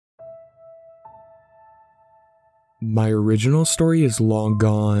My original story is long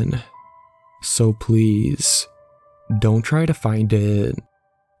gone, so please, don't try to find it.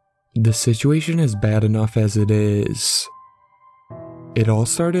 The situation is bad enough as it is. It all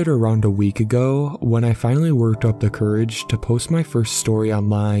started around a week ago when I finally worked up the courage to post my first story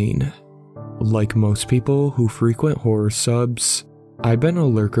online. Like most people who frequent horror subs, I've been a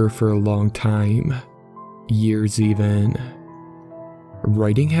lurker for a long time, years even.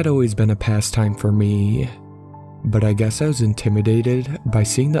 Writing had always been a pastime for me, but I guess I was intimidated by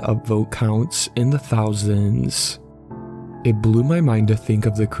seeing the upvote counts in the thousands. It blew my mind to think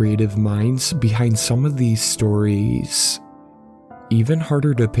of the creative minds behind some of these stories. Even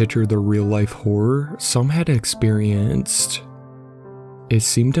harder to picture the real-life horror some had experienced. It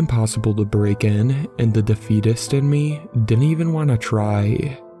seemed impossible to break in, and the defeatist in me didn't even want to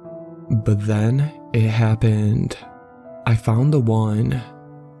try. But then, it happened. I found the one.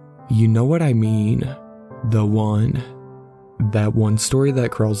 You know what I mean. The one. That one story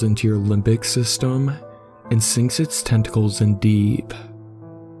that crawls into your limbic system and sinks its tentacles in deep.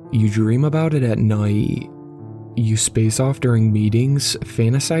 You dream about it at night. You space off during meetings,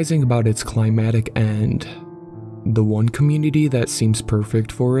 fantasizing about its climatic end. The one community that seems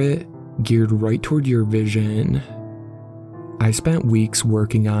perfect for it, geared right toward your vision. I spent weeks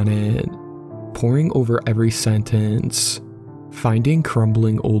working on it, poring over every sentence, finding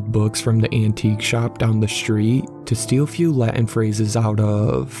crumbling old books from the antique shop down the street to steal a few Latin phrases out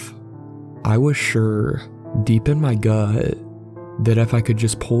of. I was sure, deep in my gut, that if I could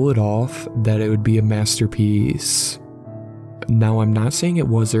just pull it off, that it would be a masterpiece. Now, I'm not saying it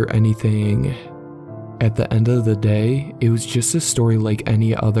was or anything. At the end of the day, it was just a story like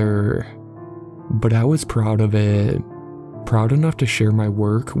any other. But I was proud of it. Proud enough to share my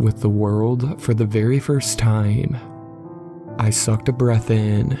work with the world for the very first time. I sucked a breath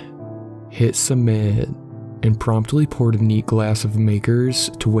in, hit submit, and promptly poured a neat glass of Makers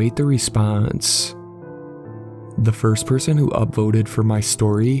to wait the response. The first person who upvoted for my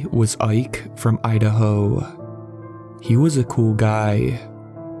story was Ike from Idaho. He was a cool guy.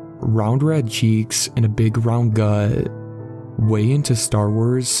 Round red cheeks and a big round gut. Way into Star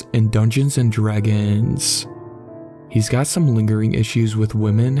Wars and Dungeons and Dragons. He's got some lingering issues with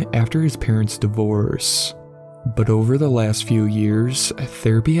women after his parents' divorce. But over the last few years,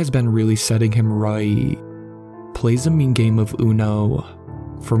 therapy has been really setting him right. Plays a mean game of Uno,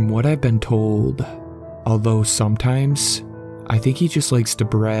 from what I've been told. Although sometimes, I think he just likes to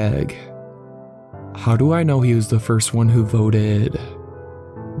brag. How do I know he was the first one who voted?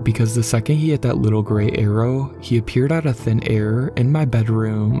 Because the second he hit that little gray arrow, he appeared out of thin air in my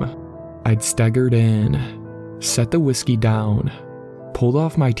bedroom. I'd staggered in, set the whiskey down, pulled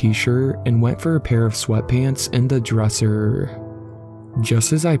off my t-shirt, and went for a pair of sweatpants in the dresser.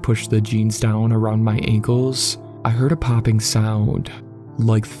 Just as I pushed the jeans down around my ankles, I heard a popping sound,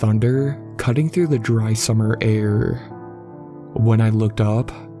 like thunder cutting through the dry summer air. When I looked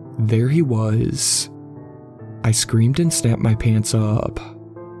up, there he was. I screamed and snapped my pants up.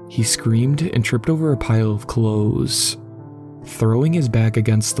 He screamed and tripped over a pile of clothes, throwing his back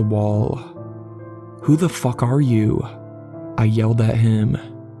against the wall. "Who the fuck are you?" I yelled at him.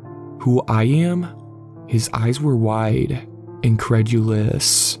 "Who I am?" His eyes were wide,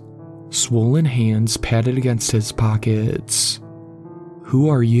 incredulous. Swollen hands patted against his pockets. "Who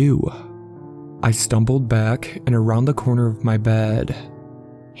are you?" I stumbled back and around the corner of my bed,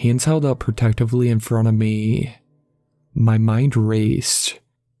 hands held up protectively in front of me. My mind raced,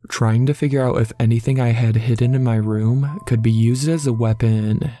 trying to figure out if anything I had hidden in my room could be used as a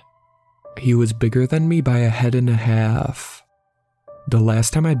weapon. He was bigger than me by a head and a half. The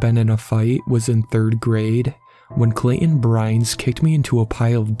last time I'd been in a fight was in 3rd grade, when Clayton Brines kicked me into a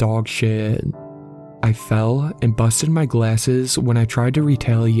pile of dog shit. I fell and busted my glasses when I tried to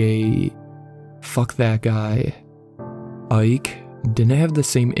retaliate. Fuck that guy. Ike didn't have the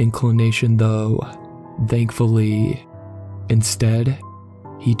same inclination though, thankfully. Instead,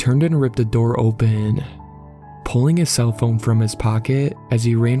 he turned and ripped the door open, pulling his cell phone from his pocket as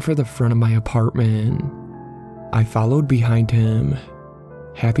he ran for the front of my apartment. I followed behind him,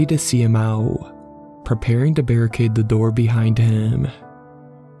 happy to see him out, preparing to barricade the door behind him.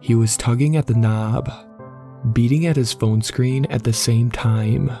 He was tugging at the knob, beating at his phone screen at the same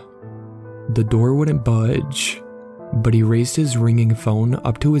time. The door wouldn't budge, but he raised his ringing phone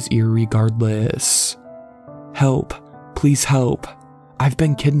up to his ear regardless. "Help, please help. I've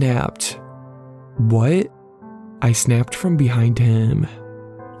been kidnapped." "What?" I snapped from behind him.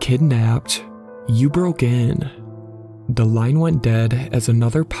 "Kidnapped? You broke in." The line went dead as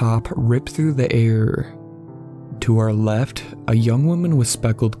another pop ripped through the air. To our left, a young woman with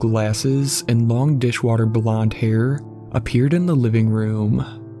speckled glasses and long dishwater blonde hair appeared in the living room.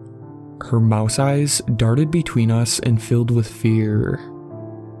 Her mouse eyes darted between us and filled with fear.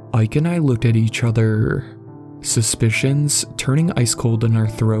 Ike and I looked at each other, suspicions turning ice cold in our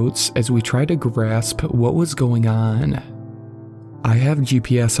throats as we tried to grasp what was going on. "I have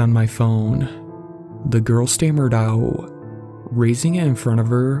GPS on my phone," the girl stammered out, raising it in front of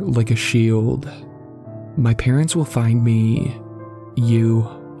her like a shield. "My parents will find me. You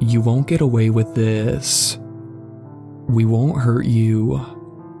won't get away with this. We won't hurt you,"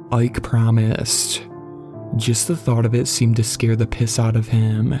 Ike promised. Just the thought of it seemed to scare the piss out of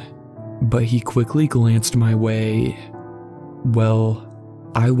him, but he quickly glanced my way. "Well,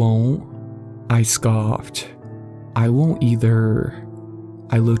 I won't," I scoffed. "I won't either."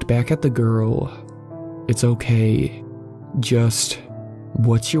 I looked back at the girl. "It's okay. Just,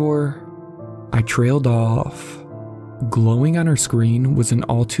 what's your—" I trailed off. Glowing on her screen was an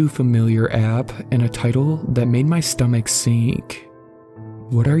all too familiar app and a title that made my stomach sink.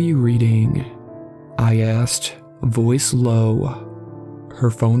 "What are you reading?" I asked, voice low. Her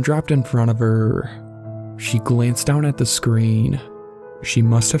phone dropped in front of her. She glanced down at the screen. She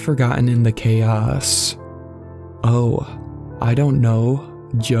must have forgotten in the chaos. "Oh, I don't know,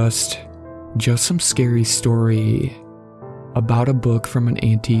 just some scary story." "About a book from an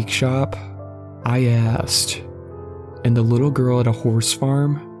antique shop?" I asked. "And the little girl at a horse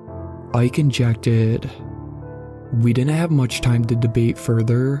farm?" Ike injected. We didn't have much time to debate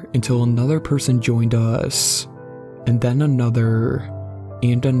further until another person joined us, and then another,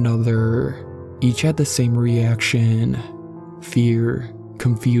 and another. Each had the same reaction: fear,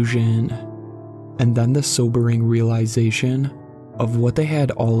 confusion, and then the sobering realization of what they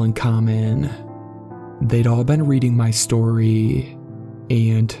had all in common. They'd all been reading my story,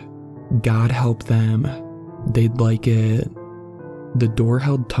 and God help them, they'd like it. The door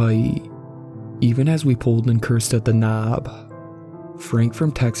held tight, even as we pulled and cursed at the knob. Frank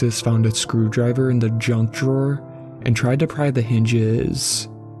from Texas found a screwdriver in the junk drawer and tried to pry the hinges.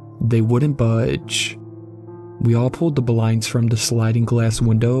 They wouldn't budge. We all pulled the blinds from the sliding glass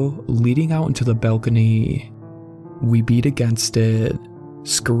window leading out into the balcony. We beat against it,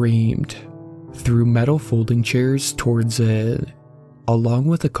 screamed, threw metal folding chairs towards it, along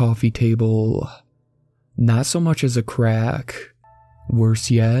with a coffee table. Not so much as a crack.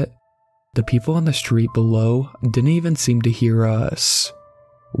 Worse yet, the people on the street below didn't even seem to hear us.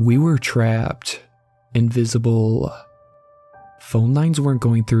 We were trapped, invisible. Phone lines weren't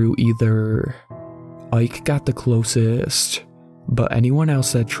going through either. Ike got the closest, but anyone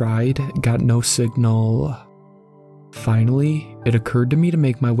else that tried got no signal. Finally, it occurred to me to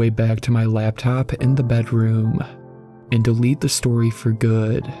make my way back to my laptop in the bedroom and delete the story for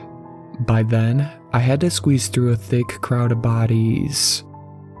good. By then, I had to squeeze through a thick crowd of bodies.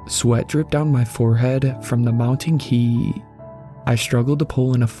 Sweat dripped down my forehead from the mounting heat. I struggled to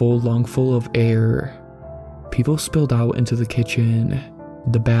pull in a full lungful of air. People spilled out into the kitchen,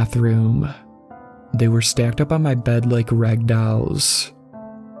 the bathroom. They were stacked up on my bed like rag dolls.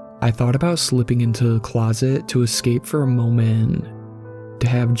 I thought about slipping into the closet to escape for a moment, to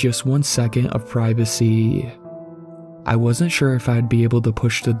have just 1 second of privacy. I wasn't sure if I'd be able to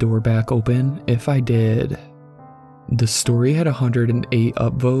push the door back open if I did. The story had 108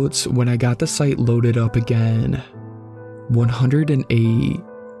 upvotes when I got the site loaded up again. 108.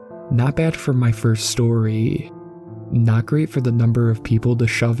 Not bad for my first story. Not great for the number of people to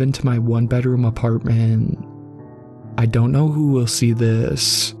shove into my 1-bedroom apartment. I don't know who will see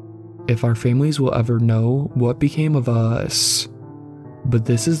this, if our families will ever know what became of us, but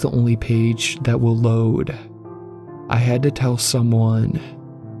this is the only page that will load. I had to tell someone.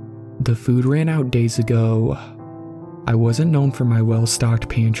 The food ran out days ago. I wasn't known for my well-stocked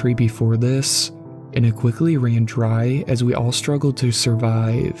pantry before this, and it quickly ran dry as we all struggled to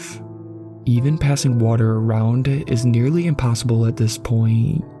survive. Even passing water around is nearly impossible at this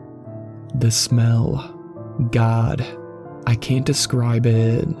point. The smell. God, I can't describe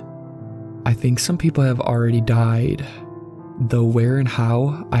it. I think some people have already died, though where and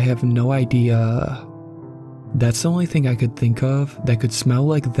how, I have no idea. That's the only thing I could think of that could smell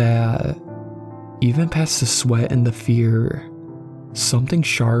like that. Even past the sweat and the fear, something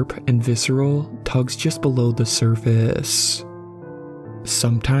sharp and visceral tugs just below the surface.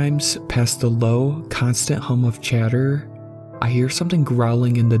 Sometimes, past the low, constant hum of chatter, I hear something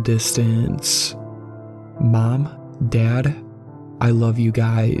growling in the distance. Mom, Dad, I love you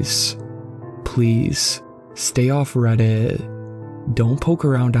guys. Please, stay off Reddit. Don't poke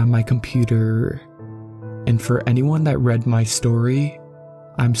around on my computer. And for anyone that read my story,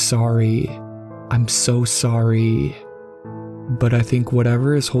 I'm sorry. I'm so sorry. But I think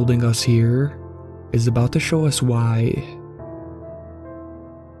whatever is holding us here is about to show us why.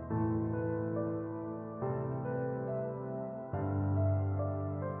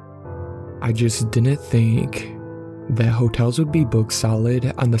 I just didn't think that hotels would be booked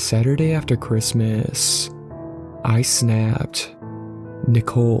solid on the Saturday after Christmas. I snapped.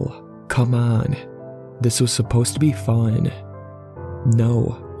 Nicole, come on. This was supposed to be fun.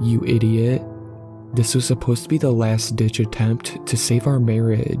 No, you idiot. This was supposed to be the last-ditch attempt to save our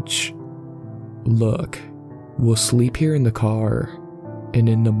marriage. Look, we'll sleep here in the car, and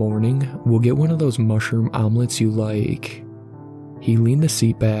in the morning, we'll get one of those mushroom omelets you like. He leaned the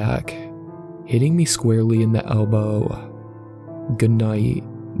seat back, hitting me squarely in the elbow. Good night,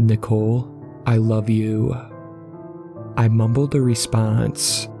 Nicole. I love you. I mumbled a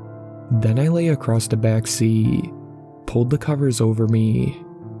response. Then I lay across the back seat, pulled the covers over me,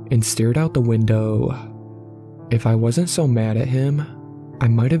 and stared out the window. If I wasn't so mad at him, I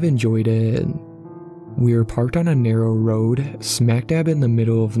might have enjoyed it. We were parked on a narrow road smack dab in the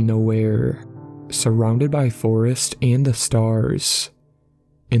middle of nowhere, surrounded by forest and the stars.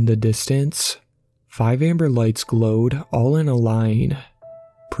 In the distance, 5 amber lights glowed all in a line.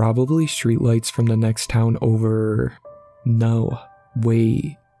 Probably streetlights from the next town over. No,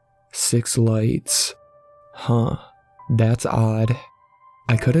 wait. 6 lights. Huh, that's odd.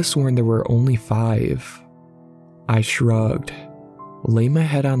 I could have sworn there were only 5. I shrugged, lay my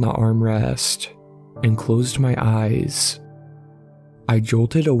head on the armrest, and closed my eyes. I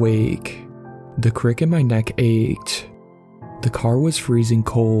jolted awake. The crick in my neck ached. The car was freezing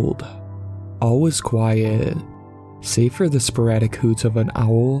cold. All was quiet, save for the sporadic hoots of an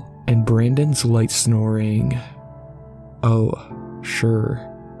owl and Brandon's light snoring. Oh, sure,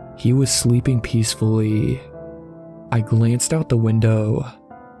 he was sleeping peacefully. I glanced out the window.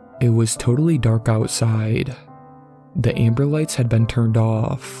 It was totally dark outside. The amber lights had been turned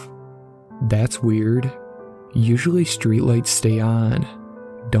off. That's weird. Usually streetlights stay on,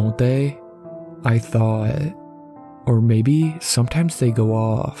 don't they? I thought. Or maybe sometimes they go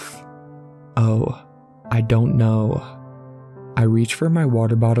off. Oh, I don't know. I reached for my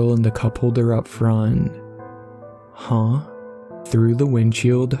water bottle in the cup holder up front. Huh? Through the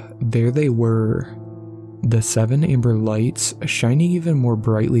windshield, there they were. The 7 amber lights shining even more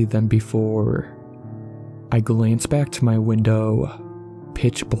brightly than before. I glanced back to my window.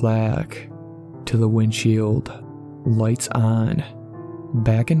 Pitch black. To the windshield. Lights on.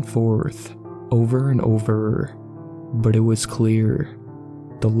 Back and forth. Over and over. But it was clear.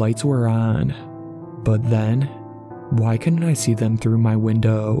 The lights were on. But then, why couldn't I see them through my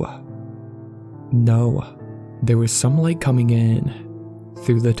window? No, there was some light coming in.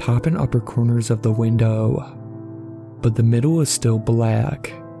 Through the top and upper corners of the window. But the middle was still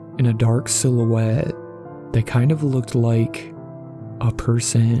black. In a dark silhouette. That kind of looked like a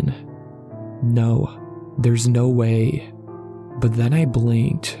person. No, there's no way. But then I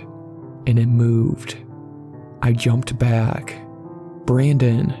blinked, and it moved. I jumped back.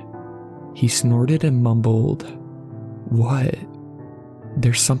 Brandon. He snorted and mumbled. What?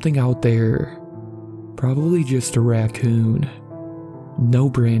 There's something out there. Probably just a raccoon. No,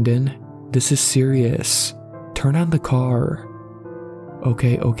 Brandon. This is serious. Turn on the car.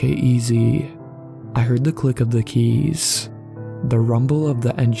 Okay, easy. I heard the click of the keys. The rumble of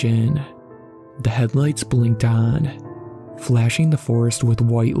the engine. The headlights blinked on, flashing the forest with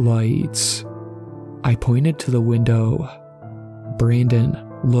white lights. I pointed to the window. Brandon,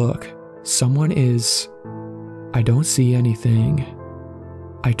 look, someone is... I don't see anything.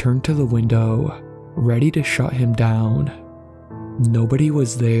 I turned to the window, ready to shut him down. Nobody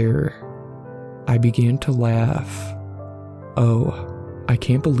was there. I began to laugh. Oh, I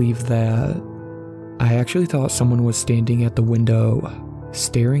can't believe that. I actually thought someone was standing at the window,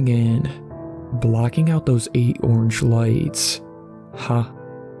 staring in, blocking out those 8 orange lights. Huh.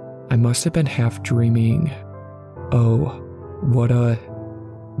 I must have been half dreaming. Oh, what a...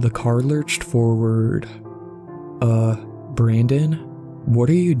 The car lurched forward. Brandon? What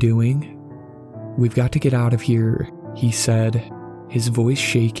are you doing? We've got to get out of here, he said, his voice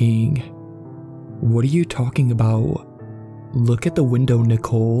shaking. What are you talking about? Look at the window,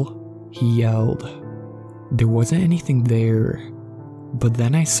 Nicole, he yelled. There wasn't anything there, but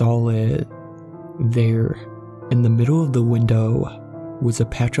then I saw it. There, in the middle of the window, was a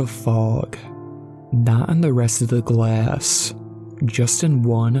patch of fog. Not on the rest of the glass, just in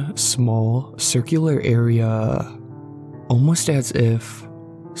one small, circular area. Almost as if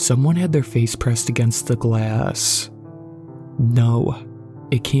someone had their face pressed against the glass. No,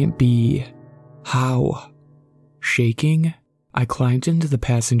 it can't be. How? Shaking, I climbed into the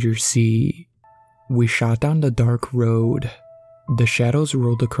passenger seat. We shot down the dark road. The shadows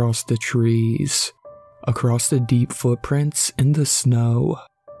rolled across the trees, across the deep footprints in the snow,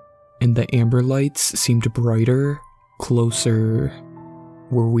 and the amber lights seemed brighter, closer.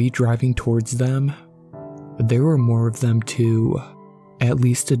 Were we driving towards them? There were more of them too, at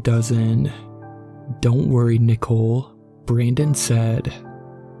least a dozen. "Don't worry, Nicole," Brandon said.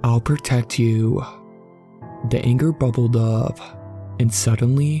 "I'll protect you." The anger bubbled up, and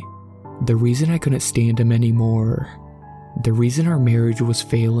suddenly, the reason I couldn't stand him anymore, the reason our marriage was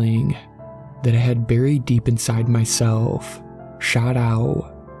failing, that I had buried deep inside myself, shot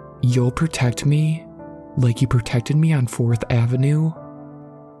out. "You'll protect me? Like you protected me on 4th Avenue?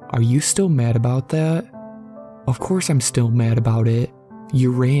 Are you still mad about that?" "Of course I'm still mad about it.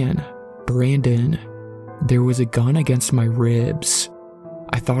 You ran, Brandon. There was a gun against my ribs.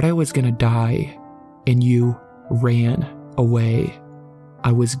 I thought I was gonna die, and you ran away.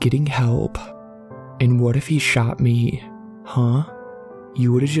 I was getting help. And what if he shot me? Huh?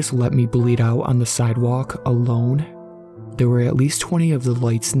 You would've just let me bleed out on the sidewalk alone?" There were at least 20 of the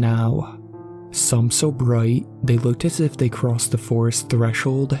lights now, some so bright they looked as if they crossed the forest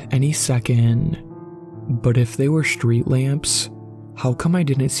threshold any second. But if they were street lamps, how come I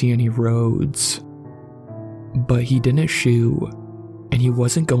didn't see any roads? But he didn't shoot, and he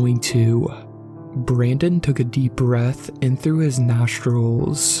wasn't going to. Brandon took a deep breath in through his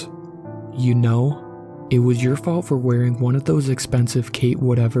nostrils. "You know, it was your fault for wearing one of those expensive Kate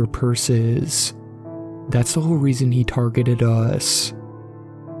whatever purses. That's the whole reason he targeted us."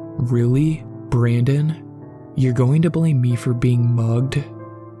 "Really, Brandon? You're going to blame me for being mugged?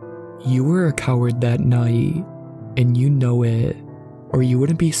 You were a coward that night, and you know it, or you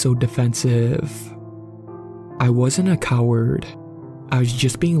wouldn't be so defensive." "I wasn't a coward. I was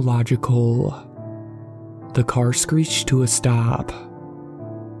just being logical." The car screeched to a stop.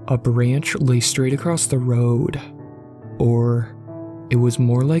 A branch lay straight across the road, or it was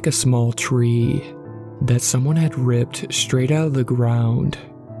more like a small tree that someone had ripped straight out of the ground.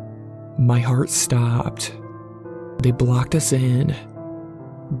 My heart stopped. They blocked us in.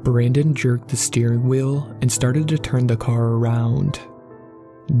 Brandon jerked the steering wheel and started to turn the car around.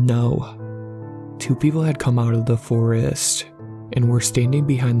 No. 2 people had come out of the forest and were standing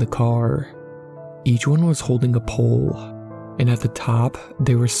behind the car. Each one was holding a pole, and at the top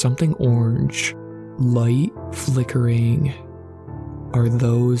there was something orange, light flickering. "Are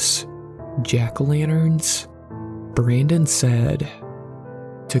those jack-o'-lanterns?" Brandon said.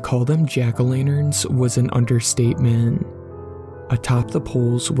 To call them jack-o'-lanterns was an understatement. Atop the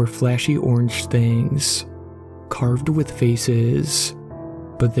poles were flashy orange things, carved with faces,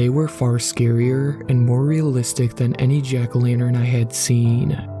 but they were far scarier and more realistic than any jack-o'-lantern I had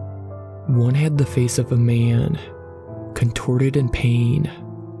seen. One had the face of a man, contorted in pain,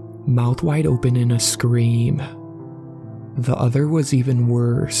 mouth wide open in a scream. The other was even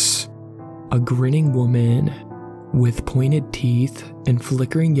worse, a grinning woman with pointed teeth and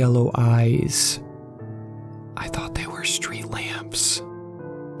flickering yellow eyes. "I thought they were street lamps,"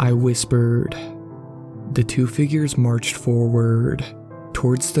 I whispered. The 2 figures marched forward,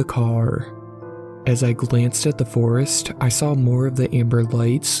 towards the car. As I glanced at the forest, I saw more of the amber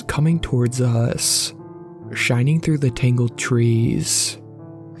lights coming towards us, shining through the tangled trees.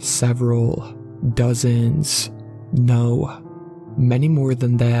 Several, dozens, no, many more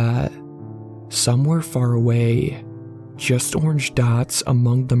than that. Some were far away, just orange dots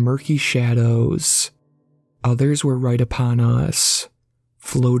among the murky shadows. Others were right upon us,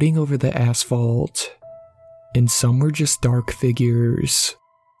 floating over the asphalt. And some were just dark figures,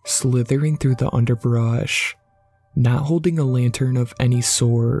 slithering through the underbrush, not holding a lantern of any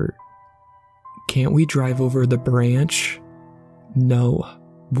sort. "Can't we drive over the branch?" "No,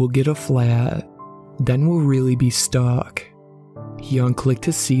 we'll get a flat. Then we'll really be stuck." He unclicked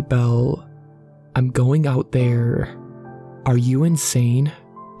his seatbelt. "I'm going out there." "Are you insane?"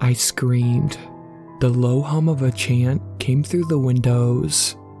 I screamed. The low hum of a chant came through the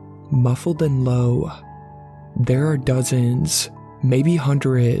windows, muffled and low. "There are dozens, maybe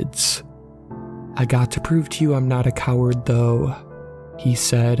hundreds." "I got to prove to you I'm not a coward though," he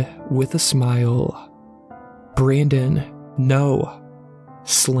said with a smile. "Brandon, no."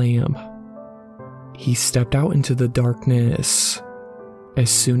 Slam. He stepped out into the darkness. As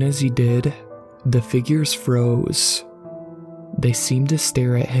soon as he did, the figures froze. They seemed to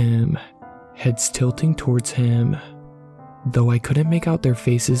stare at him, heads tilting towards him, though I couldn't make out their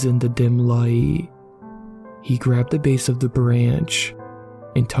faces in the dim light. He grabbed the base of the branch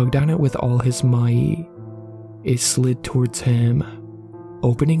and tugged on it with all his might. It slid towards him,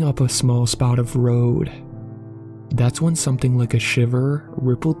 opening up a small spot of road. That's when something like a shiver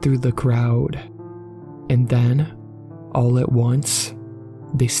rippled through the crowd. And then, all at once,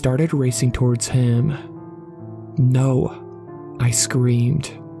 they started racing towards him. "No," I screamed,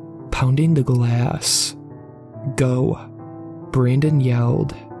 pounding the glass. "Go," Brandon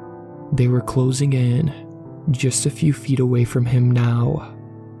yelled. They were closing in, just a few feet away from him now.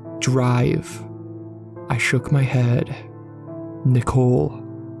 "Drive." I shook my head. "Nicole,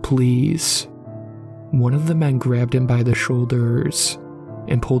 please." One of the men grabbed him by the shoulders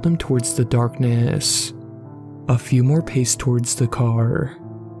and pulled him towards the darkness. A few more paces towards the car,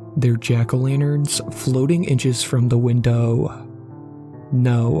 their jack-o'-lanterns floating inches from the window.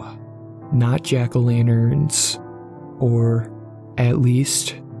 No, not jack-o'-lanterns. Or, at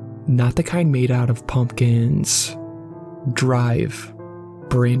least, not the kind made out of pumpkins. "Drive,"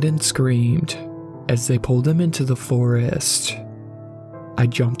 Brandon screamed as they pulled him into the forest. I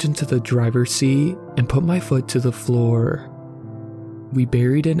jumped into the driver's seat and put my foot to the floor. We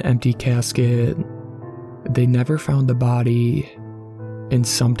buried an empty casket. They never found the body, and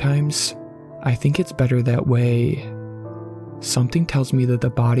sometimes I think it's better that way. Something tells me that the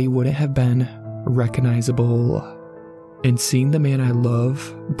body wouldn't have been recognizable, and seeing the man I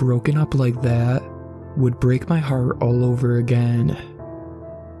love broken up like that would break my heart all over again.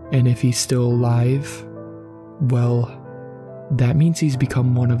 And if he's still alive, well, that means he's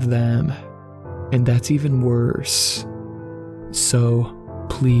become one of them, and that's even worse. So,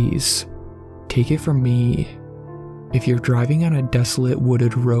 please, take it from me. If you're driving on a desolate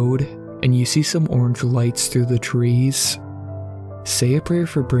wooded road and you see some orange lights through the trees, say a prayer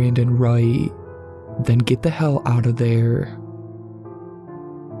for Brandon Wright, then get the hell out of there.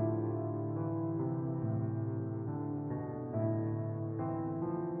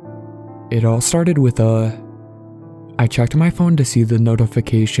 It all started with I checked my phone to see the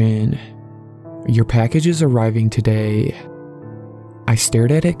notification. "Your package is arriving today." I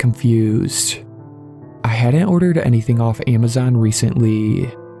stared at it confused. I hadn't ordered anything off Amazon recently.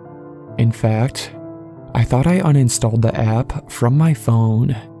 In fact, I thought I uninstalled the app from my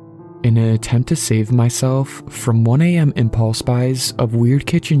phone in an attempt to save myself from 1 a.m. impulse buys of weird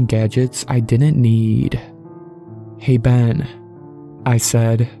kitchen gadgets I didn't need. "Hey Ben," I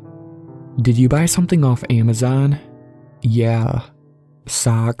said, "did you buy something off Amazon?" "Yeah,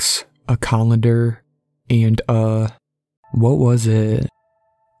 socks, a colander, and what was it?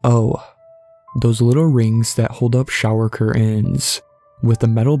 Oh, those little rings that hold up shower curtains with the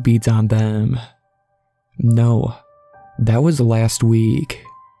metal beads on them." "No, that was last week.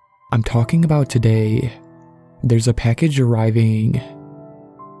 I'm talking about today. There's a package arriving."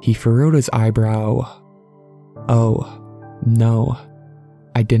 He furrowed his eyebrow. "Oh, no,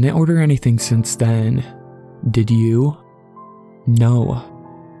 I didn't order anything since then. Did you?" "No,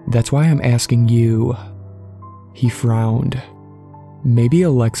 that's why I'm asking you." He frowned. "Maybe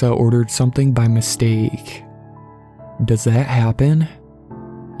Alexa ordered something by mistake." "Does that happen?"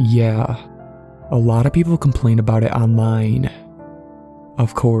 "Yeah, a lot of people complain about it online."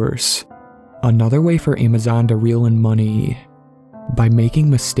 Of course, another way for Amazon to reel in money, by making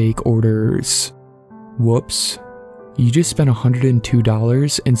mistake orders. Whoops, you just spent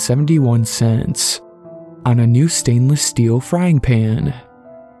 $102.71 on a new stainless steel frying pan.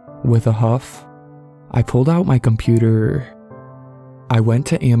 With a huff, I pulled out my computer. I went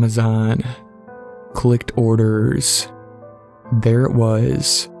to Amazon, clicked orders. There it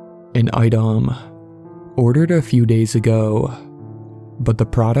was, an item, ordered a few days ago, but the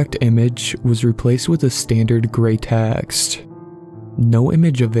product image was replaced with a standard gray text. No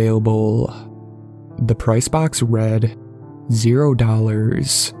image available. The price box read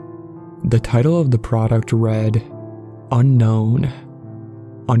 $0. The title of the product read unknown.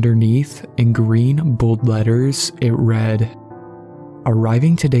 Underneath, in green bold letters, it read,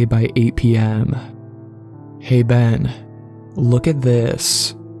 "Arriving today by 8 p.m. Hey Ben, look at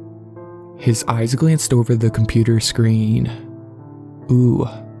this." His eyes glanced over the computer screen. "Ooh,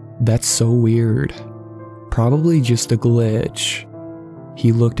 that's so weird. Probably just a glitch."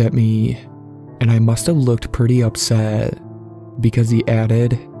 He looked at me, and I must have looked pretty upset, because he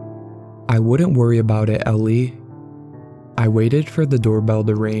added, "I wouldn't worry about it, Ellie." I waited for the doorbell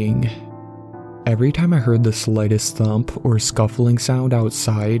to ring. Every time I heard the slightest thump or scuffling sound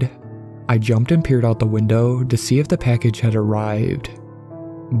outside, I jumped and peered out the window to see if the package had arrived.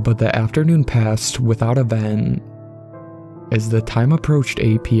 But the afternoon passed without event. As the time approached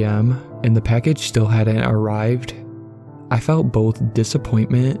 8 p.m. and the package still hadn't arrived, I felt both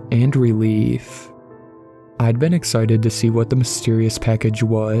disappointment and relief. I'd been excited to see what the mysterious package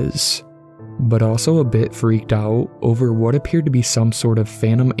was, but also a bit freaked out over what appeared to be some sort of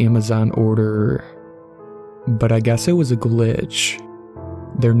phantom Amazon order. But I guess it was a glitch.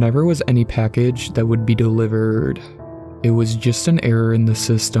 There never was any package that would be delivered. It was just an error in the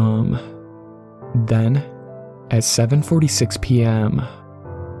system. Then, at 7:46 p.m.,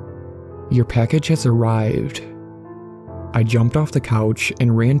 "Your package has arrived." I jumped off the couch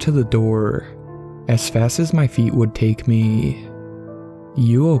and ran to the door, as fast as my feet would take me.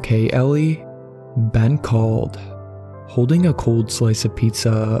 "You okay, Ellie?" Ben called, holding a cold slice of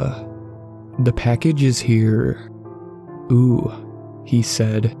pizza. "The package is here." "Ooh," he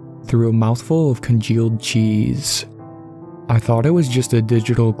said, through a mouthful of congealed cheese. I thought it was just a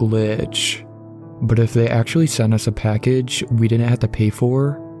digital glitch, but if they actually sent us a package we didn't have to pay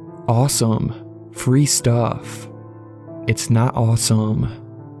for, awesome, free stuff. It's not awesome,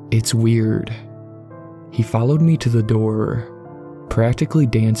 it's weird. He followed me to the door, practically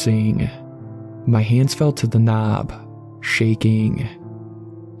dancing. My hands fell to the knob, shaking.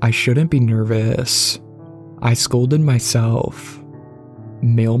 I shouldn't be nervous. I scolded myself.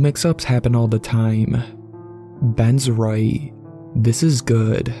 Mail mix-ups happen all the time. Ben's right. This is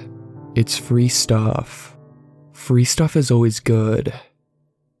good. It's free stuff. Free stuff is always good.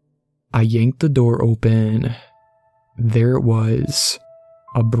 I yanked the door open. There it was.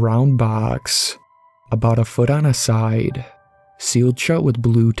 A brown box, about a foot on a side, sealed shut with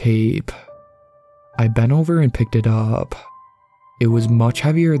blue tape. I bent over and picked it up. It was much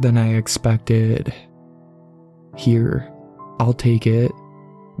heavier than I expected. "Here, I'll take it,"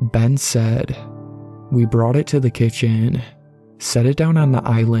 Ben said. We brought it to the kitchen, set it down on the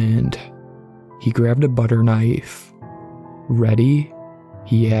island. He grabbed a butter knife. "Ready?"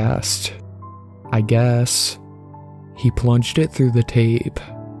 he asked. "I guess." He plunged it through the tape,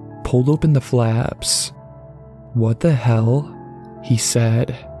 pulled open the flaps. "What the hell?" he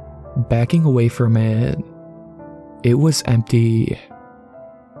said, backing away from it. It was empty.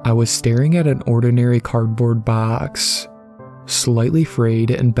 I was staring at an ordinary cardboard box, slightly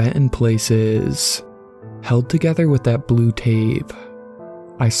frayed and bent in places, held together with that blue tape.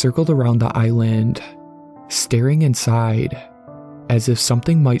 I circled around the island, staring inside, as if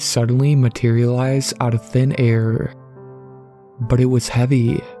something might suddenly materialize out of thin air. But it was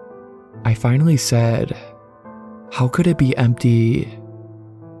heavy. I finally said, "How could it be empty?"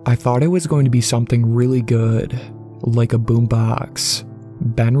 I thought it was going to be something really good, like a boombox.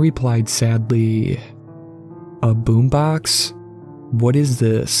 Ben replied sadly, "A boombox? What is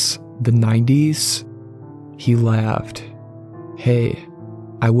this, the 90s? He laughed. "Hey,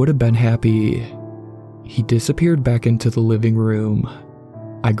 I would have been happy." He disappeared back into the living room.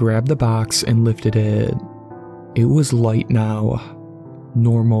 I grabbed the box and lifted it. It was light now.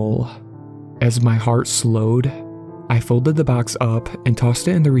 Normal. As my heart slowed, I folded the box up and tossed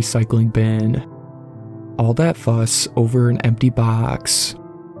it in the recycling bin. All that fuss over an empty box.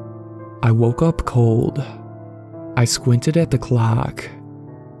 I woke up cold. I squinted at the clock.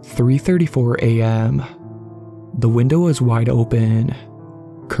 3:34 a.m. The window was wide open,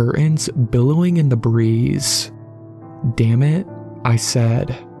 curtains billowing in the breeze. "Damn it," I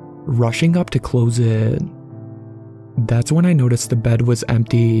said, rushing up to close it. That's when I noticed the bed was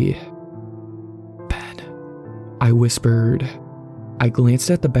empty. "Ben," I whispered. I glanced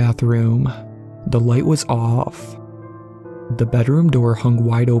at the bathroom. The light was off. The bedroom door hung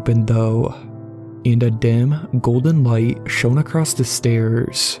wide open though, and a dim, golden light shone across the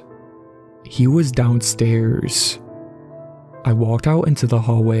stairs. He was downstairs. I walked out into the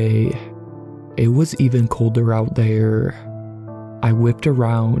hallway. It was even colder out there. I whipped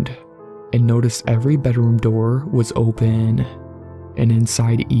around and noticed every bedroom door was open, and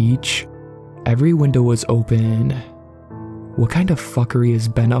inside each, every window was open. What kind of fuckery is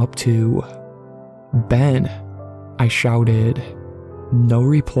Ben up to? "Ben!" I shouted. No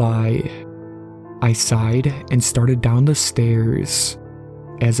reply. I sighed and started down the stairs.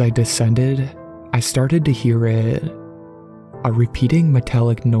 As I descended, I started to hear it. A repeating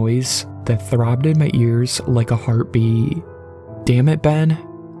metallic noise that throbbed in my ears like a heartbeat. "Damn it, Ben!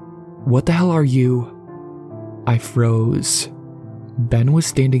 What the hell are you?" I froze. Ben was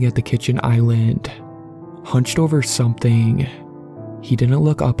standing at the kitchen island, hunched over something. He didn't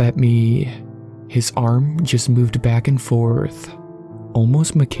look up at me. His arm just moved back and forth,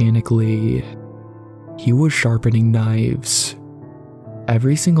 almost mechanically. He was sharpening knives.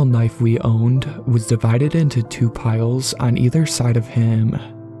 Every single knife we owned was divided into 2 piles on either side of him.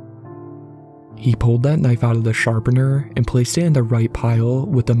 He pulled that knife out of the sharpener and placed it in the right pile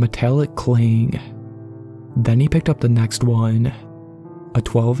with a metallic clang. Then he picked up the next one, a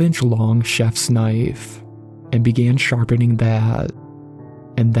 12-inch long chef's knife, and began sharpening that.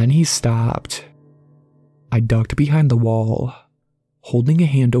 And then he stopped. I ducked behind the wall, holding a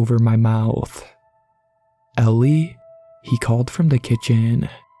hand over my mouth. "Ellie?" he called from the kitchen.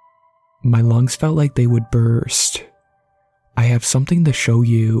 My lungs felt like they would burst. "I have something to show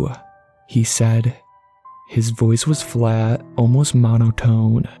you," he said. His voice was flat, almost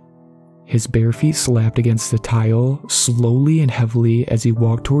monotone. His bare feet slapped against the tile, slowly and heavily as he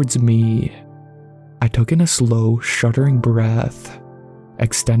walked towards me. I took in a slow, shuddering breath,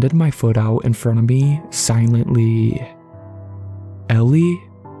 extended my foot out in front of me silently. "Ellie?"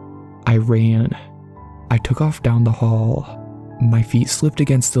 I ran. I took off down the hall. My feet slipped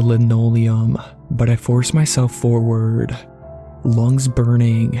against the linoleum, but I forced myself forward, lungs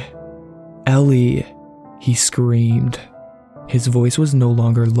burning. "Ellie!" he screamed. His voice was no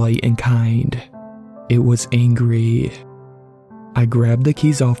longer light and kind. It was angry. I grabbed the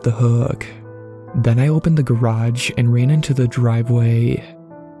keys off the hook. Then I opened the garage and ran into the driveway.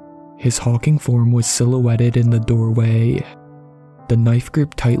 His hulking form was silhouetted in the doorway, the knife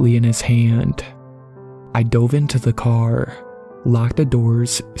gripped tightly in his hand. I dove into the car, locked the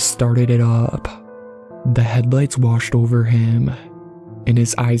doors, started it up. The headlights washed over him, and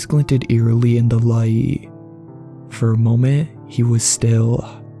his eyes glinted eerily in the light. For a moment, he was still.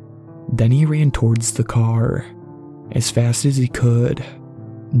 Then he ran towards the car, as fast as he could,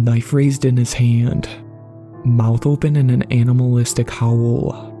 knife raised in his hand, mouth open in an animalistic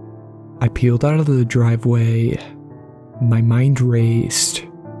howl. I peeled out of the driveway. My mind raced.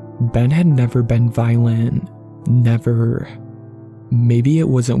 Ben had never been violent. Never. Maybe it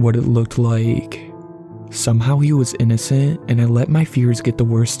wasn't what it looked like. Somehow he was innocent, and I let my fears get the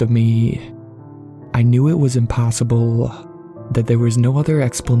worst of me. I knew it was impossible, that there was no other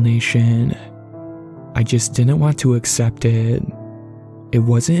explanation. I just didn't want to accept it. It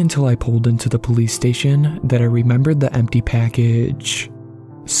wasn't until I pulled into the police station that I remembered the empty package.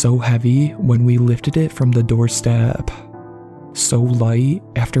 So heavy when we lifted it from the doorstep. So light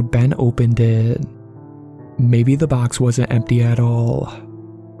after Ben opened it. Maybe the box wasn't empty at all.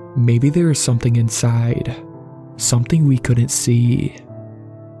 Maybe there was something inside. Something we couldn't see.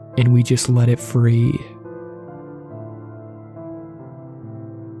 And we just let it free.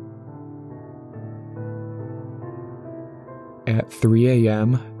 At 3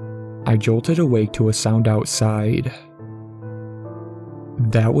 a.m., I jolted awake to a sound outside.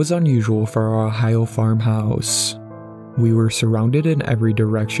 That was unusual for our Ohio farmhouse. We were surrounded in every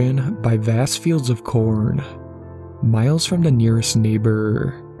direction by vast fields of corn, miles from the nearest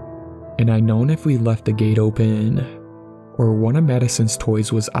neighbor, and I'd known if we left the gate open, or one of Madison's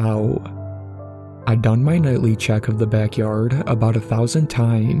toys was out. I'd done my nightly check of the backyard about 1,000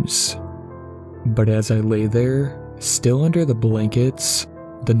 times, but as I lay there, still under the blankets,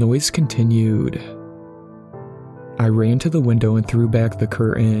 the noise continued. I ran to the window and threw back the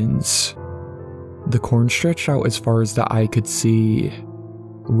curtains. The corn stretched out as far as the eye could see,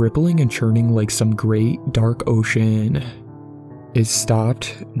 rippling and churning like some great, dark ocean. It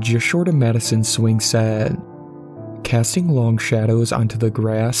stopped just short of Madison's swing set, casting long shadows onto the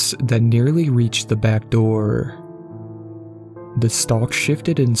grass that nearly reached the back door. The stalk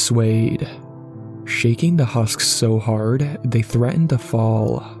shifted and swayed, shaking the husks so hard they threatened to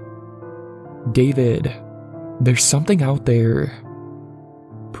fall. "David, there's something out there."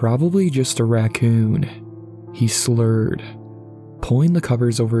 "Probably just a raccoon," he slurred, pulling the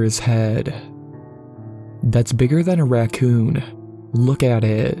covers over his head. "That's bigger than a raccoon. Look at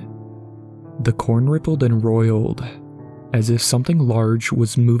it." The corn rippled and roiled, as if something large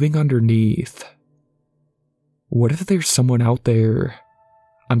was moving underneath. "What if there's someone out there?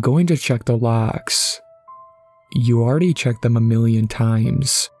 I'm going to check the locks." "You already checked them 1,000,000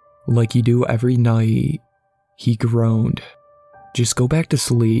 times, like you do every night," he groaned. "Just go back to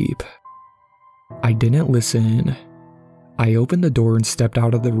sleep." I didn't listen. I opened the door and stepped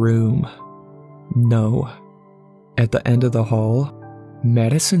out of the room. No. At the end of the hall,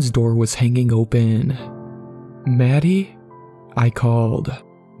 Madison's door was hanging open. "Maddie?" I called,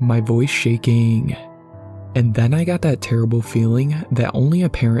 my voice shaking. And then I got that terrible feeling that only a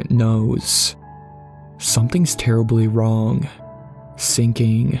parent knows. Something's terribly wrong.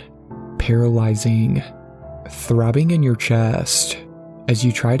 Sinking, paralyzing, throbbing in your chest as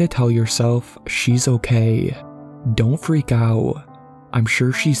you try to tell yourself she's okay. Don't freak out. I'm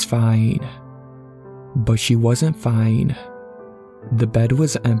sure she's fine. But she wasn't fine. The bed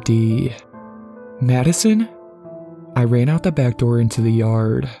was empty. "Madison?" I ran out the back door into the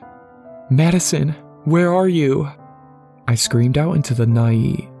yard. "Madison, where are you?" I screamed out into the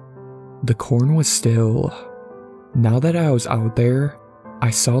night. The corn was still. Now that I was out there, I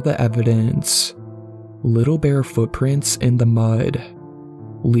saw the evidence. Little bare footprints in the mud,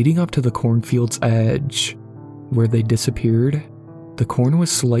 leading up to the cornfield's edge. Where they disappeared, the corn was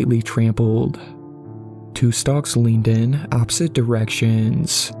slightly trampled. Two stalks leaned in opposite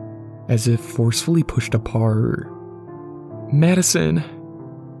directions, as if forcefully pushed apart. "Madison!"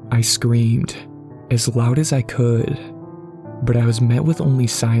 I screamed, as loud as I could, but I was met with only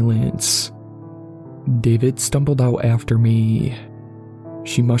silence. David stumbled out after me.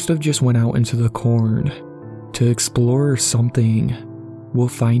 "She must have just went out into the corn to explore or something. We'll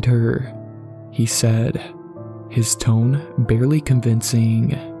find her," he said, his tone barely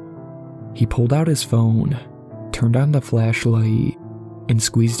convincing. He pulled out his phone, turned on the flashlight, and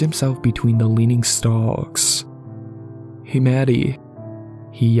squeezed himself between the leaning stalks. "Hey, Maddie,"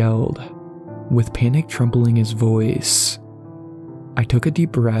 he yelled, with panic trembling his voice. I took a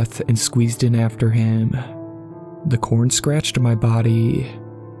deep breath and squeezed in after him. The corn scratched my body.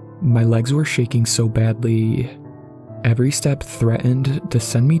 My legs were shaking so badly. Every step threatened to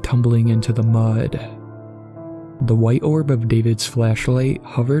send me tumbling into the mud. The white orb of David's flashlight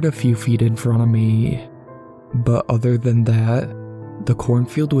hovered a few feet in front of me, but other than that, the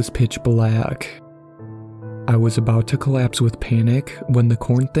cornfield was pitch black. I was about to collapse with panic when the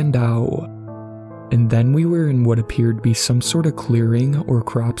corn thinned out, and then we were in what appeared to be some sort of clearing or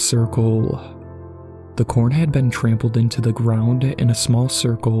crop circle. The corn had been trampled into the ground in a small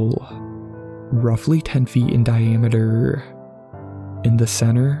circle, roughly 10 feet in diameter. In the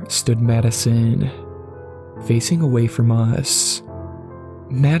center stood Madison, facing away from us.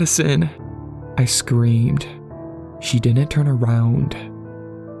 "Madison!" I screamed. She didn't turn around.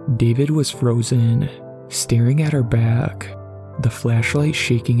 David was frozen, staring at her back, the flashlight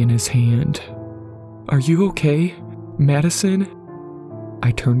shaking in his hand. "Are you okay, Madison?"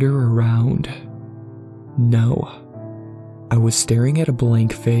 I turned her around. No. I was staring at a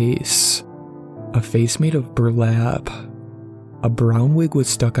blank face. A face made of burlap. A brown wig was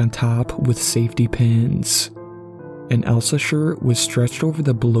stuck on top with safety pins. An Elsa shirt was stretched over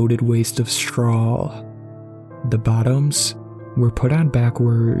the bloated waist of straw. The bottoms were put on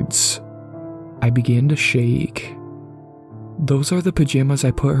backwards. I began to shake. "Those are the pajamas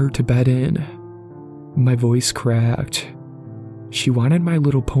I put her to bed in." My voice cracked. "She wanted My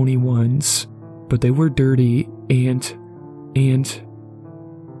Little Pony ones, but they were dirty and...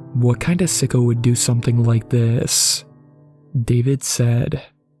 What kind of sicko would do something like this?" David said,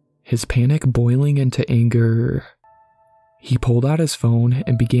 his panic boiling into anger. He pulled out his phone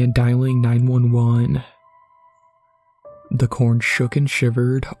and began dialing 911. The corn shook and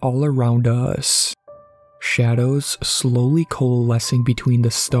shivered all around us, shadows slowly coalescing between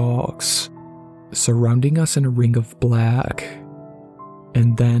the stalks, surrounding us in a ring of black.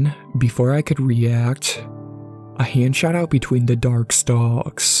 And then, before I could react, a hand shot out between the dark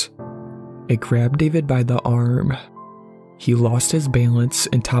stalks. It grabbed David by the arm. He lost his balance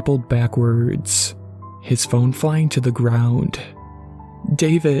and toppled backwards, his phone flying to the ground.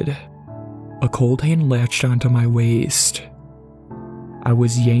 "David!" A cold hand latched onto my waist. I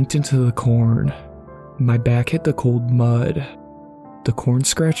was yanked into the corn. My back hit the cold mud. The corn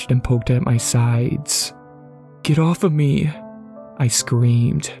scratched and poked at my sides. "Get off of me!" I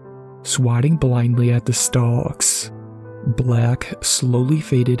screamed, swatting blindly at the stalks. Black slowly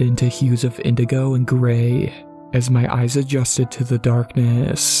faded into hues of indigo and gray as my eyes adjusted to the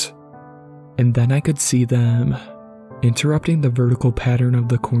darkness. And then I could see them, interrupting the vertical pattern of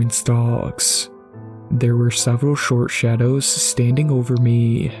the corn stalks. There were several short shadows standing over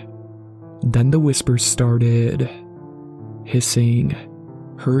me. Then the whispers started. Hissing,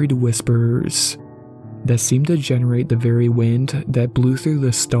 hurried whispers that seemed to generate the very wind that blew through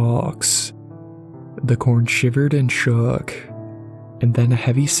the stalks. The corn shivered and shook, and then a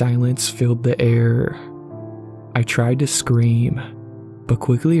heavy silence filled the air. I tried to scream, but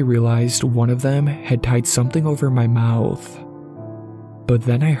quickly realized one of them had tied something over my mouth. But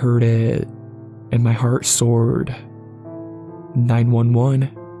then I heard it, and my heart soared. 911,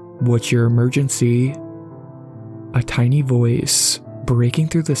 what's your emergency?" A tiny voice breaking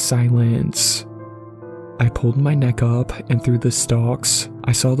through the silence. I pulled my neck up, and through the stalks,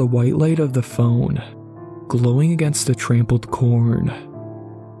 I saw the white light of the phone, glowing against the trampled corn.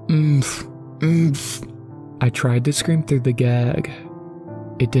 "Oomph, oomph." I tried to scream through the gag.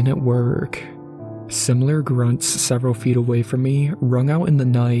 It didn't work. Similar grunts several feet away from me rung out in the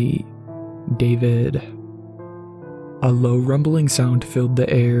night. "David." A low rumbling sound filled the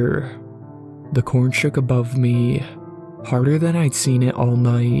air. The corn shook above me, harder than I'd seen it all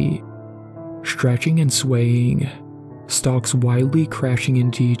night, stretching and swaying, stalks wildly crashing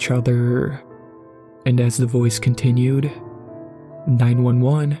into each other. And as the voice continued,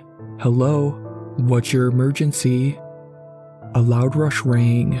 911, hello, what's your emergency?" A loud rush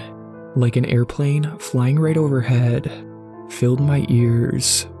rang, like an airplane flying right overhead, filled my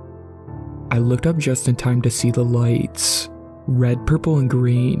ears. I looked up just in time to see the lights, red, purple, and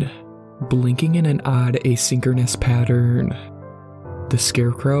green, blinking in an odd asynchronous pattern. The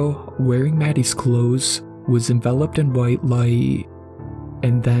scarecrow, wearing Maddie's clothes, was enveloped in white light,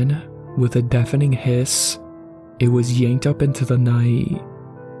 and then, with a deafening hiss, it was yanked up into the night.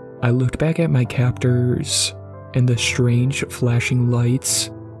 I looked back at my captors, and the strange, flashing lights,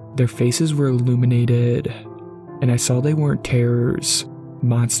 their faces were illuminated, and I saw they weren't terrors,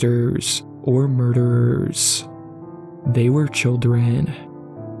 monsters, or murderers. They were children,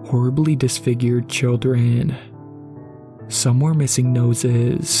 horribly disfigured children. Some were missing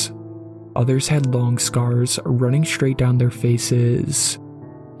noses, others had long scars running straight down their faces,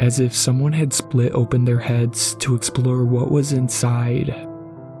 as if someone had split open their heads to explore what was inside.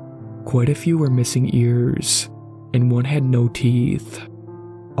 Quite a few were missing ears, and one had no teeth.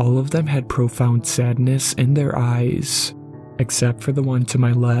 All of them had profound sadness in their eyes, except for the one to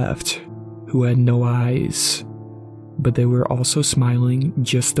my left, who had no eyes. But they were also smiling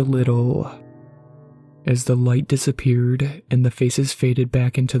just a little. As the light disappeared and the faces faded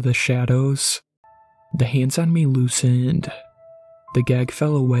back into the shadows, the hands on me loosened. The gag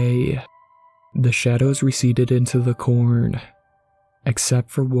fell away. The shadows receded into the corn, except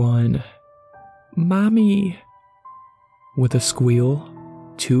for one. Mommy! With a squeal,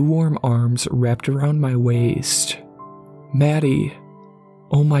 2 warm arms wrapped around my waist. Maddie!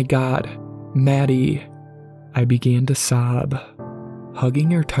 Oh my God, Maddie! I began to sob,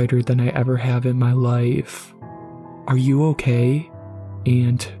 hugging her tighter than I ever have in my life. Are you okay?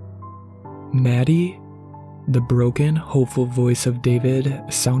 And Maddie? The broken, hopeful voice of David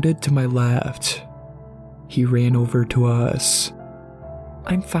sounded to my left. He ran over to us.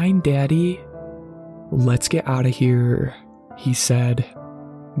 I'm fine, Daddy. Let's get out of here, he said,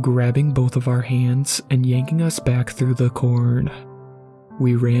 grabbing both of our hands and yanking us back through the corn.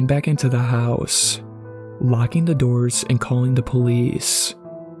 We ran back into the house, locking the doors and calling the police.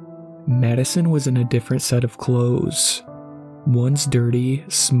 Madison was in a different set of clothes. One's dirty,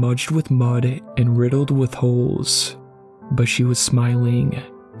 smudged with mud and riddled with holes, but she was smiling,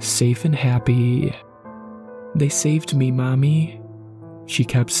 safe and happy. They saved me, Mommy, she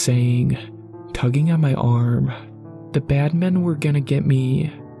kept saying, tugging on my arm. The bad men were gonna get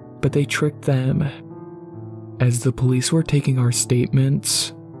me, but they tricked them. As the police were taking our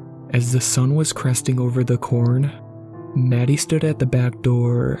statements, as the sun was cresting over the corn, Maddie stood at the back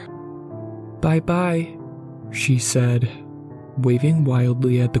door. Bye-bye, she said, waving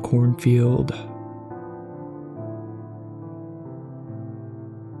wildly at the cornfield.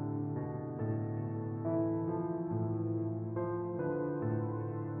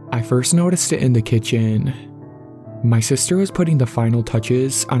 I first noticed it in the kitchen. My sister was putting the final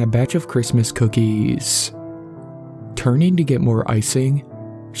touches on a batch of Christmas cookies. Turning to get more icing,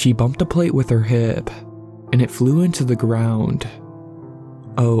 she bumped a plate with her hip, and it flew into the ground.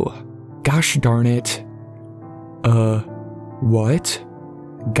 Oh, gosh darn it. What?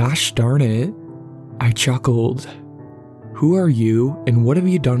 Gosh darn it. I chuckled. Who are you, and what have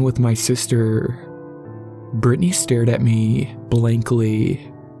you done with my sister? Brittany stared at me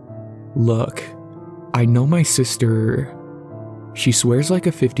blankly. Look, I know my sister. She swears like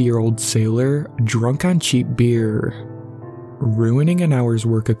a 50-year-old sailor drunk on cheap beer. Ruining an hour's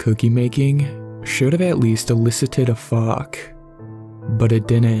work of cookie making should have at least elicited a fuck. But it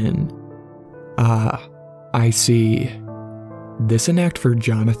didn't. Ah, I see. This an act for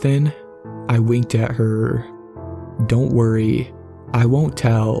Jonathan? I winked at her. Don't worry, I won't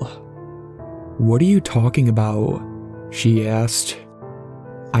tell. What are you talking about? She asked.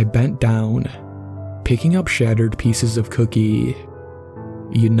 I bent down, picking up shattered pieces of cookie.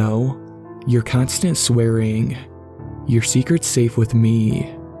 You know, your constant swearing, your secret's safe with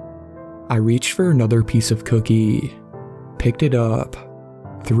me. I reached for another piece of cookie, picked it up,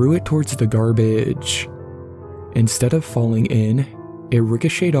 threw it towards the garbage. Instead of falling in, it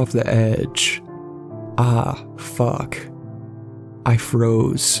ricocheted off the edge. Ah, fuck. I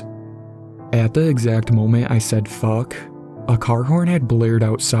froze. At the exact moment I said fuck, a car horn had blared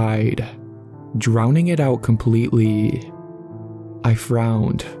outside, drowning it out completely. I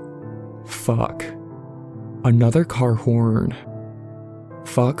frowned. Fuck. Another car horn.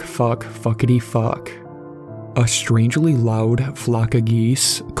 Fuck, fuck, fuckity fuck. A strangely loud flock of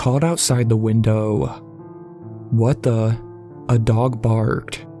geese called outside the window. What the? A dog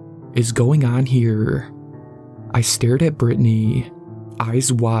barked. Is going on here? I stared at Brittany,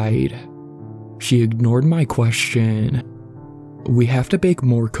 eyes wide. She ignored my question. We have to bake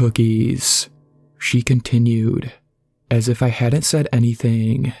more cookies, she continued, as if I hadn't said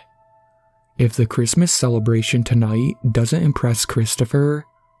anything. If the Christmas celebration tonight doesn't impress Christopher,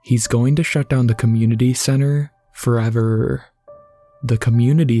 He's going to shut down the community center forever. The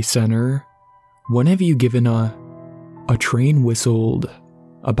community center? When have you given a train whistled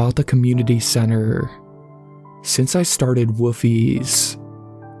about the community center? Since I started Woofies.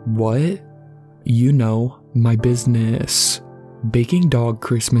 What? You know, my business. Baking dog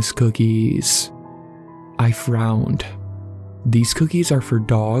Christmas cookies. I frowned. These cookies are for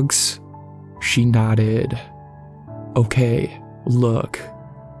dogs? She nodded. Okay, look.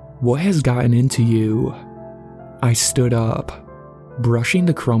 What has gotten into you? I stood up, brushing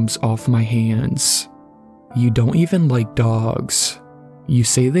the crumbs off my hands. You don't even like dogs. You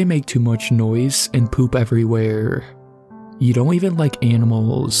say they make too much noise and poop everywhere. You don't even like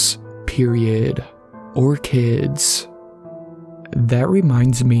animals, period. Or kids. That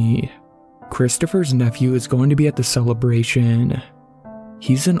reminds me, Christopher's nephew is going to be at the celebration.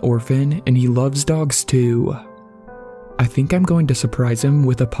 He's an orphan and he loves dogs too. I think I'm going to surprise him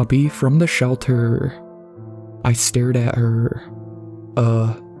with a puppy from the shelter. I stared at her.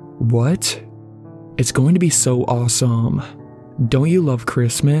 What? It's going to be so awesome. Don't you love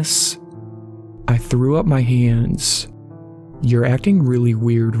Christmas? I threw up my hands. You're acting really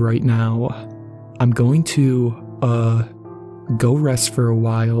weird right now. I'm going to, go rest for a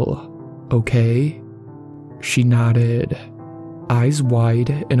while, okay? She nodded, eyes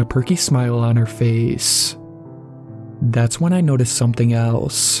wide and a perky smile on her face. That's when I noticed something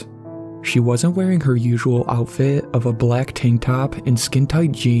else. She wasn't wearing her usual outfit of a black tank top and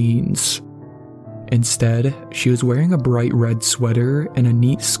skin-tight jeans. Instead, she was wearing a bright red sweater and a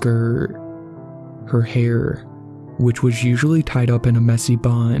neat skirt. Her hair, which was usually tied up in a messy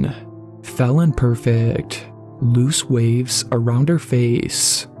bun, fell in perfect, loose waves around her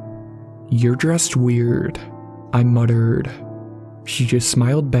face. You're dressed weird, I muttered. She just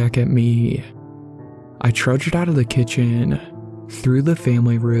smiled back at me. I trudged out of the kitchen, through the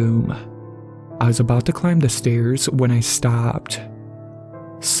family room. I was about to climb the stairs when I stopped.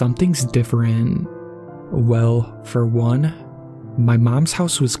 Something's different. Well, for one, my mom's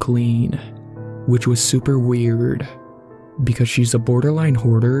house was clean, which was super weird, because she's a borderline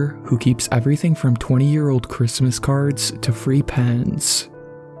hoarder who keeps everything from 20-year-old Christmas cards to free pens.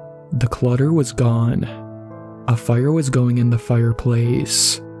 The clutter was gone. A fire was going in the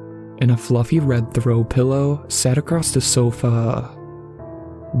fireplace, and a fluffy red throw pillow sat across the sofa.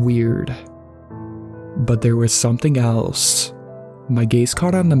 Weird. But there was something else. My gaze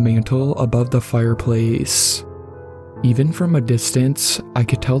caught on the mantle above the fireplace. Even from a distance, I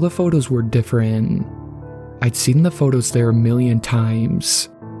could tell the photos were different. I'd seen the photos there a million times.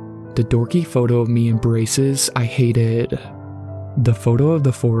 The dorky photo of me in braces I hated. The photo of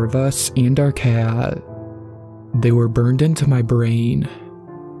the four of us and our cat. They were burned into my brain.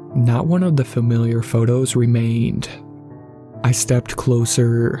 Not one of the familiar photos remained. I stepped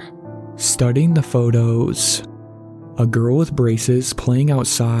closer, studying the photos. A girl with braces playing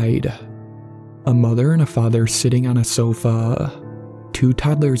outside. A mother and a father sitting on a sofa. 2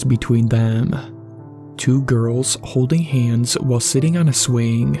 toddlers between them. 2 girls holding hands while sitting on a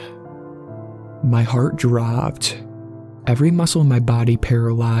swing. My heart dropped. Every muscle in my body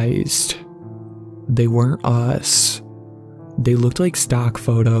paralyzed. They weren't us. They looked like stock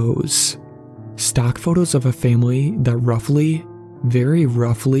photos. Stock photos of a family that roughly, very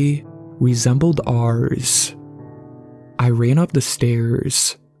roughly, resembled ours. I ran up the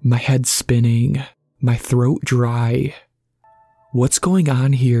stairs, my head spinning, my throat dry. What's going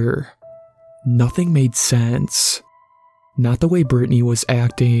on here? Nothing made sense. Not the way Brittany was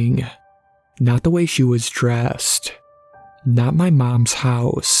acting. Not the way she was dressed. Not my mom's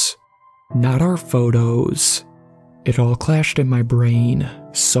house. Not our photos. It all clashed in my brain,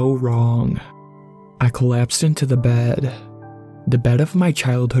 so wrong. I collapsed into the bed of my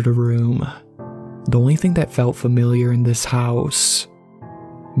childhood room. The only thing that felt familiar in this house.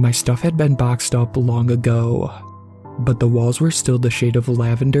 My stuff had been boxed up long ago, but the walls were still the shade of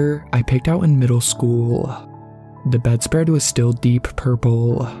lavender I picked out in middle school. The bedspread was still deep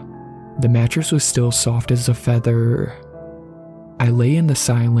purple. The mattress was still soft as a feather. I lay in the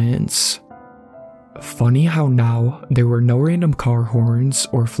silence. Funny how now there were no random car horns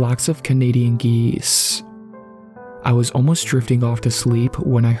or flocks of Canadian geese. I was almost drifting off to sleep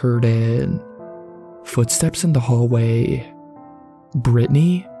when I heard it. Footsteps in the hallway.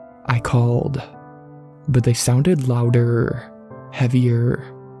 Brittany? I called. But they sounded louder,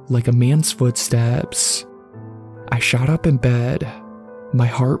 heavier, like a man's footsteps. I shot up in bed, my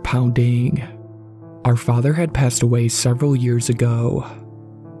heart pounding. Our father had passed away several years ago.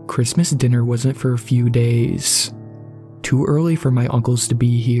 Christmas dinner wasn't for a few days. Too early for my uncles to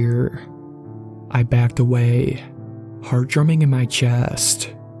be here. I backed away, heart drumming in my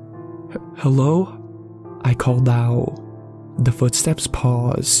chest. Hello? I called out. The footsteps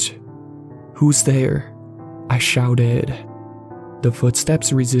paused. Who's there? I shouted. The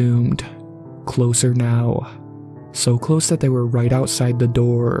footsteps resumed. Closer now. So close that they were right outside the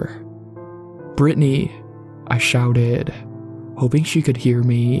door. Brittany! I shouted, hoping she could hear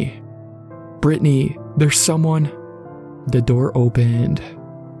me. Brittany, there's someone. The door opened.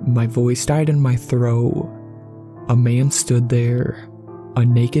 My voice died in my throat. A man stood there. A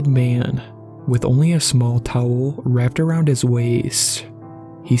naked man, with only a small towel wrapped around his waist.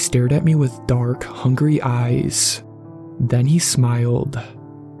 He stared at me with dark, hungry eyes. Then he smiled.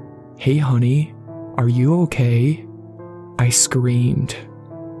 Hey honey, are you okay? I screamed.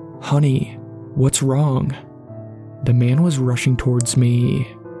 Honey, what's wrong? The man was rushing towards me.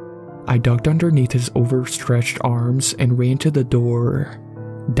 I ducked underneath his overstretched arms and ran to the door.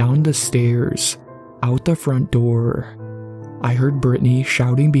 Down the stairs, out the front door. I heard Brittany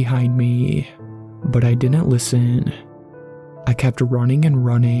shouting behind me, but I didn't listen. I kept running and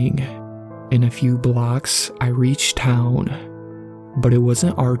running. In a few blocks, I reached town. But it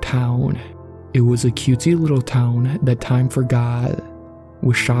wasn't our town. It was a cutesy little town that time forgot,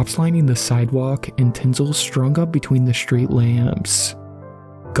 with shops lining the sidewalk and tinsel strung up between the street lamps.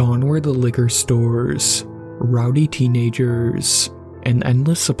 Gone were the liquor stores, rowdy teenagers, an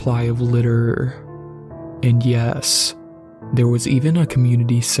endless supply of litter. And yes, there was even a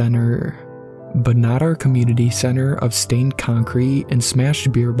community center, but not our community center of stained concrete and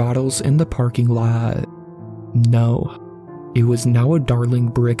smashed beer bottles in the parking lot. No, it was now a darling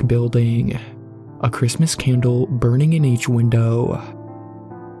brick building, a Christmas candle burning in each window.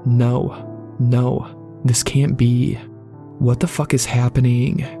 No, this can't be. What the fuck is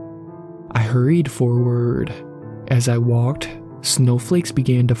happening? I hurried forward. As I walked, snowflakes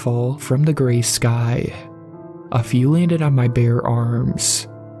began to fall from the gray sky. A few landed on my bare arms.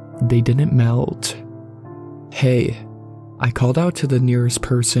 They didn't melt. Hey, I called out to the nearest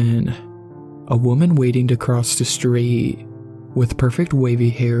person. A woman waiting to cross the street, with perfect wavy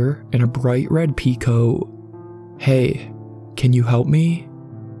hair and a bright red peacoat. Hey, can you help me?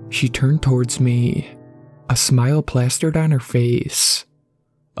 She turned towards me, a smile plastered on her face.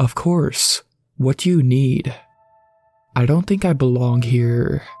 Of course, what do you need? I don't think I belong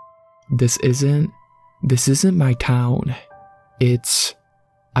here. This isn't my town.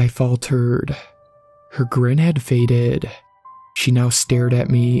 I faltered. Her grin had faded. She now stared at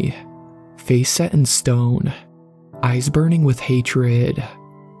me, face set in stone, eyes burning with hatred.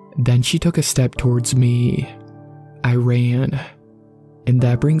 Then she took a step towards me. I ran. And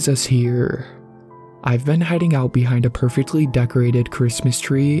that brings us here. I've been hiding out behind a perfectly decorated Christmas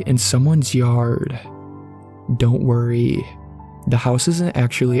tree in someone's yard. Don't worry, the house isn't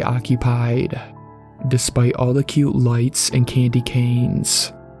actually occupied, despite all the cute lights and candy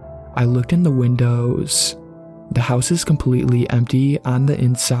canes. I looked in the windows. The house is completely empty on the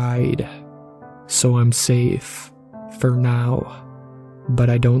inside, so I'm safe, for now. But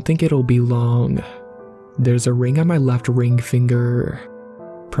I don't think it'll be long. There's a ring on my left ring finger,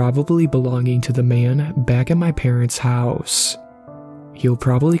 probably belonging to the man back at my parents' house. He'll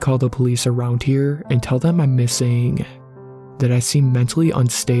probably call the police around here and tell them I'm missing, that I seem mentally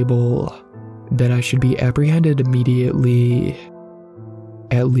unstable, that I should be apprehended immediately.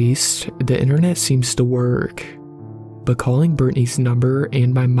 At least, the internet seems to work, but calling Brittany's number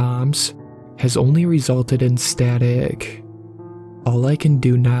and my mom's has only resulted in static. All I can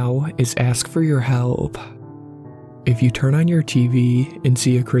do now is ask for your help. If you turn on your TV and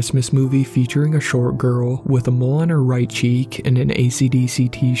see a Christmas movie featuring a short girl with a mole on her right cheek and an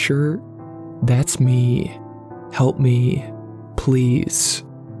AC/DC t-shirt, that's me. Help me, please.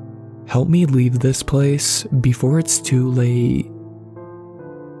 Help me leave this place before it's too late.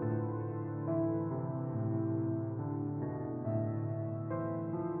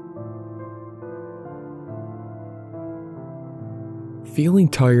 Feeling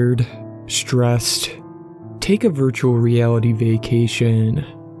tired, stressed, take a virtual reality vacation.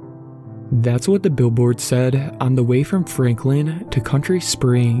 That's what the billboard said on the way from Franklin to Country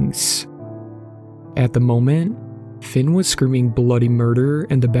Springs. At the moment, Finn was screaming bloody murder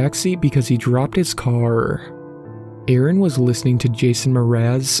in the backseat because he dropped his car. Aaron was listening to Jason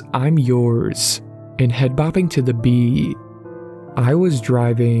Mraz's I'm Yours and head bopping to the beat. I was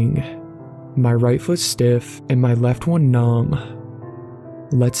driving, my right foot stiff and my left one numb.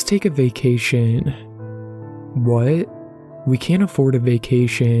 Let's take a vacation. What? We can't afford a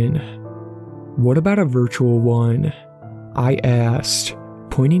vacation. What about a virtual one? I asked,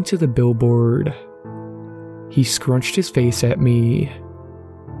 pointing to the billboard. He scrunched his face at me.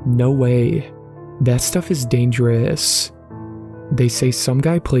 No way. That stuff is dangerous. They say some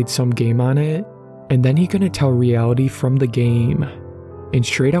guy played some game on it, and then he couldn't tell reality from the game, and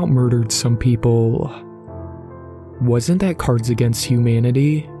straight out murdered some people. Wasn't that Cards Against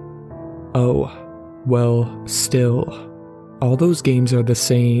Humanity? Oh, well, still. All those games are the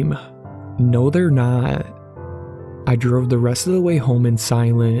same. No, they're not. I drove the rest of the way home in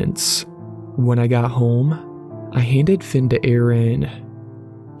silence. When I got home, I handed Finn to Aaron.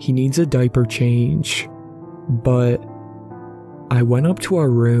 He needs a diaper change. But I went up to our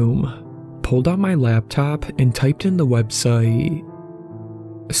room, pulled out my laptop, and typed in the website.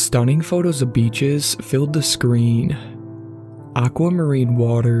 Stunning photos of beaches filled the screen. Aquamarine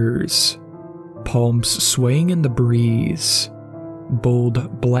waters. Palms swaying in the breeze.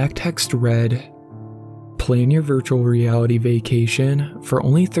 Bold black text read, "Plan your virtual reality vacation for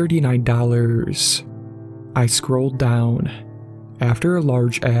only $39. I scrolled down. After a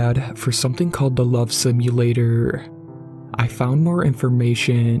large ad for something called the Love Simulator, I found more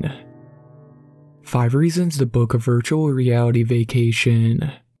information. 5 reasons to book a virtual reality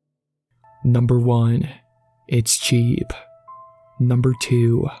vacation. Number 1, it's cheap. Number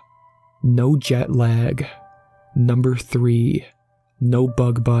 2, no jet lag. Number 3, no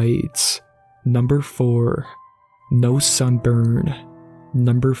bug bites. Number 4, no sunburn.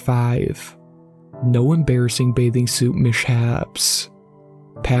 Number 5, no embarrassing bathing suit mishaps.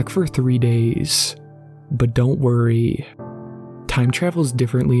 Pack for 3 days. But don't worry. Time travels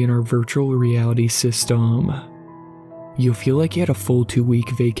differently in our virtual reality system. You'll feel like you had a full 2-week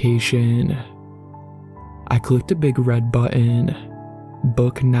vacation." I clicked a big red button.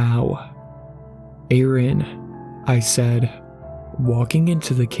 Book now. "Aaron," I said, walking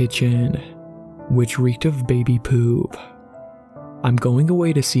into the kitchen, which reeked of baby poop. "I'm going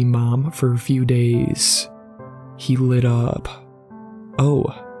away to see Mom for a few days." He lit up. "Oh,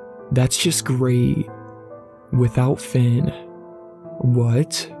 that's just great. Without Finn."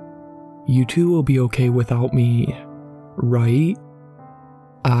 "What? You two will be okay without me, right?"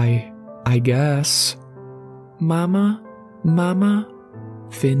 I guess." "Mama, Mama,"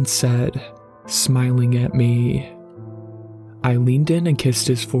 Finn said, smiling at me. I leaned in and kissed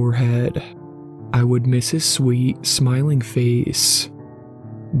his forehead. I would miss his sweet, smiling face.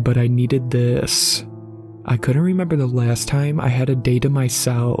 But I needed this. I couldn't remember the last time I had a day to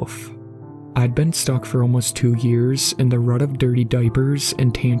myself. I'd been stuck for almost 2 years in the rut of dirty diapers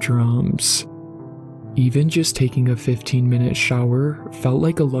and tantrums. Even just taking a 15-minute shower felt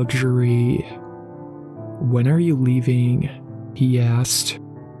like a luxury. "When are you leaving?" he asked.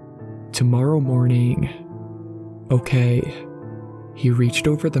 "Tomorrow morning." "Okay." He reached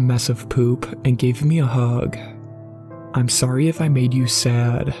over the mess of poop and gave me a hug. "I'm sorry if I made you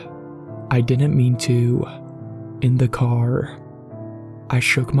sad. I didn't mean to." In the car, I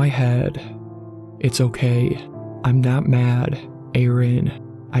shook my head. "It's okay. I'm not mad, Aaron.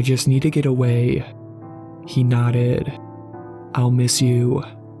 I just need to get away." He nodded. "I'll miss you,"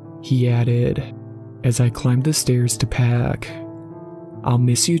 he added, as I climbed the stairs to pack. "I'll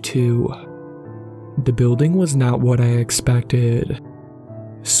miss you too." The building was not what I expected.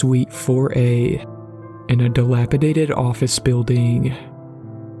 Suite 4A, in a dilapidated office building.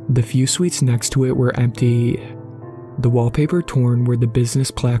 The few suites next to it were empty, the wallpaper torn where the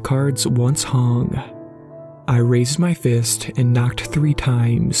business placards once hung. I raised my fist and knocked 3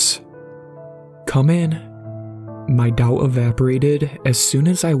 times. "Come in." My doubt evaporated as soon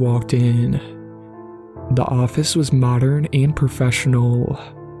as I walked in. The office was modern and professional.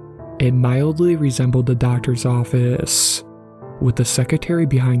 It mildly resembled a doctor's office, with the secretary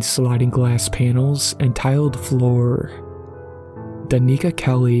behind sliding glass panels and tiled floor. "Danica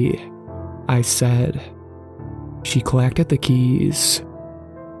Kelly," I said. She clacked at the keys.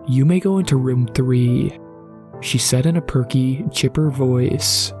 "You may go into room 3, she said in a perky, chipper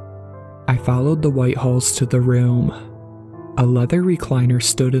voice. I followed the white halls to the room. A leather recliner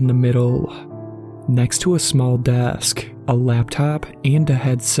stood in the middle, next to a small desk, a laptop, and a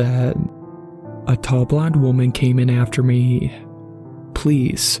headset. A tall blonde woman came in after me.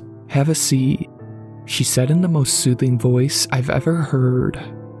 "Please, have a seat," she said in the most soothing voice I've ever heard.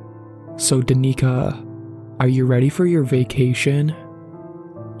 "So Danica, are you ready for your vacation?"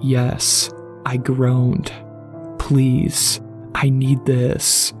 "Yes," I groaned. "Please, I need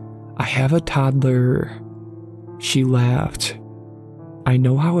this. I have a toddler." She laughed. "I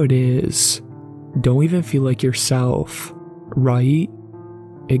know how it is. Don't even feel like yourself, right?"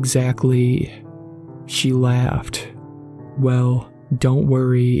 "Exactly." She laughed. "Well, don't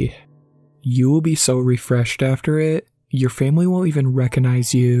worry. You will be so refreshed after it, your family won't even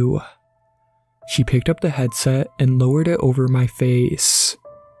recognize you." She picked up the headset and lowered it over my face.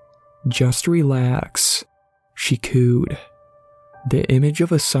 "Just relax," she cooed. The image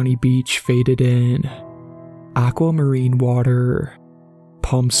of a sunny beach faded in. Aquamarine water.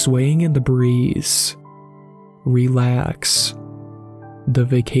 Palms swaying in the breeze. Relax. The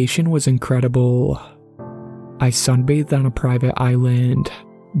vacation was incredible. I sunbathed on a private island,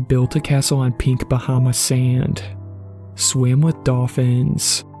 built a castle on pink Bahama sand, swam with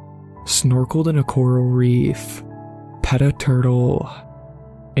dolphins, snorkeled in a coral reef, pet a turtle,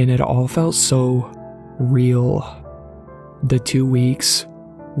 and it all felt so real. The 2 weeks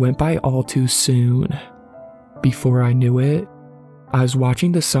went by all too soon. Before I knew it, I was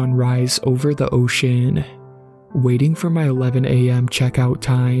watching the sun rise over the ocean, waiting for my 11 a.m. checkout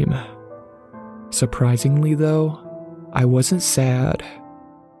time. Surprisingly though, I wasn't sad.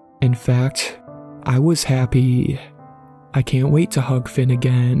 In fact, I was happy. I can't wait to hug Finn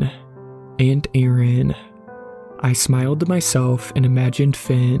again, and Aaron. I smiled to myself and imagined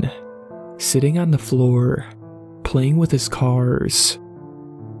Finn sitting on the floor, playing with his cars.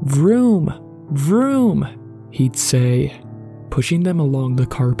 "Vroom, vroom," he'd say, pushing them along the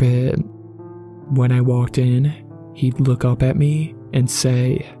carpet. When I walked in, he'd look up at me and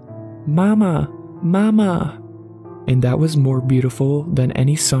say, "Mama, Mama," and that was more beautiful than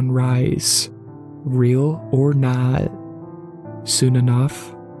any sunrise, real or not. Soon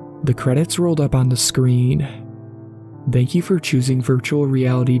enough, the credits rolled up on the screen. Thank you for choosing virtual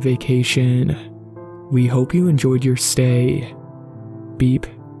reality vacation. We hope you enjoyed your stay. Beep,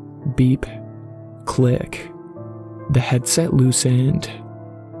 beep, click. The headset loosened.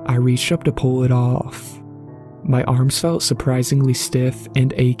 I reached up to pull it off. My arms felt surprisingly stiff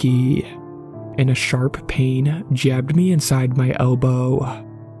and achy, and a sharp pain jabbed me inside my elbow.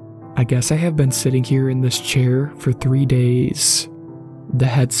 I guess I have been sitting here in this chair for 3 days. The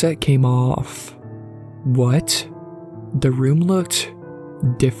headset came off. What? The room looked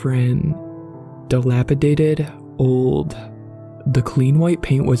different. Dilapidated, old. The clean white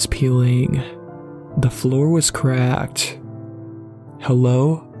paint was peeling. The floor was cracked.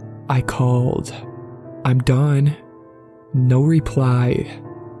 "Hello?" I called. "I'm done." No reply.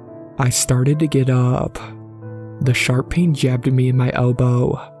 I started to get up. The sharp pain jabbed me in my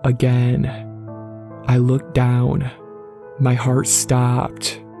elbow again. I looked down. My heart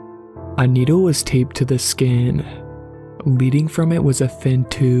stopped. A needle was taped to the skin. Leading from it was a thin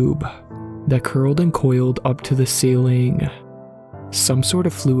tube that curled and coiled up to the ceiling. Some sort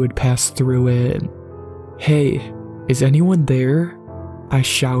of fluid passed through it. "Hey, is anyone there?" I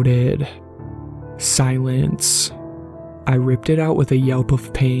shouted. Silence. I ripped it out with a yelp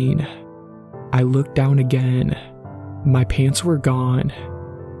of pain. I looked down again. My pants were gone.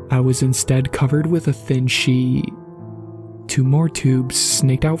 I was instead covered with a thin sheet. 2 more tubes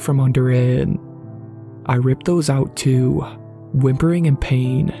snaked out from under it. I ripped those out too, whimpering in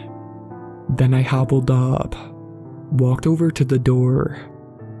pain. Then I hobbled up, walked over to the door.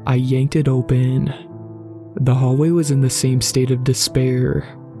 I yanked it open. The hallway was in the same state of despair.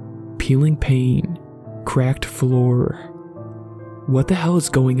 Peeling paint, cracked floor. What the hell is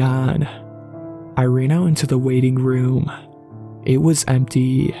going on? I ran out into the waiting room. It was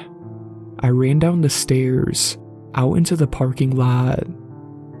empty. I ran down the stairs, out into the parking lot.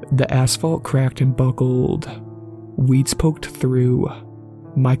 The asphalt cracked and buckled. Weeds poked through.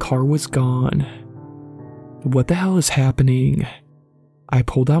 My car was gone. What the hell is happening? I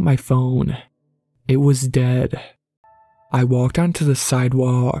pulled out my phone. It was dead. I walked onto the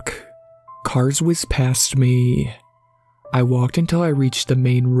sidewalk. Cars whizzed past me. I walked until I reached the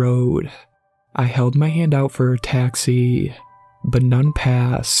main road. I held my hand out for a taxi, but none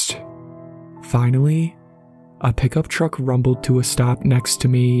passed. Finally, a pickup truck rumbled to a stop next to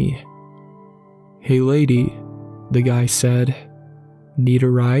me. "Hey lady," the guy said. "Need a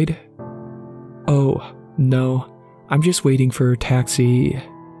ride?" "Oh, no, I'm just waiting for a taxi.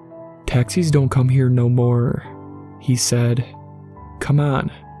 Taxis don't come here no more," he said. "Come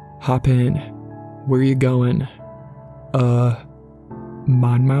on, hop in. Where you going?"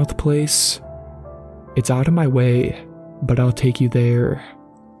 Monmouth Place? It's out of my way, but I'll take you there."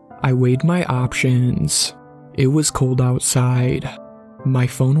 I weighed my options. It was cold outside. My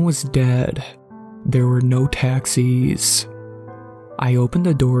phone was dead. There were no taxis. I opened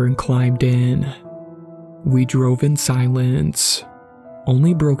the door and climbed in. We drove in silence,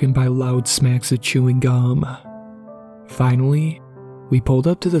 only broken by loud smacks of chewing gum. Finally, we pulled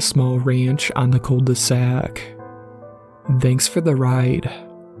up to the small ranch on the cul-de-sac. "Thanks for the ride."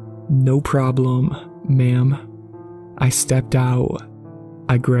 "No problem, ma'am." I stepped out.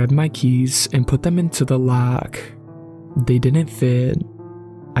 I grabbed my keys and put them into the lock. They didn't fit.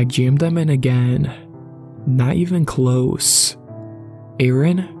 I jammed them in again. Not even close.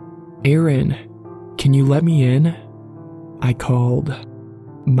 "Aaron? Aaron, can you let me in?" I called.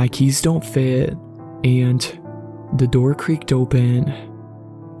 My keys don't fit, and the door creaked open.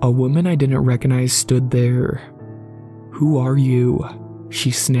 A woman I didn't recognize stood there. "Who are you?"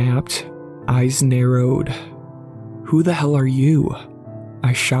 she snapped, eyes narrowed. "Who the hell are you?"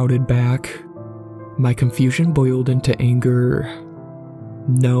 I shouted back. My confusion boiled into anger.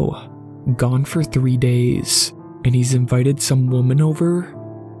 "No, gone for 3 days, and he's invited some woman over?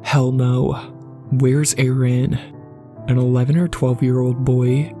 Hell no. Where's Aaron?" An 11 or 12-year-old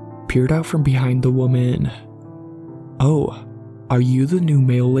boy peered out from behind the woman. "Oh, are you the new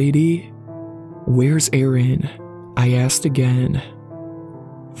mail lady? Where's Aaron?" I asked again.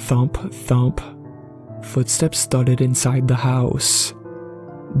 Thump, thump. Footsteps thudded inside the house.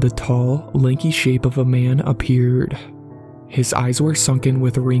 The tall, lanky shape of a man appeared. His eyes were sunken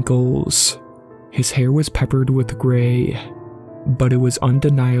with wrinkles. His hair was peppered with gray, but it was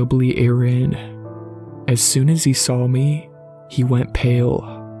undeniably Aaron. As soon as he saw me, he went pale.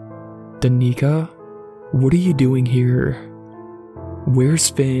 "Danica, what are you doing here?" "Where's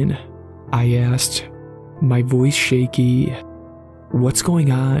Finn?" I asked, my voice shaky. "What's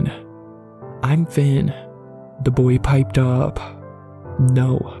going on?" "I'm Finn," the boy piped up.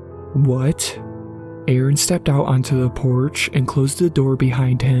 "No." "What?" Aaron stepped out onto the porch and closed the door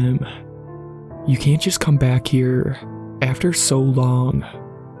behind him. "You can't just come back here, after so long."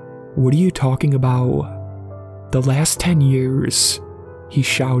 "What are you talking about?" "The last 10 years, he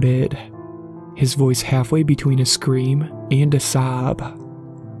shouted, his voice halfway between a scream and a sob.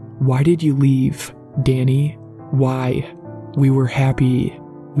 "Why did you leave, Danny? Why? We were happy.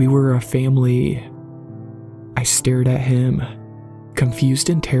 We were a family." I stared at him, confused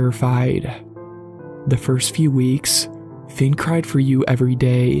and terrified. "The first few weeks, Finn cried for you every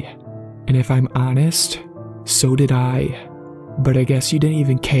day, and if I'm honest, so did I. But I guess you didn't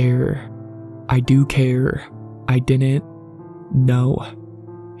even care." "I do care. I didn't." "No."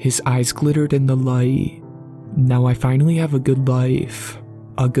 His eyes glittered in the light. "Now I finally have a good life,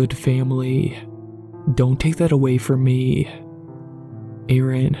 a good family. Don't take that away from me."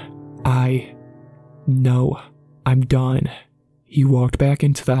 "Aaron, No, I'm done." He walked back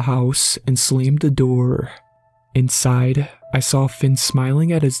into the house and slammed the door. Inside, I saw Finn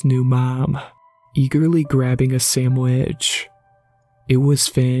smiling at his new mom, eagerly grabbing a sandwich. It was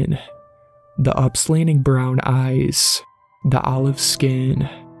Finn. The upslanting brown eyes, the olive skin,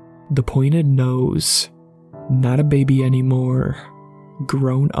 the pointed nose. Not a baby anymore.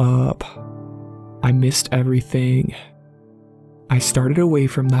 Grown up. I missed everything. I started away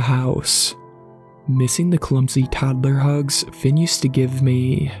from the house, missing the clumsy toddler hugs Finn used to give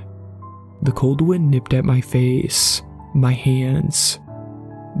me. The cold wind nipped at my face, my hands.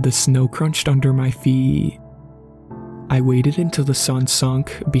 The snow crunched under my feet. I waited until the sun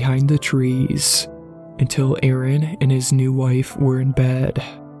sunk behind the trees, until Aaron and his new wife were in bed.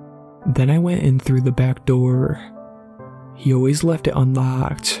 Then I went in through the back door. He always left it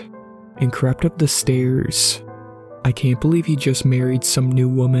unlocked, and crept up the stairs. I can't believe he just married some new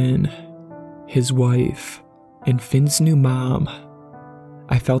woman, his wife, and Finn's new mom.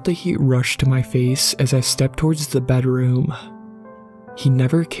 I felt the heat rush to my face as I stepped towards the bedroom. He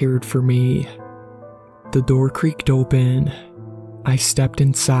never cared for me. The door creaked open. I stepped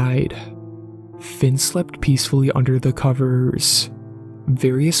inside. Finn slept peacefully under the covers.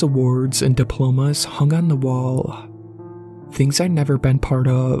 Various awards and diplomas hung on the wall. Things I'd never been part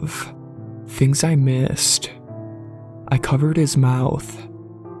of. Things I missed. I covered his mouth.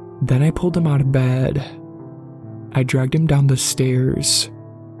 Then I pulled him out of bed. I dragged him down the stairs.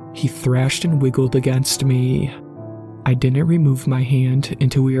 He thrashed and wiggled against me. I didn't remove my hand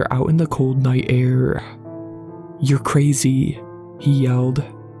until we were out in the cold night air. "You're crazy," he yelled.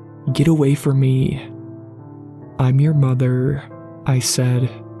 "Get away from me." "I'm your mother," I said,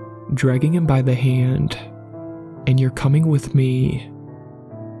 dragging him by the hand. "And you're coming with me."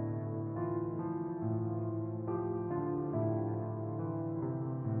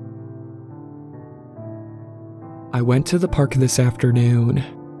 I went to the park this afternoon.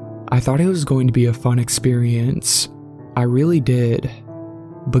 I thought it was going to be a fun experience. I really did.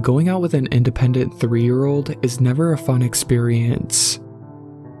 But going out with an independent 3-year-old is never a fun experience.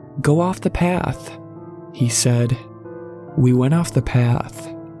 "Go off the path," he said. We went off the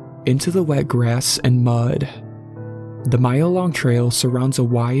path, into the wet grass and mud. The mile-long trail surrounds a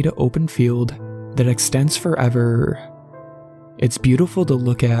wide, open field that extends forever. It's beautiful to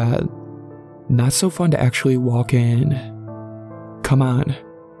look at. Not so fun to actually walk in. "Come on,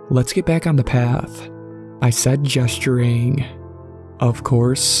 let's get back on the path," I said, gesturing. Of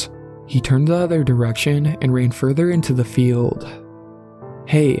course, he turned the other direction and ran further into the field.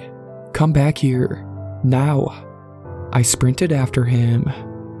 "Hey, come back here, now." I sprinted after him.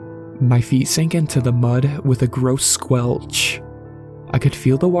 My feet sank into the mud with a gross squelch. I could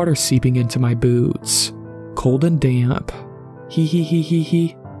feel the water seeping into my boots, cold and damp.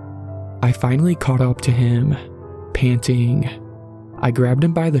 He. I finally caught up to him, panting. I grabbed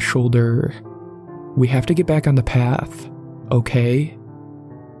him by the shoulder. We have to get back on the path, okay?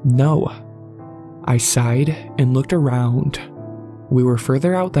 No. I sighed and looked around. We were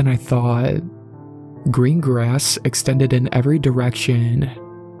further out than I thought. Green grass extended in every direction,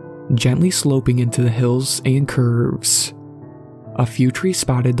 gently sloping into the hills and curves. A few trees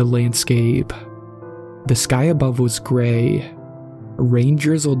spotted the landscape. The sky above was gray. Rain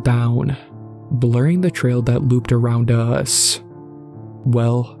drizzled down, blurring the trail that looped around us.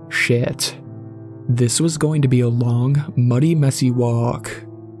 Well, shit. This was going to be a long, muddy, messy walk.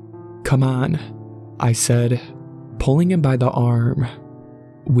 Come on, I said, pulling him by the arm.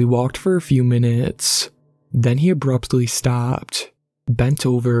 We walked for a few minutes. Then he abruptly stopped, bent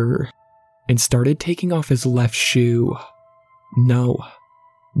over, and started taking off his left shoe. No.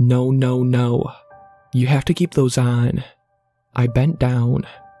 You have to keep those on. I bent down,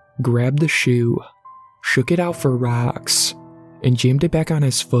 grabbed the shoe, shook it out for rocks, and jammed it back on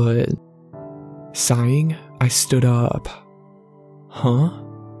his foot. Sighing, I stood up. Huh?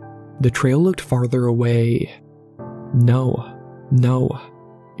 The trail looked farther away. No.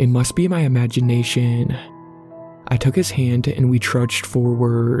 It must be my imagination. I took his hand and we trudged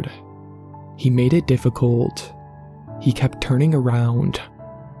forward. He made it difficult. He kept turning around,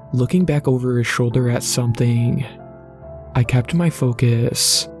 looking back over his shoulder at something. I kept my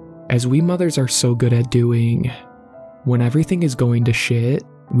focus, as we mothers are so good at doing. When everything is going to shit,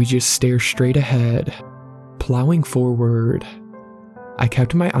 we just stare straight ahead, plowing forward. I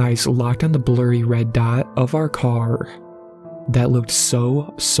kept my eyes locked on the blurry red dot of our car that looked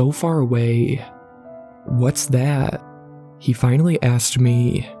so far away. What's that? He finally asked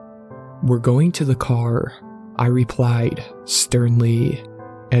me. We're going to the car, I replied sternly,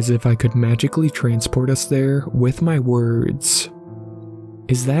 as if I could magically transport us there with my words.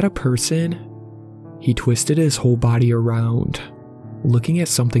 Is that a person? He twisted his whole body around, looking at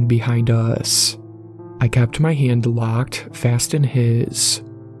something behind us. I kept my hand locked fast in his,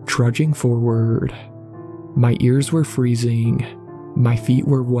 trudging forward. My ears were freezing. My feet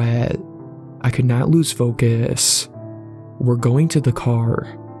were wet. I could not lose focus. We're going to the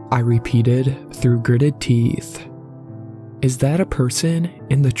car, I repeated through gritted teeth. Is that a person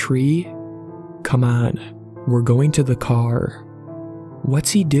in the tree? Come on, we're going to the car. What's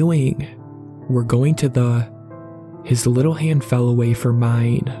he doing? We're going to the... His little hand fell away from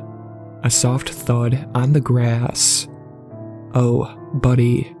mine. A soft thud on the grass. Oh,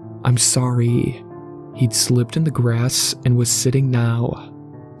 buddy, I'm sorry. He'd slipped in the grass and was sitting now,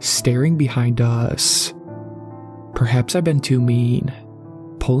 staring behind us. Perhaps I've been too mean,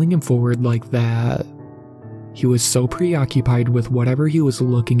 pulling him forward like that. He was so preoccupied with whatever he was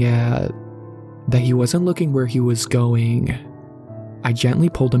looking at that he wasn't looking where he was going. I gently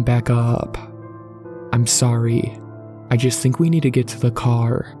pulled him back up. I'm sorry. I just think we need to get to the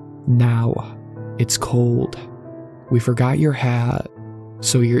car. Now. It's cold. We forgot your hat,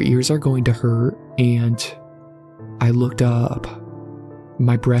 so your ears are going to hurt, and... I looked up.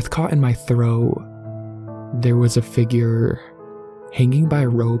 My breath caught in my throat. There was a figure, hanging by a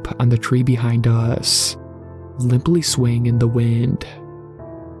rope on the tree behind us, limply swaying in the wind.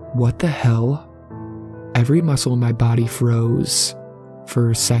 What the hell? Every muscle in my body froze. For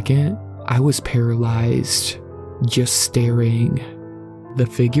a second, I was paralyzed, just staring. The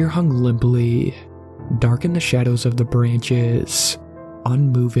figure hung limply, dark in the shadows of the branches,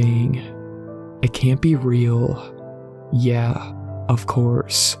 unmoving. It can't be real. Yeah, of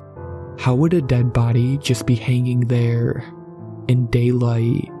course. How would a dead body just be hanging there, in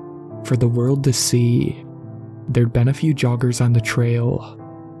daylight, for the world to see? There'd been a few joggers on the trail.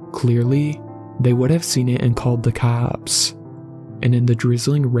 Clearly, they would have seen it and called the cops. And in the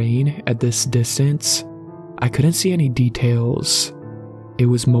drizzling rain at this distance, I couldn't see any details. It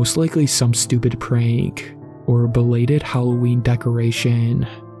was most likely some stupid prank, or a belated Halloween decoration.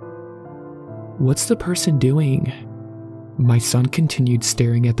 What's the person doing? My son continued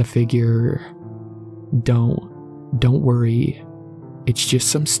staring at the figure. Don't worry. It's just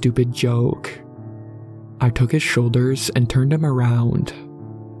some stupid joke. I took his shoulders and turned him around,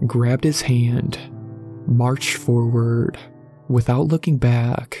 grabbed his hand, marched forward, without looking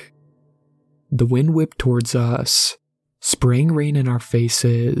back. The wind whipped towards us, spraying rain in our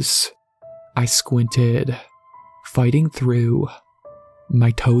faces. I squinted, fighting through,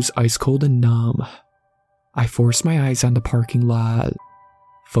 my toes ice cold and numb. I forced my eyes on the parking lot.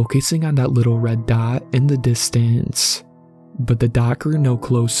 focusing on that little red dot in the distance, but the dot grew no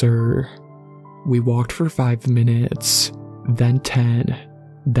closer. We walked for 5 minutes, then 10,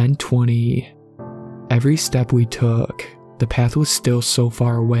 then 20. Every step we took, the path was still so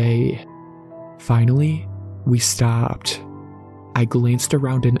far away. Finally, we stopped. I glanced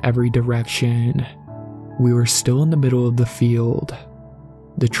around in every direction. We were still in the middle of the field.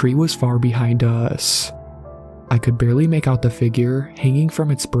 The tree was far behind us. I could barely make out the figure hanging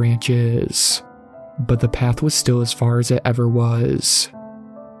from its branches, but the path was still as far as it ever was.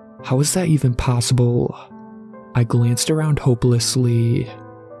 How is that even possible? I glanced around hopelessly,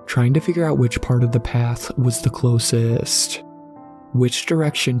 trying to figure out which part of the path was the closest, which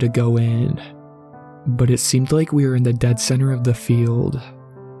direction to go in, but it seemed like we were in the dead center of the field.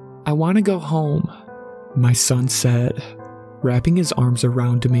 "I want to go home," my son said, wrapping his arms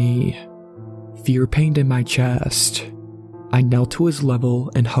around me. Fear pained in my chest. I knelt to his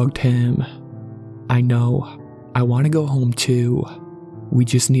level and hugged him. "I know. I want to go home too. We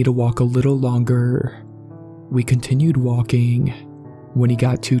just need to walk a little longer." We continued walking. When he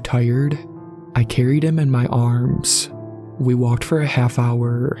got too tired, I carried him in my arms. We walked for a half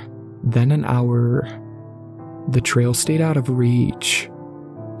hour, then an hour. The trail stayed out of reach.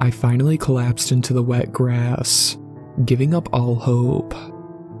 I finally collapsed into the wet grass, giving up all hope.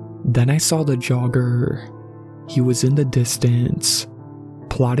 Then I saw the jogger. He was in the distance,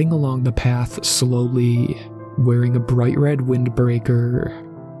 plodding along the path slowly, wearing a bright red windbreaker.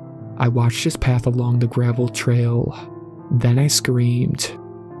 I watched his path along the gravel trail. Then I screamed,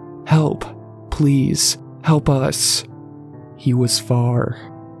 "Help! Please, help us!" He was far,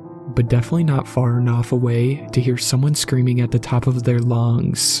 but definitely not far enough away to hear someone screaming at the top of their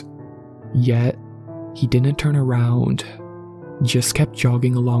lungs. Yet, he didn't turn around, just kept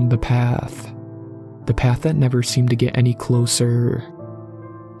jogging along the path that never seemed to get any closer.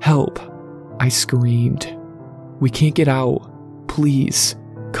 "Help!" I screamed. "We can't get out. Please,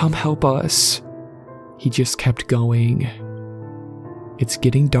 come help us." He just kept going. It's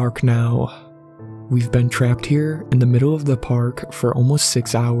getting dark now. We've been trapped here in the middle of the park for almost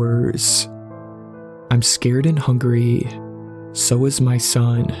 6 hours. I'm scared and hungry. So is my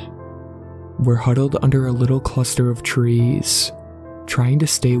son. We're huddled under a little cluster of trees, trying to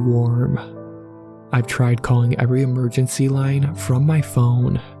stay warm. I've tried calling every emergency line from my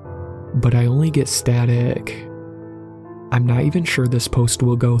phone, but I only get static. I'm not even sure this post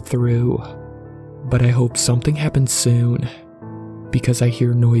will go through, but I hope something happens soon, because I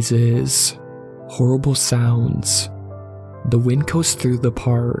hear noises, horrible sounds. The wind goes through the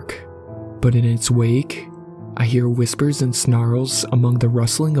park, but in its wake, I hear whispers and snarls among the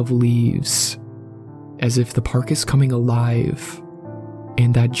rustling of leaves, as if the park is coming alive.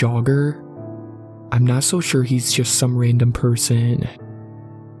 And that jogger, I'm not so sure he's just some random person,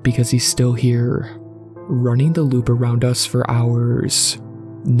 because he's still here, running the loop around us for hours,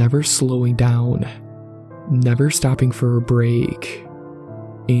 never slowing down, never stopping for a break.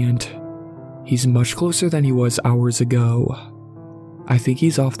 And he's much closer than he was hours ago. I think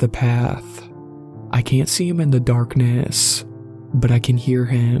he's off the path. I can't see him in the darkness, but I can hear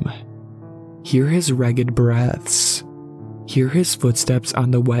him. Hear his ragged breaths. Hear his footsteps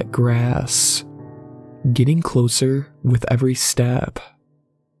on the wet grass, getting closer with every step.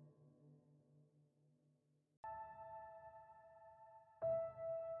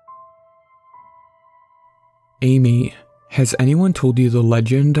 Amy, has anyone told you the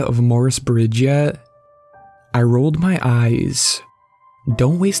legend of Morris Bridge yet? I rolled my eyes.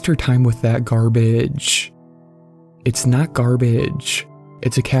 Don't waste her time with that garbage. It's not garbage.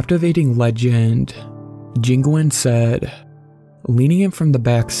 It's a captivating legend, Jingwen said, leaning in from the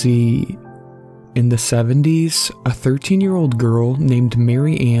back seat. In the 70s, a 13-year-old girl named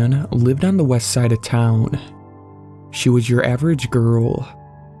Mary Ann lived on the west side of town. She was your average girl,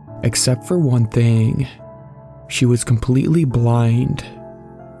 except for one thing. She was completely blind.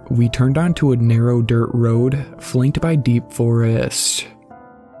 We turned onto a narrow dirt road flanked by deep forest.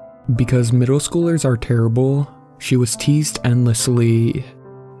 Because middle schoolers are terrible, she was teased endlessly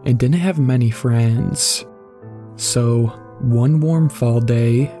and didn't have many friends. So, one warm fall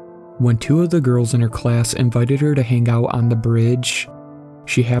day, when 2 of the girls in her class invited her to hang out on the bridge,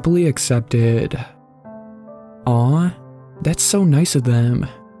 she happily accepted. "Aw, that's so nice of them,"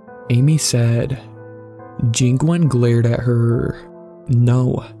 Amy said. Jingwen glared at her.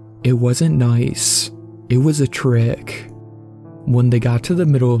 No, it wasn't nice. It was a trick. When they got to the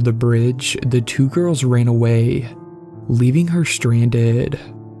middle of the bridge, the 2 girls ran away, leaving her stranded.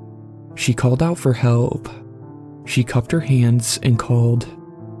 She called out for help. She cupped her hands and called,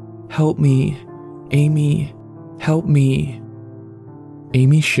 "Help me, Amy, help me."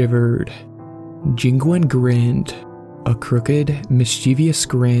 Amy shivered. Jingwen grinned, a crooked, mischievous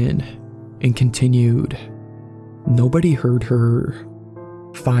grin, and continued. Nobody heard her.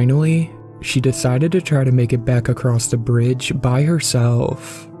 Finally, she decided to try to make it back across the bridge by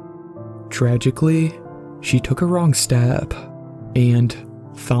herself. Tragically, she took a wrong step and,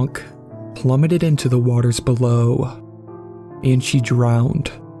 thunk, plummeted into the waters below. And she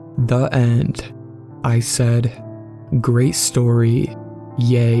drowned. The end. I said, "Great story.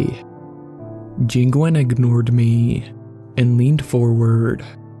 Yay." Jingwen ignored me and leaned forward.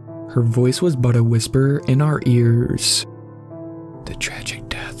 Her voice was but a whisper in our ears. "The tragic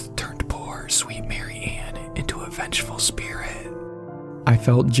death turned poor, sweet Mary Ann into a vengeful spirit." I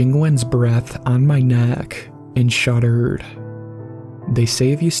felt Jingwen's breath on my neck and shuddered. They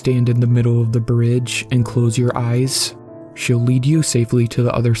say if you stand in the middle of the bridge and close your eyes, she'll lead you safely to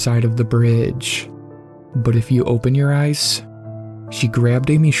the other side of the bridge. But if you open your eyes, she grabbed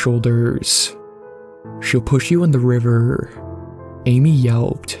Amy's shoulders. "She'll push you in the river." Amy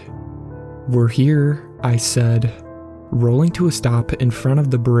yelped. "We're here," I said, rolling to a stop in front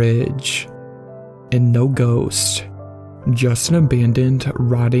of the bridge. And no ghost, just an abandoned,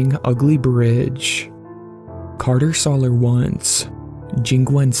 rotting, ugly bridge. "Carter saw her once,"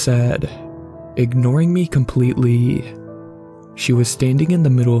 Jingwen said, ignoring me completely. She was standing in the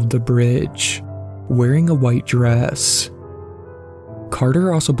middle of the bridge, wearing a white dress.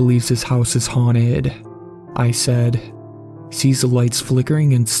 "Carter also believes his house is haunted," I said. "Sees the lights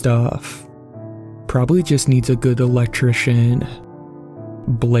flickering and stuff. Probably just needs a good electrician."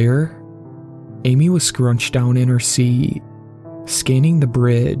 "Blair?" Amy was scrunched down in her seat, scanning the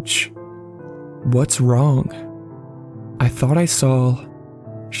bridge. "What's wrong?" "I thought I saw..."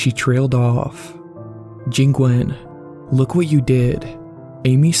 She trailed off. "Jingwen, look what you did."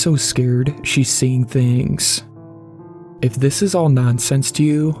 Amy's so scared she's seeing things. "If this is all nonsense to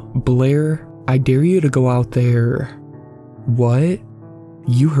you, Blair, I dare you to go out there." "What?"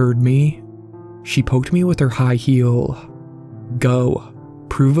 "You heard me." She poked me with her high heel. "Go.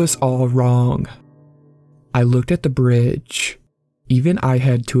 Prove us all wrong." I looked at the bridge. Even I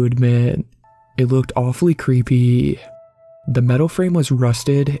had to admit, it looked awfully creepy. The metal frame was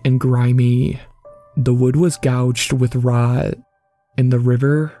rusted and grimy. The wood was gouged with rot, and the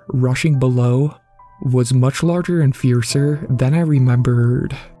river, rushing below, was much larger and fiercer than I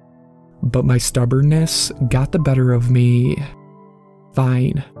remembered. But my stubbornness got the better of me.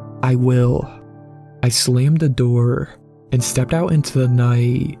 "Fine, I will." I slammed the door and stepped out into the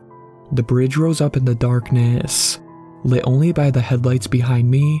night. The bridge rose up in the darkness, lit only by the headlights behind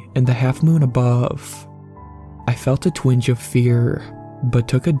me and the half moon above. I felt a twinge of fear, but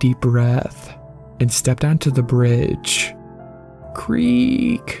took a deep breath and stepped onto the bridge.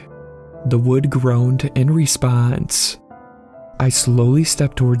 Creak! The wood groaned in response. I slowly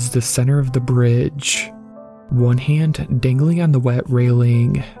stepped towards the center of the bridge, one hand dangling on the wet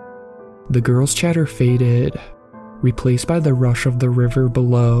railing. The girls' chatter faded, replaced by the rush of the river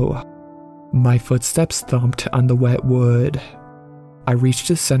below. My footsteps thumped on the wet wood. I reached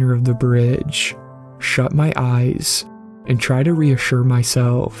the center of the bridge, shut my eyes, and tried to reassure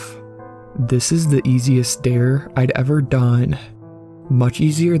myself. This is the easiest dare I'd ever done. Much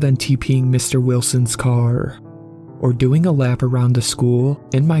easier than TPing Mr. Wilson's car, or doing a lap around the school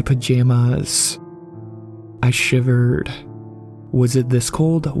in my pajamas. I shivered. Was it this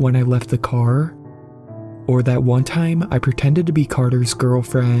cold when I left the car? Or that one time I pretended to be Carter's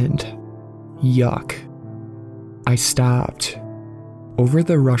girlfriend? Yuck. I stopped. Over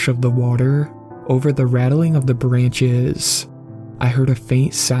the rush of the water, over the rattling of the branches, I heard a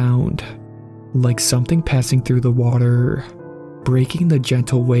faint sound, like something passing through the water, breaking the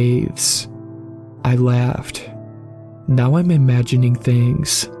gentle waves. I laughed. Now I'm imagining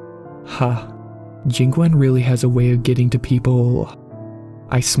things. Ha. Jingwen really has a way of getting to people.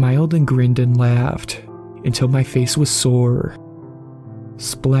 I smiled and grinned and laughed until my face was sore.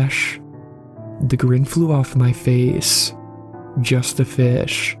 Splash. The grin flew off my face. Just a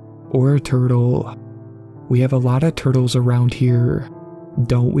fish, or a turtle. We have a lot of turtles around here,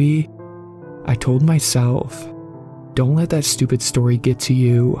 don't we? I told myself, don't let that stupid story get to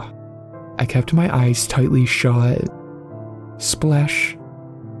you. I kept my eyes tightly shut. Splash.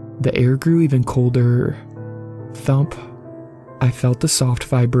 The air grew even colder. Thump. I felt the soft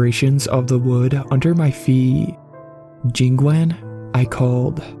vibrations of the wood under my feet. Jingwen, I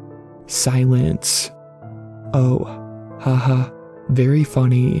called. Silence. Oh, haha, very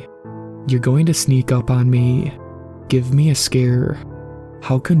funny. You're going to sneak up on me. Give me a scare.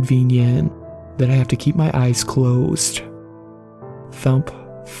 How convenient that I have to keep my eyes closed. Thump,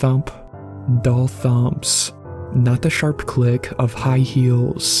 thump, dull thumps. not the sharp click of high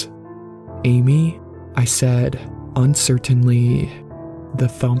heels. "Amy?" I said, uncertainly. The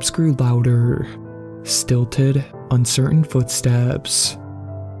thumps grew louder, stilted, uncertain footsteps.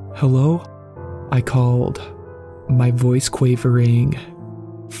 "Hello?" I called, my voice quavering.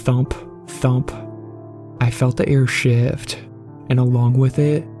 Thump, thump. I felt the air shift, and along with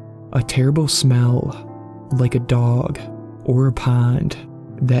it, a terrible smell, like a dog or a pond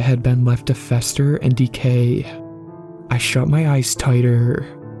that had been left to fester and decay. I shut my eyes tighter.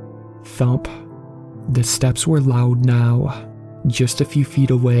 Thump. The steps were loud now, just a few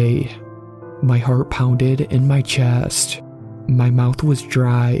feet away. My heart pounded in my chest. My mouth was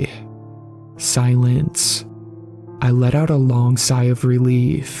dry. Silence. I let out a long sigh of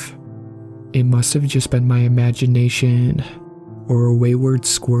relief. It must have just been my imagination, or a wayward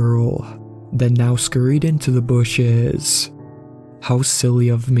squirrel that now scurried into the bushes. How silly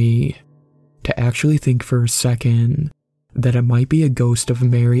of me to actually think for a second that it might be a ghost of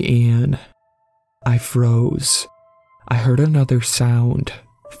Mary Ann. I froze. I heard another sound,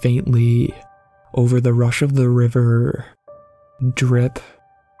 faintly, over the rush of the river. Drip,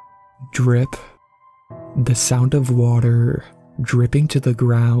 drip. The sound of water dripping to the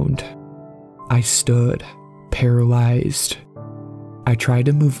ground. I stood, paralyzed. I tried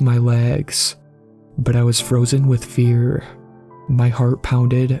to move my legs, but I was frozen with fear. My heart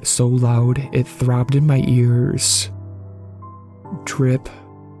pounded so loud it throbbed in my ears. Drip,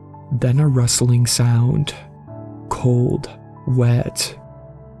 then a rustling sound. Cold, wet,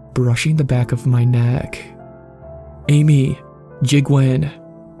 brushing the back of my neck. "Amy, Jigwin!"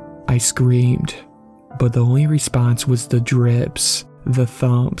 I screamed, but the only response was the drips, the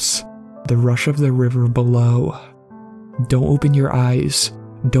thumps, the rush of the river below. "Don't open your eyes,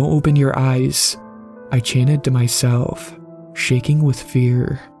 don't open your eyes," I chanted to myself, shaking with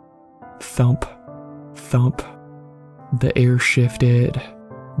fear. Thump, thump. The air shifted.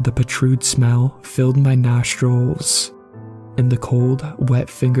 The putrid smell filled my nostrils, and the cold, wet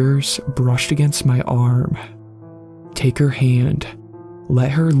fingers brushed against my arm. "Take her hand.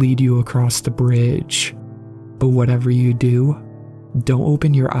 Let her lead you across the bridge. But whatever you do, don't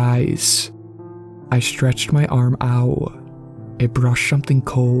open your eyes." I stretched my arm out. It brushed something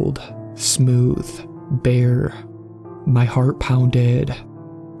cold, smooth, bare. My heart pounded.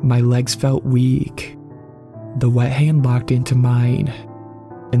 My legs felt weak. The wet hand locked into mine,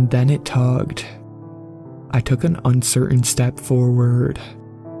 and then it tugged. I took an uncertain step forward,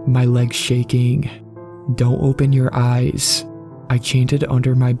 my legs shaking. "Don't open your eyes," I chanted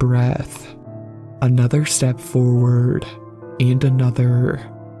under my breath. Another step forward, and another.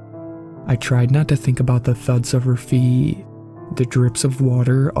 I tried not to think about the thuds of her feet, the drips of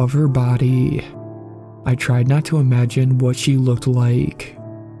water of her body. I tried not to imagine what she looked like.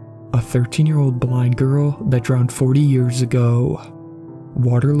 A 13-year-old blind girl that drowned 40 years ago,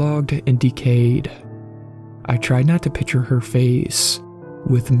 waterlogged and decayed. I tried not to picture her face,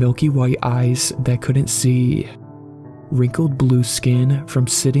 with milky white eyes that couldn't see, wrinkled blue skin from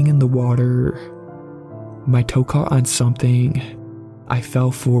sitting in the water. My toe caught on something. I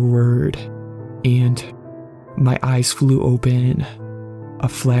fell forward, and my eyes flew open. A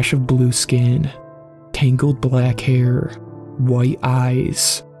flash of blue skin, tangled black hair, white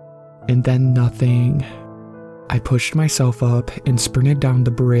eyes, and then nothing. I pushed myself up and sprinted down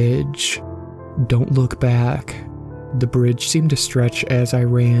the bridge. Don't look back. The bridge seemed to stretch as I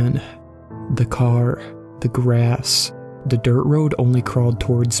ran. The car, the grass, the dirt road only crawled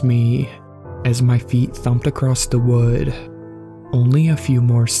towards me as my feet thumped across the wood. Only a few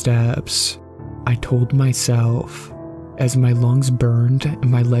more steps, I told myself, as my lungs burned and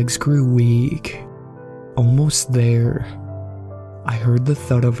my legs grew weak. Almost there. I heard the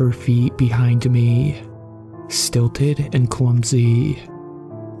thud of her feet behind me, stilted and clumsy.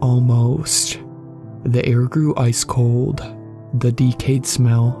 Almost. The air grew ice cold. The decayed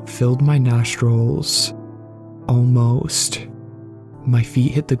smell filled my nostrils. Almost. My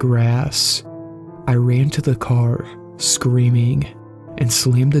feet hit the grass. I ran to the car, screaming, and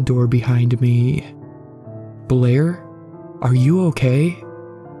slammed the door behind me. "Blair? Are you okay?"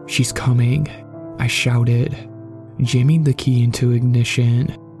 "She's coming," I shouted, jamming the key into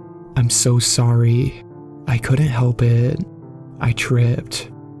ignition. "I'm so sorry. I couldn't help it. I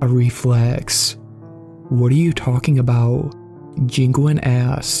tripped. A reflex." "What are you talking about?" Jingwin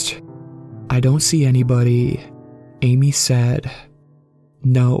asked. "I don't see anybody," Amy said.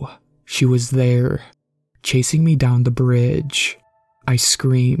 No, she was there, chasing me down the bridge. I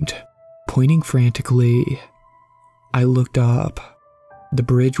screamed, pointing frantically. I looked up. The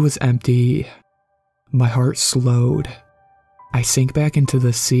bridge was empty. My heart slowed. I sank back into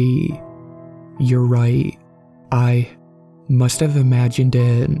the sea. You're right. I must have imagined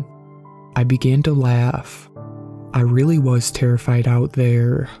it. I began to laugh. I really was terrified out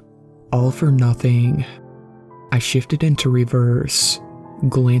there, all for nothing. I shifted into reverse,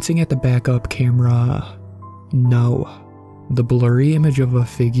 glancing at the backup camera. No, the blurry image of a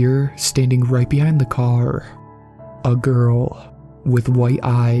figure standing right behind the car. A girl with white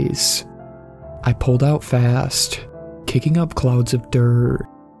eyes. I pulled out fast, kicking up clouds of dirt.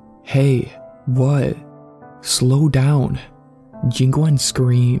 Hey, what? Slow down, Jingwen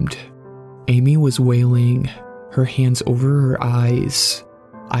screamed. Amy was wailing, her hands over her eyes.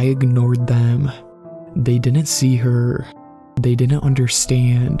 I ignored them. They didn't see her. They didn't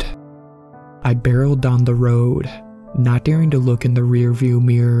understand. I barreled down the road, not daring to look in the rearview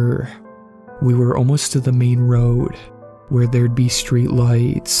mirror. We were almost to the main road, where there'd be street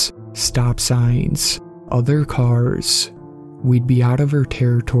lights, stop signs, other cars. We'd be out of her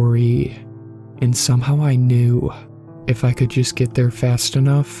territory, and somehow I knew if I could just get there fast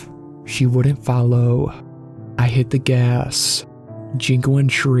enough, she wouldn't follow. I hit the gas. Jingwen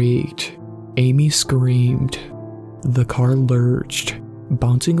shrieked. Amy screamed. The car lurched,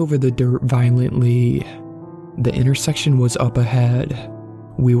 bouncing over the dirt violently. The intersection was up ahead.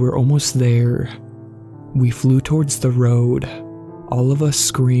 We were almost there. We flew towards the road, all of us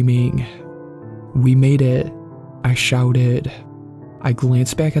screaming. We made it, I shouted. I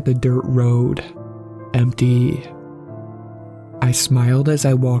glanced back at the dirt road. Empty. I smiled as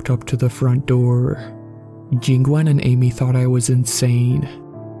I walked up to the front door. Jingwen and Amy thought I was insane.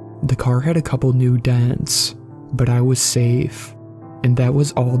 The car had a couple new dents, but I was safe, and that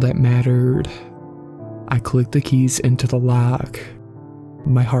was all that mattered. I clicked the keys into the lock.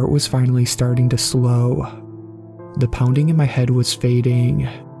 My heart was finally starting to slow. The pounding in my head was fading.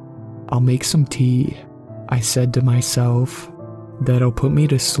 I'll make some tea, I said to myself. That'll put me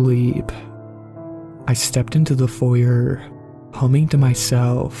to sleep. I stepped into the foyer, humming to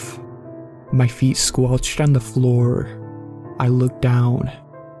myself. My feet squelched on the floor. I looked down.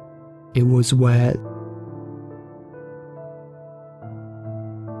 It was wet.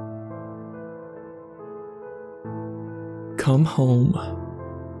 Come home.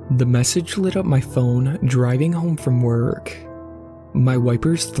 The message lit up my phone driving home from work. My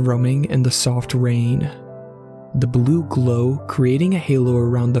wipers thrumming in the soft rain. The blue glow creating a halo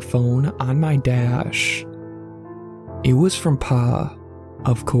around the phone on my dash. It was from Pa,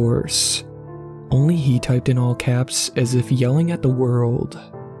 of course. Only he typed in all caps as if yelling at the world.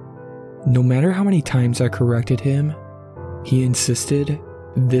 No matter how many times I corrected him, he insisted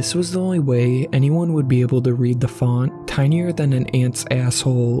this was the only way anyone would be able to read the font tinier than an ant's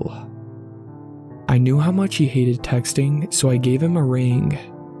asshole. I knew how much he hated texting, so I gave him a ring.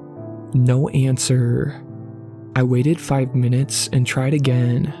 No answer. I waited 5 minutes and tried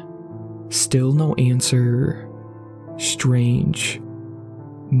again. Still no answer. Strange.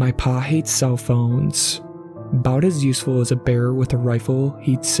 My pa hates cell phones. About as useful as a bear with a rifle,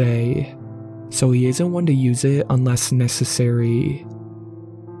 he'd say. So he isn't one to use it unless necessary.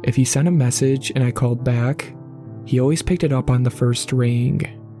 If he sent a message and I called back, he always picked it up on the first ring.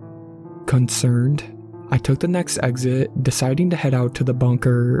 Concerned, I took the next exit, deciding to head out to the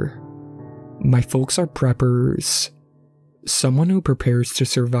bunker. My folks are preppers. Someone who prepares to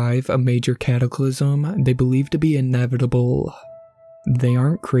survive a major cataclysm they believe to be inevitable. They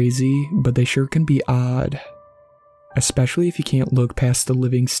aren't crazy, but they sure can be odd. Especially if you can't look past the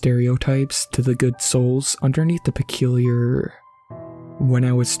living stereotypes to the good souls underneath the peculiar. When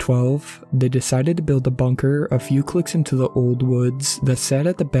I was 12, they decided to build a bunker a few clicks into the old woods that sat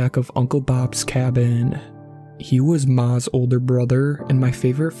at the back of Uncle Bob's cabin. He was Ma's older brother and my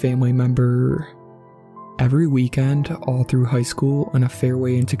favorite family member. Every weekend, all through high school and a fair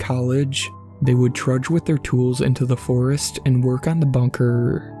way into college, they would trudge with their tools into the forest and work on the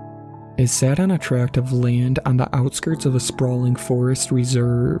bunker. It sat on a tract of land on the outskirts of a sprawling forest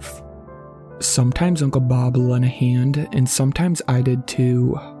reserve. Sometimes Uncle Bob lent a hand, and sometimes I did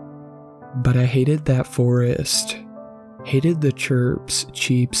too. But I hated that forest. Hated the chirps,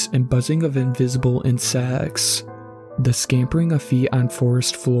 cheeps, and buzzing of invisible insects. The scampering of feet on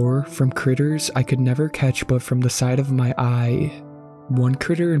forest floor from critters I could never catch but from the side of my eye. One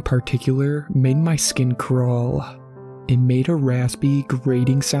critter in particular made my skin crawl. It made a raspy,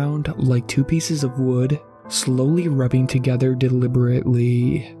 grating sound like two pieces of wood slowly rubbing together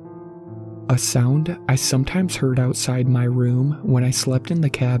deliberately. A sound I sometimes heard outside my room when I slept in the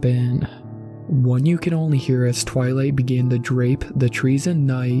cabin. One you can only hear as twilight began to drape the trees in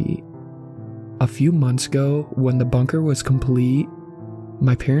night. A few months ago, when the bunker was complete,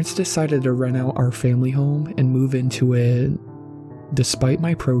 my parents decided to rent out our family home and move into it. Despite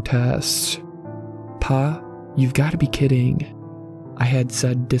my protests, Pa You've got to be kidding, I had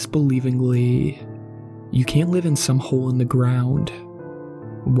said disbelievingly. You can't live in some hole in the ground.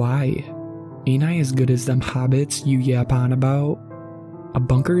 Why? Ain't I as good as them hobbits you yap on about? A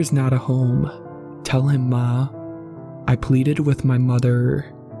bunker is not a home. Tell him, Ma. I pleaded with my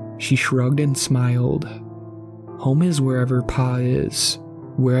mother. She shrugged and smiled. Home is wherever Pa is.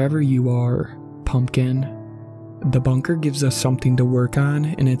 Wherever you are, pumpkin. The bunker gives us something to work on,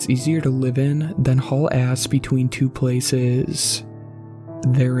 and it's easier to live in than haul ass between two places.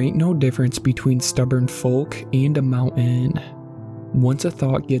 There ain't no difference between stubborn folk and a mountain, once a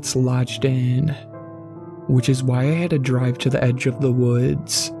thought gets lodged in. Which is why I had to drive to the edge of the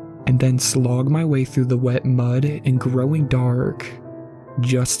woods, and then slog my way through the wet mud and growing dark,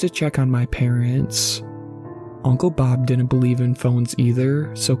 just to check on my parents. Uncle Bob didn't believe in phones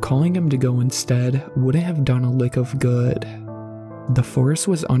either, so calling him to go instead wouldn't have done a lick of good. The forest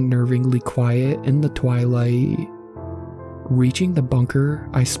was unnervingly quiet in the twilight. Reaching the bunker,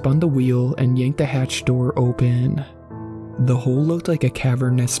 I spun the wheel and yanked the hatch door open. The hole looked like a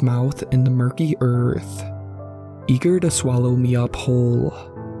cavernous mouth in the murky earth, eager to swallow me up whole.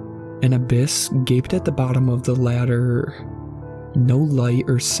 An abyss gaped at the bottom of the ladder. No light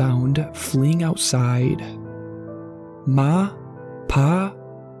or sound fleeing outside. Ma? Pa?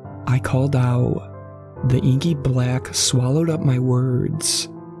 I called out. The inky black swallowed up my words.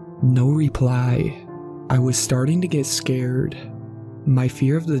 No reply. I was starting to get scared. My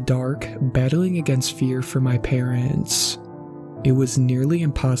fear of the dark battling against fear for my parents. It was nearly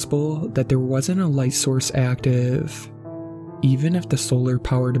impossible that there wasn't a light source active. Even if the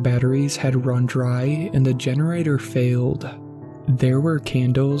solar-powered batteries had run dry and the generator failed, there were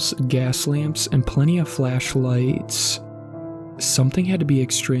candles, gas lamps, and plenty of flashlights. Something had to be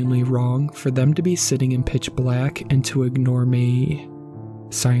extremely wrong for them to be sitting in pitch black and to ignore me.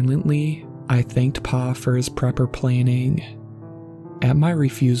 Silently, I thanked Pa for his prepper planning. At my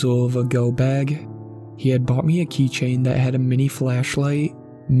refusal of a go bag, he had bought me a keychain that had a mini flashlight,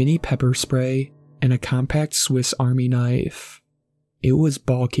 mini pepper spray, and a compact Swiss Army knife. It was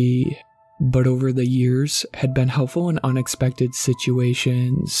bulky, but over the years had been helpful in unexpected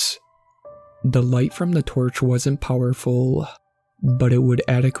situations. The light from the torch wasn't powerful, but it would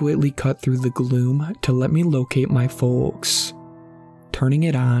adequately cut through the gloom to let me locate my folks. Turning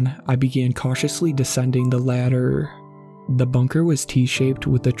it on, I began cautiously descending the ladder. The bunker was T-shaped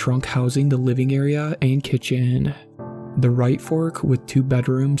with the trunk housing the living area and kitchen, the right fork with 2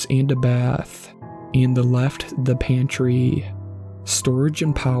 bedrooms and a bath, and the left the pantry, storage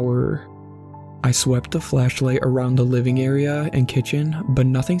and power. I swept the flashlight around the living area and kitchen, but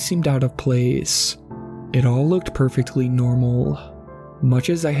nothing seemed out of place. It all looked perfectly normal, much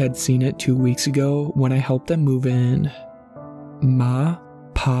as I had seen it 2 weeks ago when I helped them move in. Ma?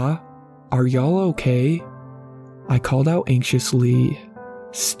 Pa? Are y'all okay? I called out anxiously.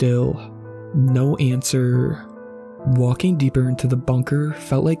 Still, no answer. Walking deeper into the bunker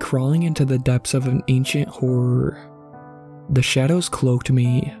felt like crawling into the depths of an ancient horror. The shadows cloaked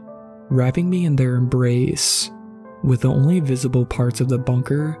me, wrapping me in their embrace, with the only visible parts of the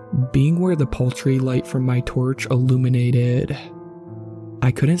bunker being where the paltry light from my torch illuminated.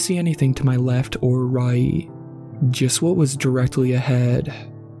 I couldn't see anything to my left or right, just what was directly ahead.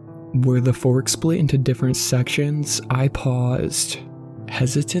 Where the fork split into different sections, I paused,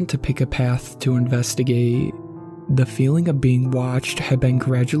 hesitant to pick a path to investigate. The feeling of being watched had been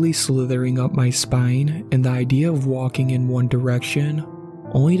gradually slithering up my spine, and the idea of walking in one direction,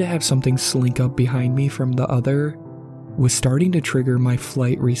 only to have something slink up behind me from the other, was starting to trigger my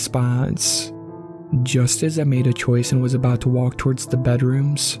flight response. Just as I made a choice and was about to walk towards the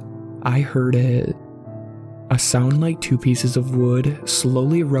bedrooms, I heard it. A sound like 2 pieces of wood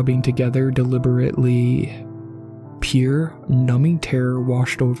slowly rubbing together deliberately. Pure, numbing terror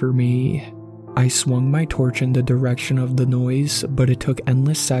washed over me. I swung my torch in the direction of the noise, but it took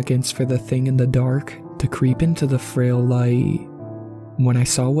endless seconds for the thing in the dark to creep into the frail light. When I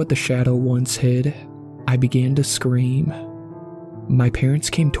saw what the shadow once hid, I began to scream. My parents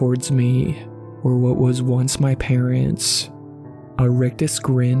came towards me, or what was once my parents. A rictus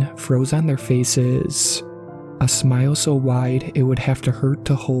grin froze on their faces. A smile so wide it would have to hurt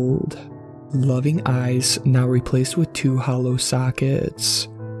to hold. Loving eyes now replaced with 2 hollow sockets,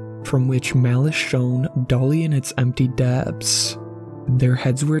 from which malice shone dully in its empty depths. Their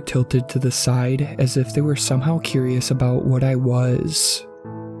heads were tilted to the side as if they were somehow curious about what I was.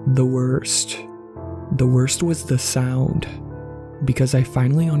 The worst was the sound, because I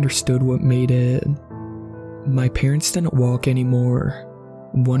finally understood what made it. My parents didn't walk anymore,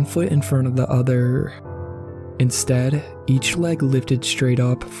 1 foot in front of the other. Instead, each leg lifted straight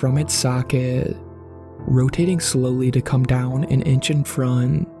up from its socket, rotating slowly to come down an inch in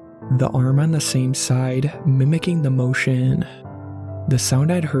front, the arm on the same side mimicking the motion. The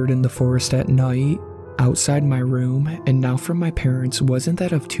sound I'd heard in the forest at night, outside my room, and now from my parents wasn't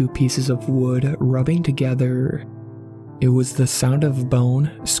that of two pieces of wood rubbing together. It was the sound of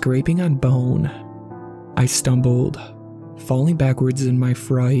bone scraping on bone. I stumbled, falling backwards in my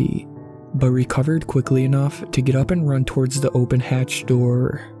fright, but recovered quickly enough to get up and run towards the open hatch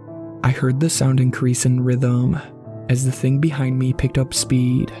door. I heard the sound increase in rhythm as the thing behind me picked up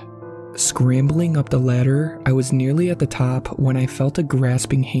speed. Scrambling up the ladder, I was nearly at the top when I felt a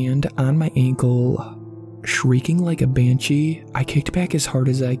grasping hand on my ankle. Shrieking like a banshee, I kicked back as hard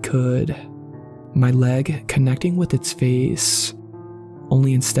as I could, my leg connecting with its face.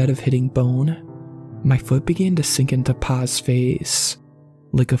 Only instead of hitting bone, my foot began to sink into Pa's face,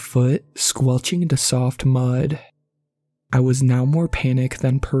 like a foot squelching into soft mud. I was now more panic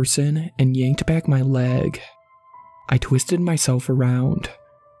than person and yanked back my leg. I twisted myself around,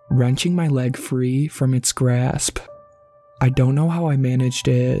 wrenching my leg free from its grasp. I don't know how I managed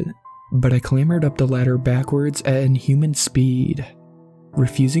it, but I clambered up the ladder backwards at inhuman speed,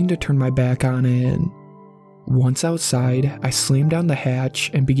 refusing to turn my back on it. Once outside, I slammed down the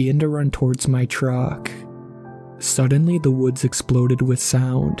hatch and began to run towards my truck. Suddenly, the woods exploded with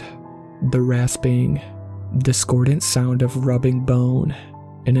sound, the rasping, discordant sound of rubbing bone,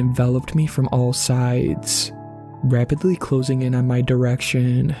 and enveloped me from all sides, rapidly closing in on my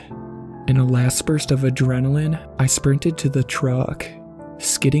direction. In a last burst of adrenaline, I sprinted to the truck,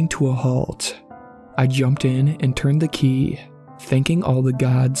 skidding to a halt. I jumped in and turned the key, thanking all the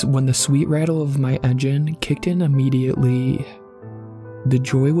gods when the sweet rattle of my engine kicked in immediately. The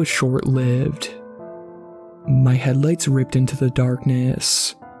joy was short-lived. My headlights ripped into the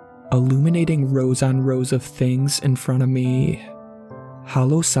darkness, illuminating rows on rows of things in front of me.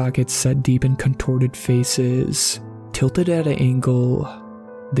 Hollow sockets set deep in contorted faces, tilted at an angle.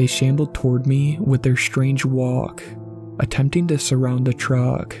 They shambled toward me with their strange walk, attempting to surround the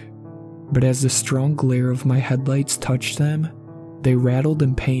truck. But as the strong glare of my headlights touched them, they rattled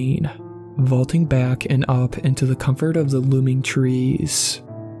in pain, vaulting back and up into the comfort of the looming trees.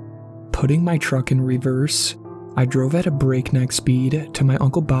 Putting my truck in reverse, I drove at a breakneck speed to my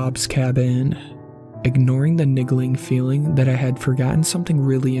Uncle Bob's cabin, ignoring the niggling feeling that I had forgotten something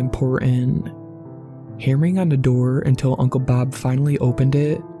really important. Hammering on the door until Uncle Bob finally opened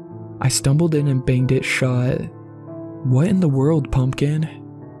it, I stumbled in and banged it shut. "What in the world, Pumpkin?"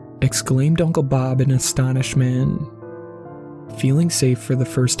 exclaimed Uncle Bob in astonishment. Feeling safe for the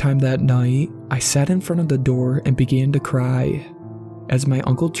first time that night, I sat in front of the door and began to cry, as my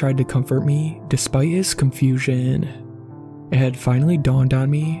uncle tried to comfort me despite his confusion. It had finally dawned on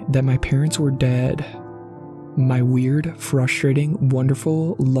me that my parents were dead. My weird, frustrating,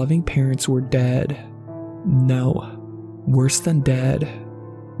 wonderful, loving parents were dead. No, worse than dead.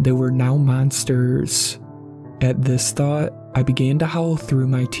 They were now monsters. At this thought, I began to howl through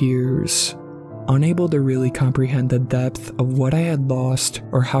my tears, unable to really comprehend the depth of what I had lost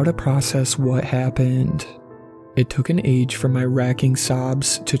or how to process what happened. It took an age for my racking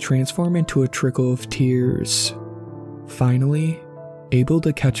sobs to transform into a trickle of tears. Finally, able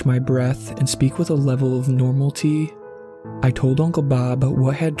to catch my breath and speak with a level of normality, I told Uncle Bob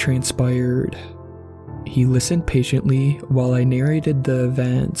what had transpired. He listened patiently while I narrated the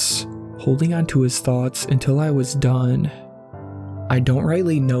events, holding on to his thoughts until I was done. "I don't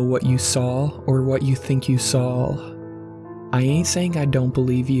rightly know what you saw or what you think you saw. I ain't saying I don't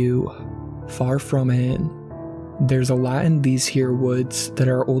believe you. Far from it. There's a lot in these here woods that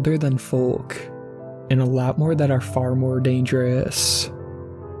are older than folk, and a lot more that are far more dangerous.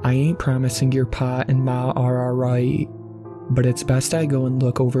 I ain't promising your pa and ma are alright, but it's best I go and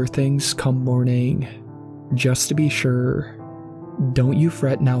look over things come morning, just to be sure. Don't you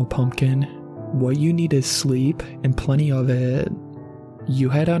fret now, Pumpkin. What you need is sleep, and plenty of it. You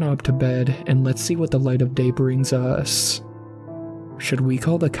head on up to bed, and let's see what the light of day brings us." "Should we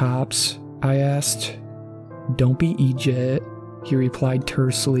call the cops?" I asked. "Don't be Egypt," he replied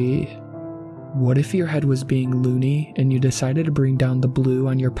tersely. "What if your head was being loony and you decided to bring down the blue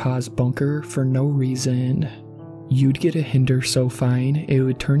on your pa's bunker for no reason? You'd get a hinder so fine it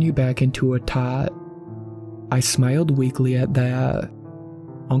would turn you back into a tot." I smiled weakly at that.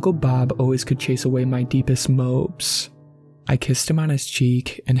 Uncle Bob always could chase away my deepest mopes. I kissed him on his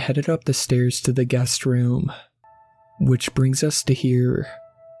cheek and headed up the stairs to the guest room. Which brings us to here,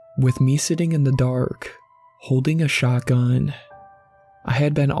 with me sitting in the dark, holding a shotgun. I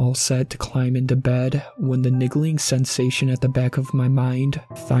had been all set to climb into bed when the niggling sensation at the back of my mind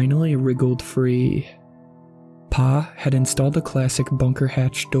finally wriggled free. Pa had installed a classic bunker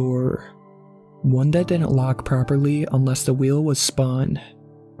hatch door. one that didn't lock properly unless the wheel was spun.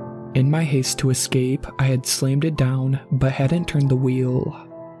 In my haste to escape, I had slammed it down but hadn't turned the wheel,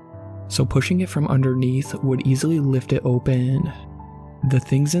 so pushing it from underneath would easily lift it open. The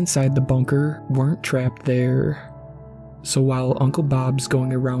things inside the bunker weren't trapped there. So while Uncle Bob's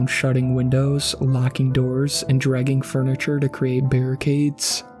going around shutting windows, locking doors, and dragging furniture to create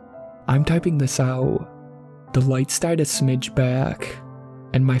barricades, I'm typing this out. The lights died a smidge back,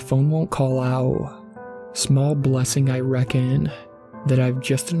 and my phone won't call out. Small blessing, I reckon, that I've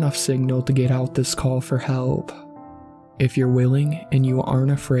just enough signal to get out this call for help. If you're willing and you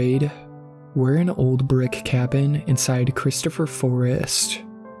aren't afraid, we're in an old brick cabin inside Christopher Forest.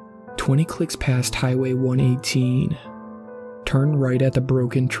 20 clicks past Highway 118. Turn right at the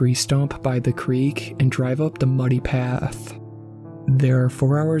broken tree stump by the creek and drive up the muddy path. There are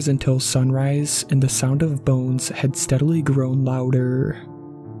 4 hours until sunrise, and the sound of bones had steadily grown louder.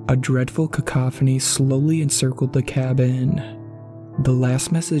 A dreadful cacophony slowly encircled the cabin. The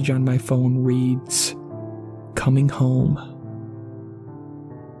last message on my phone reads, "Coming home."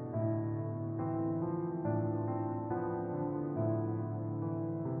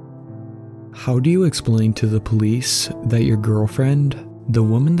 How do you explain to the police that your girlfriend, the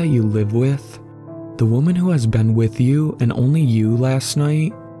woman that you live with, the woman who has been with you and only you last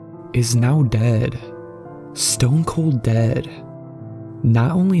night, is now dead? Stone cold dead.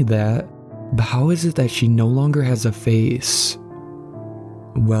 Not only that, but how is it that she no longer has a face?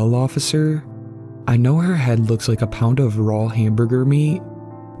 Well, officer, I know her head looks like a pound of raw hamburger meat,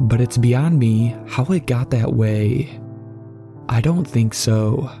 but it's beyond me how it got that way. I don't think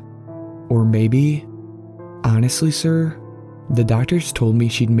so. Or maybe, honestly, sir, the doctors told me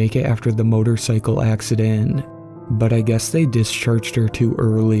she'd make it after the motorcycle accident, but I guess they discharged her too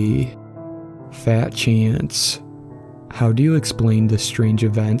early. Fat chance. How do you explain the strange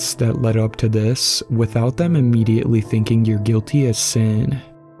events that led up to this without them immediately thinking you're guilty as sin?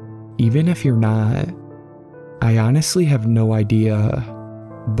 Even if you're not. I honestly have no idea,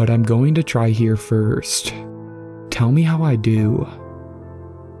 but I'm going to try here first. Tell me how I do.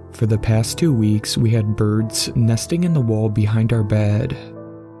 For the past 2 weeks, we had birds nesting in the wall behind our bed.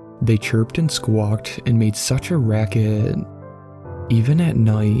 They chirped and squawked and made such a racket, even at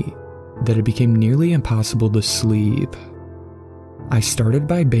night, that it became nearly impossible to sleep. I started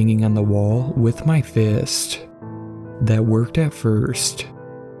by banging on the wall with my fist. That worked at first.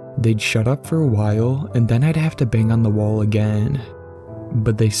 They'd shut up for a while, and then I'd have to bang on the wall again.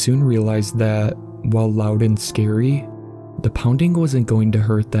 But they soon realized that, while loud and scary, the pounding wasn't going to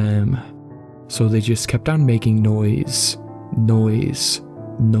hurt them, so they just kept on making noise, noise,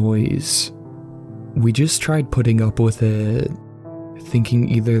 noise. We just tried putting up with it, thinking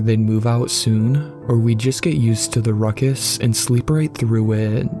either they'd move out soon, or we'd just get used to the ruckus and sleep right through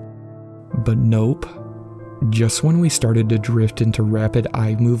it. But nope. Just when we started to drift into rapid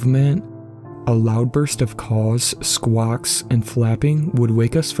eye movement, a loud burst of caws, squawks, and flapping would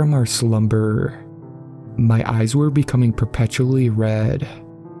wake us from our slumber. My eyes were becoming perpetually red.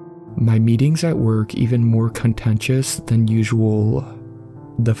 My meetings at work even more contentious than usual.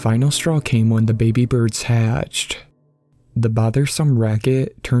 The final straw came when the baby birds hatched. The bothersome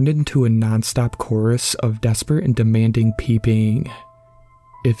racket turned into a non-stop chorus of desperate and demanding peeping.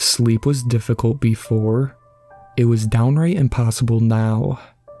 If sleep was difficult before, it was downright impossible now.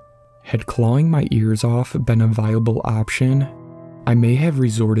 Had clawing my ears off been a viable option, I may have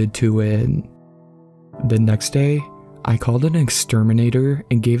resorted to it. The next day, I called an exterminator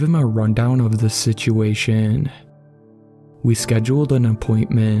and gave him a rundown of the situation. We scheduled an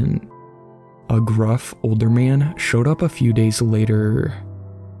appointment. A gruff, older man showed up a few days later.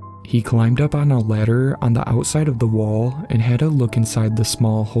 He climbed up on a ladder on the outside of the wall and had a look inside the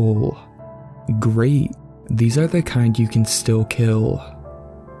small hole. Great, these are the kind you can still kill.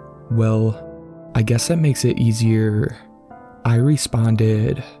 Well, I guess that makes it easier. I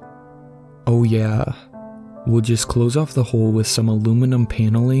responded, "Oh yeah, we'll just close off the hole with some aluminum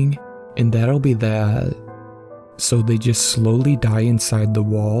paneling and that'll be that." So they just slowly die inside the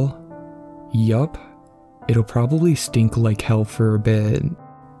wall? Yup, it'll probably stink like hell for a bit,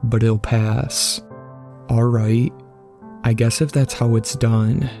 but it'll pass. Alright, I guess if that's how it's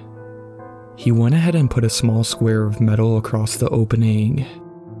done. He went ahead and put a small square of metal across the opening.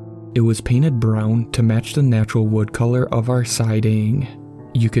 It was painted brown to match the natural wood color of our siding.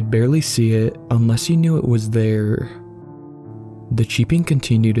 You could barely see it unless you knew it was there. The cheeping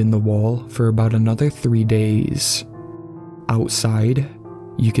continued in the wall for about another 3 days. Outside,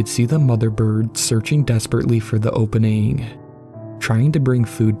 you could see the mother bird searching desperately for the opening, trying to bring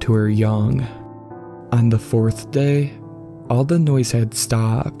food to her young. On the 4th day, all the noise had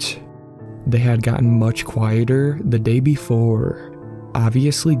stopped. They had gotten much quieter the day before,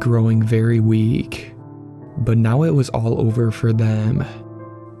 obviously growing very weak. But now it was all over for them.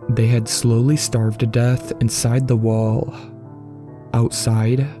 They had slowly starved to death inside the wall.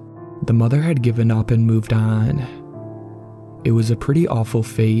 Outside, the mother had given up and moved on. It was a pretty awful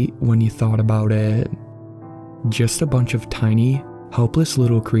fate when you thought about it. Just a bunch of tiny, helpless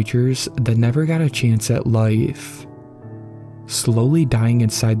little creatures that never got a chance at life, slowly dying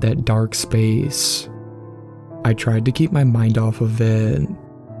inside that dark space. I tried to keep my mind off of it.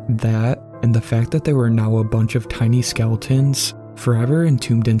 That, and the fact that there were now a bunch of tiny skeletons forever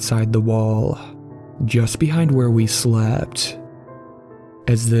entombed inside the wall, just behind where we slept.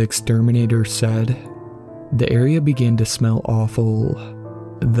 As the exterminator said, the area began to smell awful.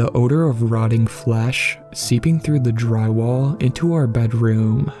 The odor of rotting flesh seeping through the drywall into our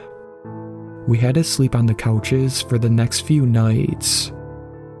bedroom. We had to sleep on the couches for the next few nights.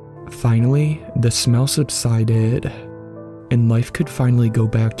 Finally, the smell subsided, and life could finally go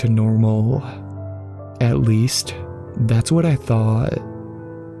back to normal. At least, that's what I thought.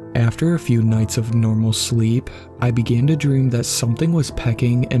 After a few nights of normal sleep, I began to dream that something was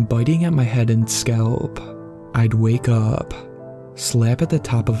pecking and biting at my head and scalp. I'd wake up, slap at the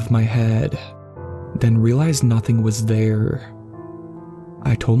top of my head, then realize nothing was there.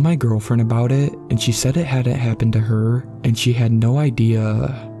 I told my girlfriend about it, and she said it hadn't happened to her, and she had no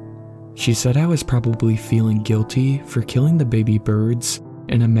idea. She said I was probably feeling guilty for killing the baby birds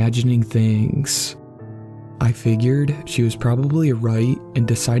and imagining things. I figured she was probably right and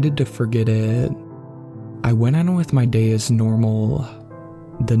decided to forget it. I went on with my day as normal.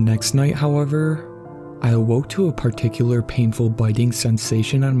 The next night, however, I awoke to a particular painful biting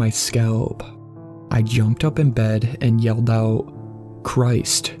sensation on my scalp. I jumped up in bed and yelled out,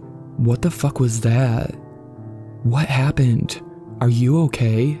 "Christ, what the fuck was that? What happened? Are you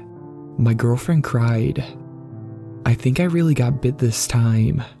okay?" My girlfriend cried. "I think I really got bit this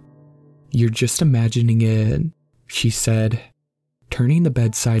time." "You're just imagining it," she said, turning the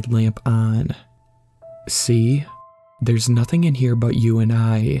bedside lamp on. "See, there's nothing in here but you and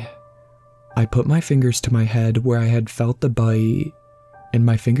I." I put my fingers to my head where I had felt the bite, and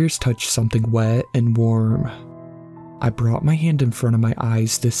my fingers touched something wet and warm. I brought my hand in front of my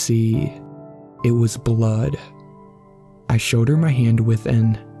eyes to see. It was blood. I showed her my hand with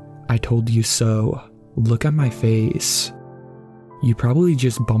an "I told you so" look on my face. "You probably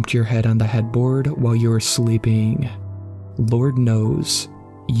just bumped your head on the headboard while you were sleeping. Lord knows,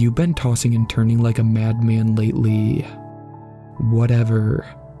 you've been tossing and turning like a madman lately." "Whatever,"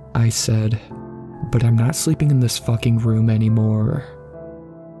 I said, "but I'm not sleeping in this fucking room anymore."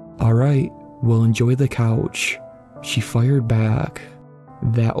 "Alright, we'll enjoy the couch," she fired back.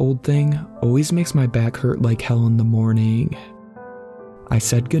 That old thing always makes my back hurt like hell in the morning. I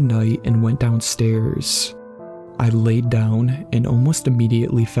said goodnight and went downstairs. I laid down and almost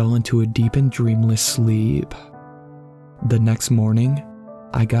immediately fell into a deep and dreamless sleep. The next morning,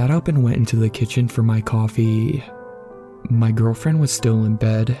 I got up and went into the kitchen for my coffee. My girlfriend was still in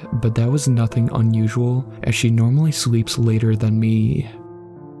bed, but that was nothing unusual as she normally sleeps later than me.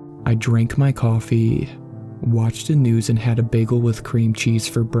 I drank my coffee, watched the news and had a bagel with cream cheese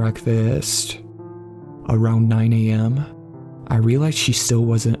for breakfast. Around 9 a.m., I realized she still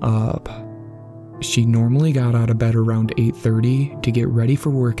wasn't up. She normally got out of bed around 8:30 to get ready for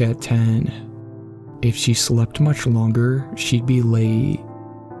work at 10. If she slept much longer, she'd be late.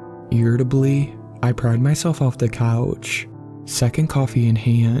 Irritably, I pried myself off the couch, second coffee in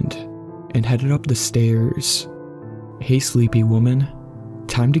hand, and headed up the stairs. "Hey sleepy woman,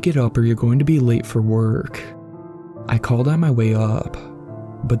 time to get up or you're going to be late for work." I called on my way up,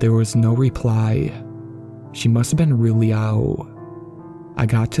 but there was no reply. She must have been really out. I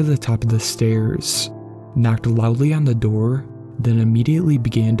got to the top of the stairs, knocked loudly on the door, then immediately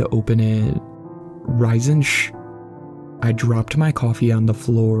began to open it. "Rise and shh." I dropped my coffee on the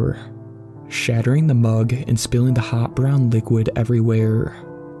floor, shattering the mug and spilling the hot brown liquid everywhere.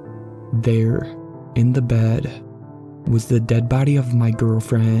 There, in the bed, was the dead body of my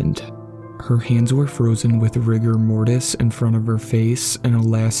girlfriend. Her hands were frozen with rigor mortis in front of her face in a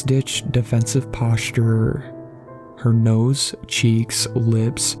last-ditch defensive posture. Her nose, cheeks,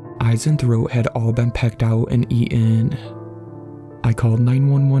 lips, eyes and throat had all been pecked out and eaten. I called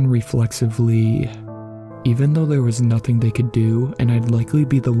 911 reflexively, even though there was nothing they could do and I'd likely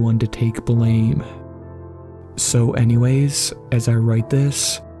be the one to take blame. So anyways, as I write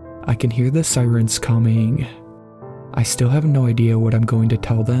this, I can hear the sirens coming. I still have no idea what I'm going to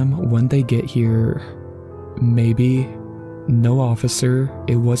tell them when they get here. Maybe, "No officer,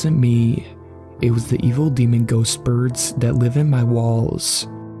 it wasn't me. It was the evil demon ghost birds that live in my walls."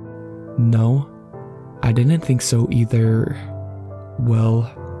 No, I didn't think so either.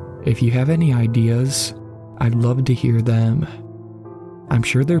 Well, if you have any ideas, I'd love to hear them. I'm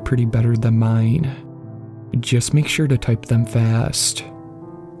sure they're pretty better than mine. Just make sure to type them fast.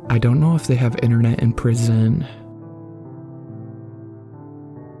 I don't know if they have internet in prison.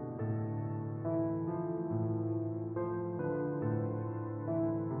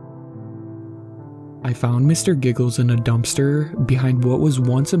 I found Mr. Giggles in a dumpster behind what was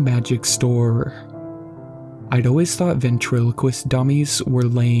once a magic store. I'd always thought ventriloquist dummies were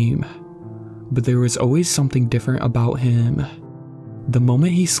lame, but there was always something different about him. The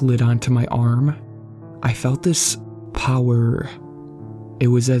moment he slid onto my arm, I felt this power. It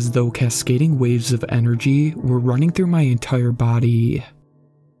was as though cascading waves of energy were running through my entire body.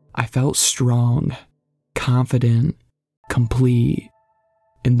 I felt strong, confident, complete.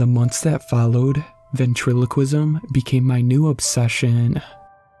 In the months that followed, ventriloquism became my new obsession.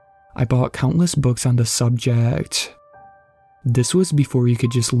 I bought countless books on the subject. This was before you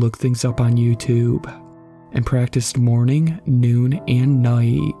could just look things up on YouTube, and practiced morning, noon, and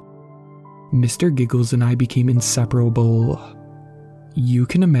night. Mr. Giggles and I became inseparable. You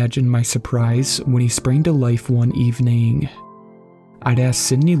can imagine my surprise when he sprang to life one evening. I'd asked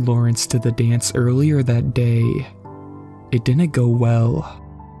Sydney Lawrence to the dance earlier that day. It didn't go well.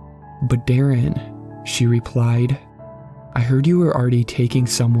 "But Darren," she replied, "I heard you were already taking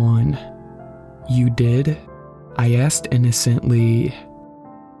someone." "You did?" I asked innocently.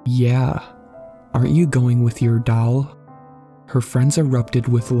 "Yeah. Aren't you going with your doll?" Her friends erupted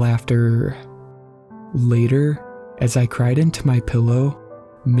with laughter. Later, as I cried into my pillow,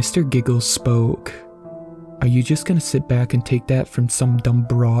 Mr. Giggles spoke. "Are you just gonna sit back and take that from some dumb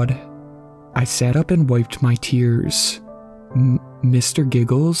broad?" I sat up and wiped my tears. Mr.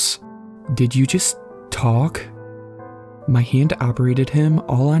 Giggles, did you just talk?" My hand operated him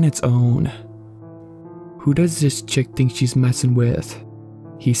all on its own. "Who does this chick think she's messing with?"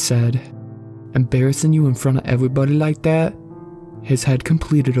 he said. "Embarrassing you in front of everybody like that?" His head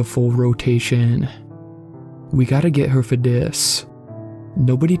completed a full rotation. "We gotta get her for this.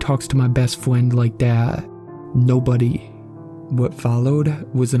 Nobody talks to my best friend like that. Nobody." What followed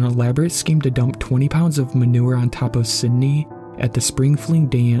was an elaborate scheme to dump 20 pounds of manure on top of Sydney at the spring fling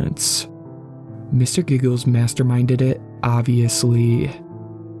dance. Mr. Giggles masterminded it, obviously,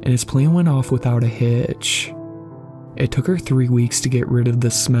 and his plan went off without a hitch. It took her 3 weeks to get rid of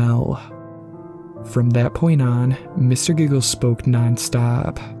the smell. From that point on, Mr. Giggles spoke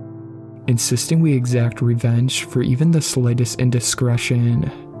non-stop, insisting we exact revenge for even the slightest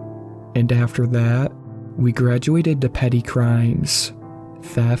indiscretion. And after that, we graduated to petty crimes: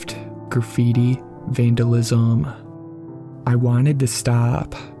 theft, graffiti, vandalism. I wanted to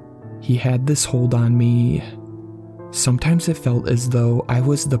stop. He had this hold on me. Sometimes it felt as though I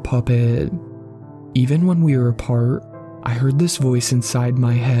was the puppet. Even when we were apart, I heard this voice inside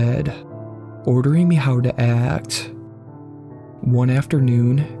my head, ordering me how to act. One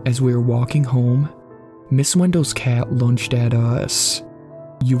afternoon, as we were walking home, Miss Wendell's cat lunged at us.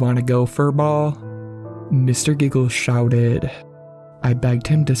 "You wanna go, furball?" Mr. Giggles shouted. I begged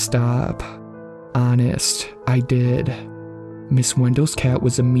him to stop. Honest, I did. Miss Wendell's cat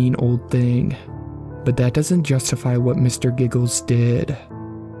was a mean old thing, but that doesn't justify what Mr. Giggles did.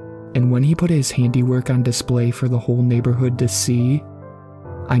 And when he put his handiwork on display for the whole neighborhood to see,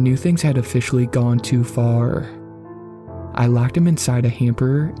 I knew things had officially gone too far. I locked him inside a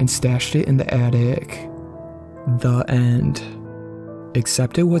hamper and stashed it in the attic. The end.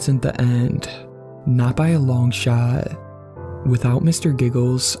 Except it wasn't the end. Not by a long shot. Without Mr.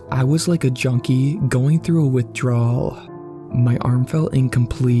 Giggles, I was like a junkie going through a withdrawal. My arm felt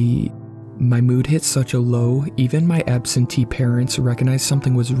incomplete. My mood hit such a low, even my absentee parents recognized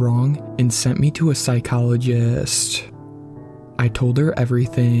something was wrong and sent me to a psychologist. I told her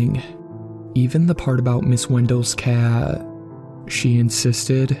everything, even the part about Miss Wendell's cat. She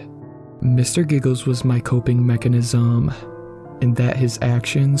insisted Mr. Giggles was my coping mechanism, and that his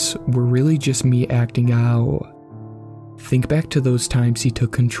actions were really just me acting out. Think back to those times he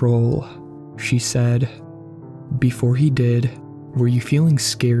took control, she said. Before he did, were you feeling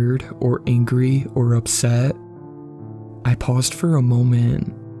scared or angry or upset? I paused for a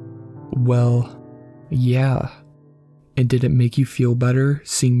moment. Well, yeah. And did it make you feel better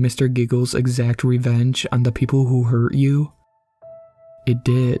seeing Mr. Giggles exact revenge on the people who hurt you? It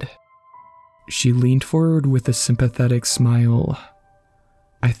did. She leaned forward with a sympathetic smile.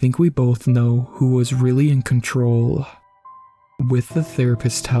 I think we both know who was really in control. With the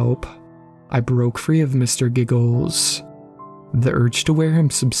therapist's help, I broke free of Mr. Giggles. The urge to wear him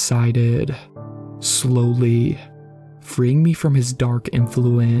subsided, slowly, freeing me from his dark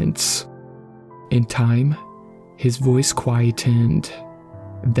influence. In time, his voice quietened,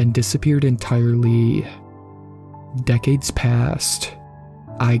 then disappeared entirely. Decades passed.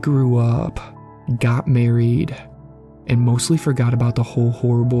 I grew up, got married, and mostly forgot about the whole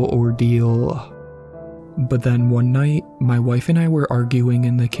horrible ordeal. But then one night, my wife and I were arguing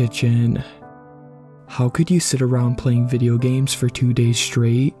in the kitchen. How could you sit around playing video games for 2 days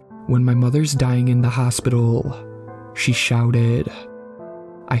straight when my mother's dying in the hospital? She shouted.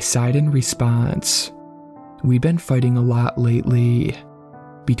 I sighed in response. We'd been fighting a lot lately.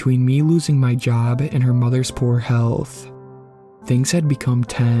 Between me losing my job and her mother's poor health, things had become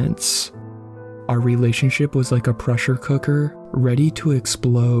tense. Our relationship was like a pressure cooker, ready to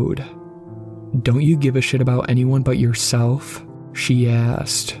explode. Don't you give a shit about anyone but yourself? She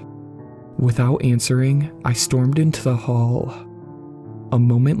asked. Without answering, I stormed into the hall. A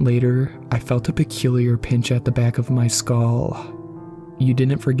moment later, I felt a peculiar pinch at the back of my skull. You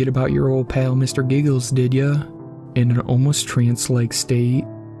didn't forget about your old pal Mr. Giggles, did ya? In an almost trance-like state,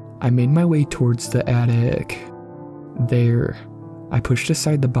 I made my way towards the attic. There, I pushed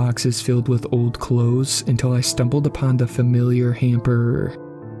aside the boxes filled with old clothes until I stumbled upon the familiar hamper.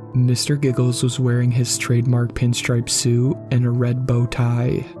 Mr. Giggles was wearing his trademark pinstripe suit and a red bow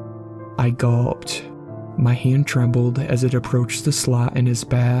tie. I gulped. My hand trembled as it approached the slot in his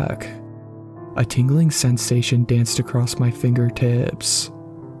back. A tingling sensation danced across my fingertips.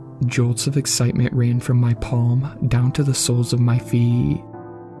 Jolts of excitement ran from my palm down to the soles of my feet.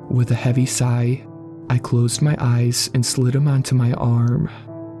 With a heavy sigh, I closed my eyes and slid him onto my arm.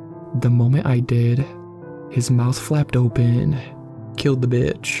 The moment I did, his mouth flapped open. Killed the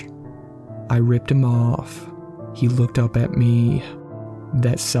bitch. I ripped him off. He looked up at me.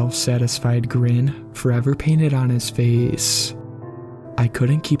 That self-satisfied grin forever painted on his face. I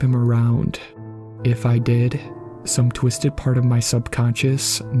couldn't keep him around. If I did, some twisted part of my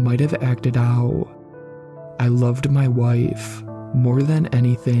subconscious might have acted out. I loved my wife more than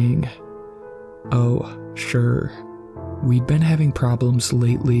anything. Oh, sure, we'd been having problems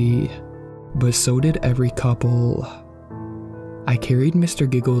lately, but so did every couple. I carried Mr.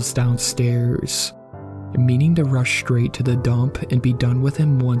 Giggles downstairs, meaning to rush straight to the dump and be done with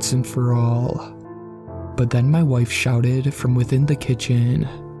him once and for all. But then my wife shouted from within the kitchen,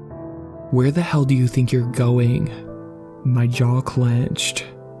 "Where the hell do you think you're going?" My jaw clenched.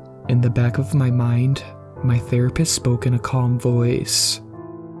 In the back of my mind, my therapist spoke in a calm voice.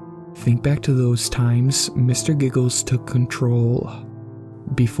 Think back to those times Mr. Giggles took control.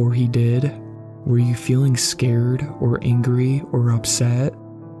 Before he did, were you feeling scared or angry or upset?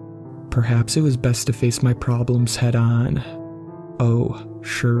 Perhaps it was best to face my problems head on. Oh,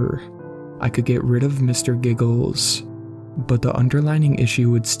 sure, I could get rid of Mr. Giggles, but the underlying issue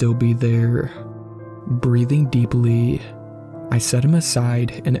would still be there. Breathing deeply, I set him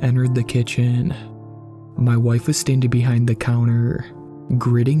aside and entered the kitchen. My wife was standing behind the counter,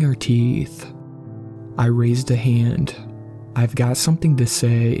 gritting her teeth. I raised a hand. "I've got something to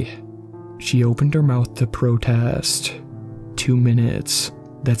say." She opened her mouth to protest. 2 minutes.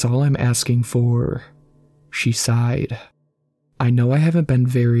 That's all I'm asking for. She sighed. I know I haven't been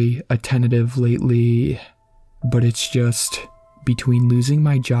very attentive lately, but it's just between losing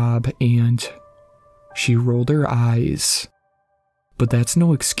my job and... She rolled her eyes. But that's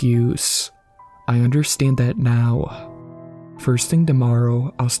no excuse. I understand that now. First thing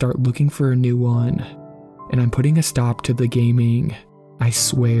tomorrow, I'll start looking for a new one, and I'm putting a stop to the gaming. I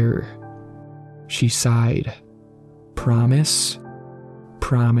swear. She sighed. Promise?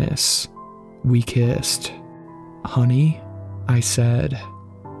 Promise. We kissed. Honey, I said,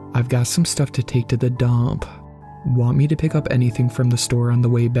 I've got some stuff to take to the dump. Want me to pick up anything from the store on the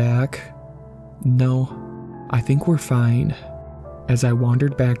way back? No, I think we're fine. As I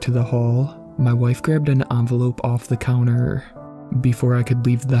wandered back to the hall, my wife grabbed an envelope off the counter. Before I could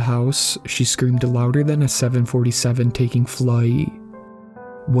leave the house, she screamed louder than a 747 taking flight.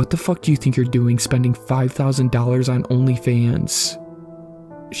 What the fuck do you think you're doing spending $5,000 on OnlyFans?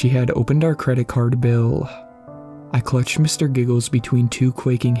 She had opened our credit card bill. I clutched Mr. Giggles between two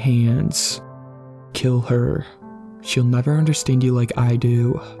quaking hands. Kill her. She'll never understand you like I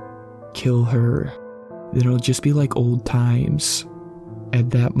do. Kill her. Then it'll just be like old times. At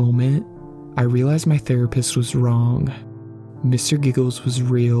that moment, I realized my therapist was wrong. Mr. Giggles was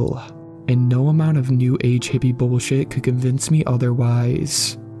real, and no amount of new age hippie bullshit could convince me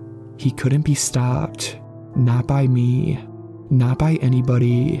otherwise. He couldn't be stopped. Not by me. Not by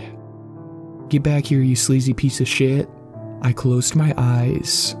anybody. Get back here, you sleazy piece of shit. I closed my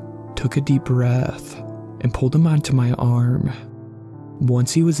eyes, took a deep breath, and pulled him onto my arm.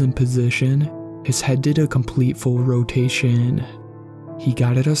 Once he was in position, His head did a complete full rotation. He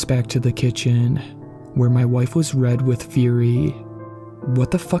guided us back to the kitchen, where my wife was red with fury.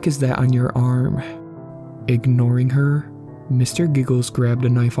 "What the fuck is that on your arm?" Ignoring her, Mr. Giggles grabbed a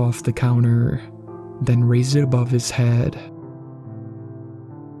knife off the counter, then raised it above his head.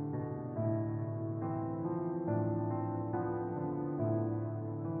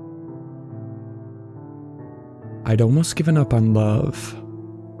 I'd almost given up on love.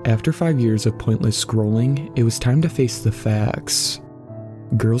 After 5 years of pointless scrolling, it was time to face the facts.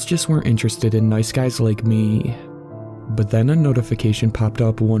 Girls just weren't interested in nice guys like me. But then a notification popped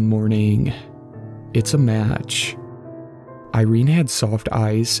up one morning. It's a match. Irene had soft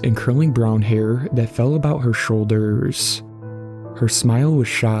eyes and curling brown hair that fell about her shoulders. Her smile was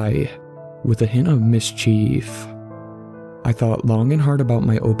shy, with a hint of mischief. I thought long and hard about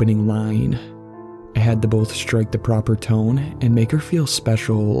my opening line. I had to both strike the proper tone and make her feel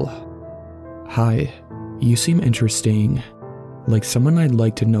special. "Hi, you seem interesting. Like someone I'd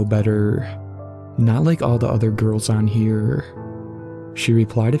like to know better. Not like all the other girls on here." She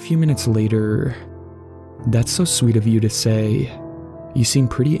replied a few minutes later. "That's so sweet of you to say. You seem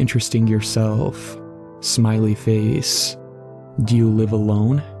pretty interesting yourself." Smiley face. "Do you live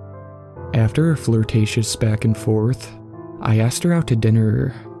alone?" After a flirtatious back and forth, I asked her out to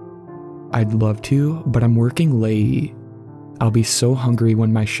dinner. "I'd love to, but I'm working late. I'll be so hungry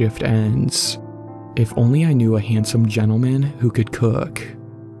when my shift ends. If only I knew a handsome gentleman who could cook."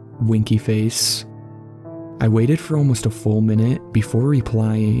 Winky face. I waited for almost a full minute before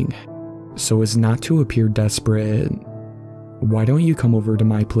replying, so as not to appear desperate. "Why don't you come over to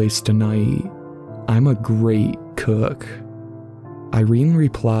my place tonight? I'm a great cook." Irene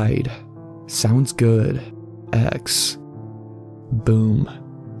replied, "Sounds good, X." Boom.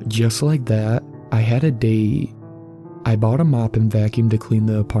 Just like that, I had a date. I bought a mop and vacuum to clean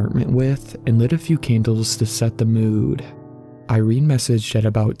the apartment with and lit a few candles to set the mood. Irene messaged at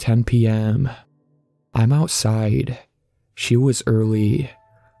about 10 p.m. "I'm outside." She was early.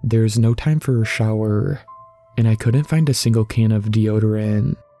 There was no time for a shower, and I couldn't find a single can of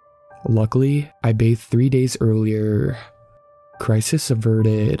deodorant. Luckily, I bathed 3 days earlier. Crisis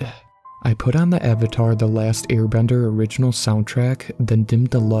averted. I put on the Avatar: The Last Airbender original soundtrack, then dimmed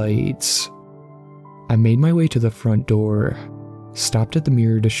the lights. I made my way to the front door, stopped at the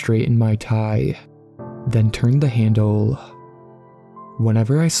mirror to straighten my tie, then turned the handle.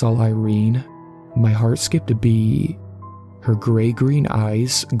 Whenever I saw Irene, my heart skipped a beat. Her gray-green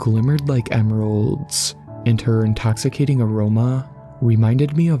eyes glimmered like emeralds, and her intoxicating aroma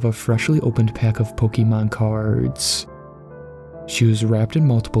reminded me of a freshly opened pack of Pokemon cards. She was wrapped in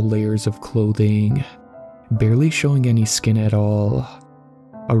multiple layers of clothing, barely showing any skin at all.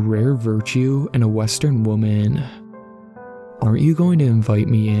 A rare virtue in a Western woman. "Aren't you going to invite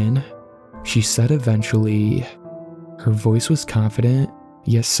me in?" she said eventually. Her voice was confident,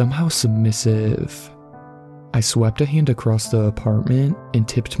 yet somehow submissive. I swept a hand across the apartment and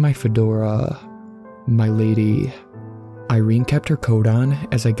tipped my fedora. "My lady." Irene kept her coat on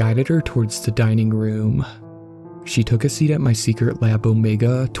as I guided her towards the dining room. She took a seat at my Secret Lab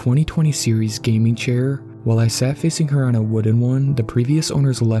Omega 2020 series gaming chair while I sat facing her on a wooden one the previous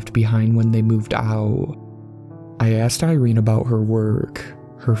owners left behind when they moved out. I asked Irene about her work,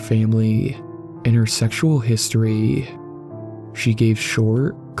 her family, and her sexual history. She gave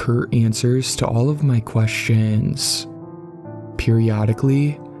short, curt answers to all of my questions.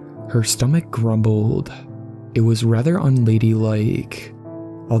 Periodically, her stomach grumbled. It was rather unladylike,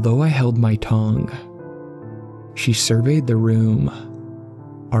 although I held my tongue. She surveyed the room.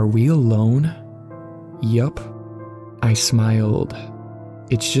 "Are we alone?" "Yup." I smiled.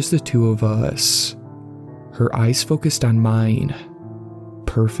 "It's just the two of us." Her eyes focused on mine.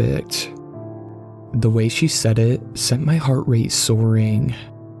 "Perfect." The way she said it sent my heart rate soaring.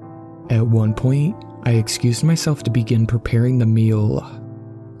 At one point, I excused myself to begin preparing the meal.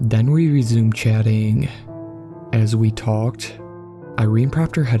 Then we resumed chatting. As we talked, Irene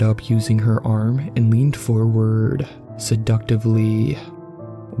propped her head up using her arm and leaned forward, seductively.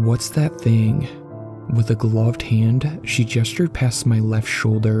 "What's that thing?" With a gloved hand, she gestured past my left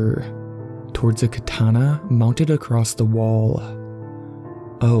shoulder, towards a katana mounted across the wall.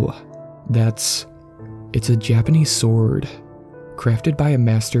 "Oh, it's a Japanese sword, crafted by a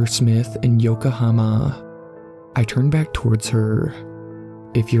master smith in Yokohama." I turned back towards her.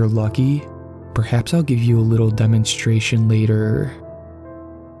 "If you're lucky, perhaps I'll give you a little demonstration later."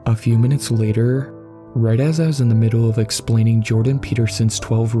 A few minutes later, right as I was in the middle of explaining Jordan Peterson's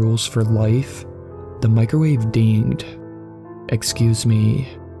 12 rules for life, the microwave dinged. "Excuse me."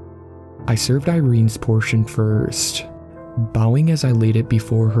 I served Irene's portion first, bowing as I laid it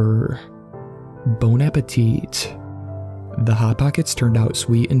before her. Bon appetit. The Hot Pockets turned out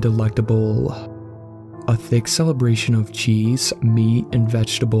sweet and delectable. A thick celebration of cheese, meat, and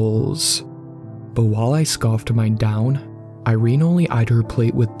vegetables. But while I scoffed mine down, Irene only eyed her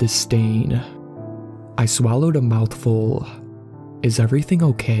plate with disdain. I swallowed a mouthful. "Is everything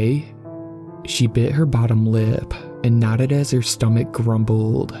okay?" She bit her bottom lip and nodded as her stomach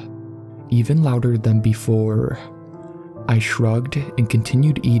grumbled, even louder than before. I shrugged and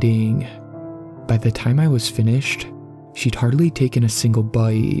continued eating. By the time I was finished, she'd hardly taken a single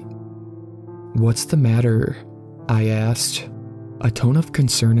bite. "What's the matter?" I asked, a tone of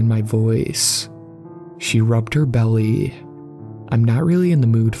concern in my voice. She rubbed her belly. "I'm not really in the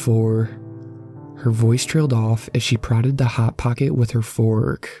mood for..." Her voice trailed off as she prodded the Hot Pocket with her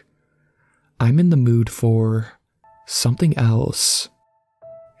fork. "I'm in the mood for... something else."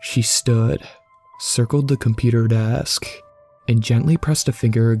 She stood, circled the computer desk, and gently pressed a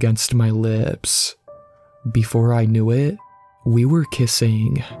finger against my lips. Before I knew it, we were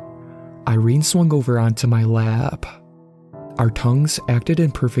kissing. Irene swung over onto my lap. Our tongues acted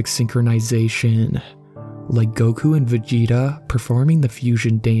in perfect synchronization, like Goku and Vegeta performing the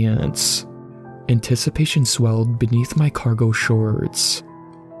fusion dance. Anticipation swelled beneath my cargo shorts.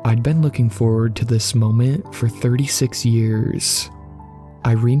 I'd been looking forward to this moment for 36 years.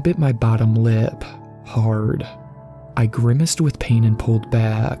 Irene bit my bottom lip, hard. I grimaced with pain and pulled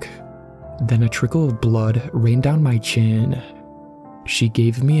back. Then a trickle of blood rained down my chin. She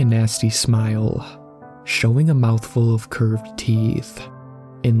gave me a nasty smile, showing a mouthful of curved teeth,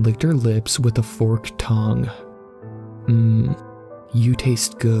 and licked her lips with a forked tongue. You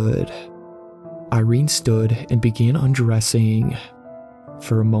taste good." Irene stood and began undressing.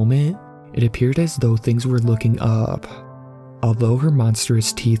 For a moment, it appeared as though things were looking up. Although her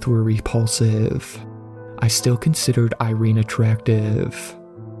monstrous teeth were repulsive, I still considered Irene attractive.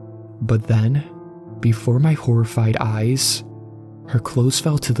 But then, before my horrified eyes, her clothes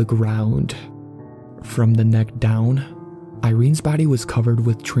fell to the ground. From the neck down, Irene's body was covered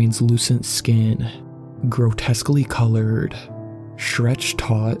with translucent skin, grotesquely colored, stretched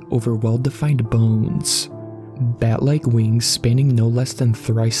taut over well-defined bones. Bat-like wings spanning no less than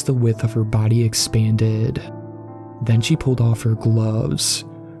thrice the width of her body expanded. Then she pulled off her gloves,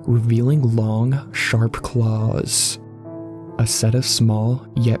 revealing long, sharp claws. A set of small,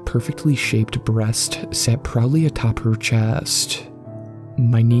 yet perfectly shaped breasts sat proudly atop her chest.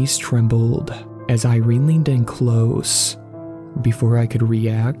 My knees trembled as Irene leaned in close. Before I could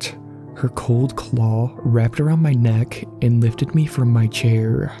react, her cold claw wrapped around my neck and lifted me from my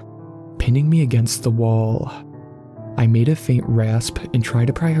chair, pinning me against the wall. I made a faint rasp and tried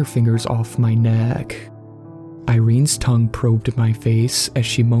to pry her fingers off my neck. Irene's tongue probed my face as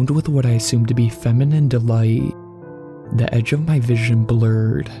she moaned with what I assumed to be feminine delight. The edge of my vision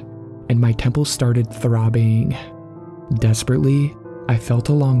blurred, and my temples started throbbing. Desperately, I felt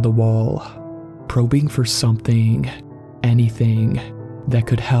along the wall, probing for something, anything, that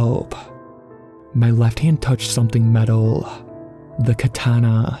could help. My left hand touched something metal, the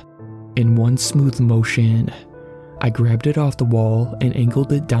katana. In one smooth motion, I grabbed it off the wall and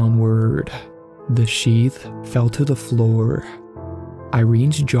angled it downward. The sheath fell to the floor.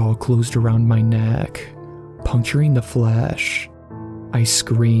 Irene's jaw closed around my neck, puncturing the flesh. I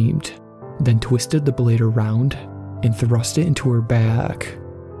screamed, then twisted the blade around and thrust it into her back,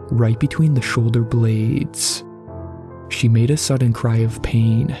 right between the shoulder blades. She made a sudden cry of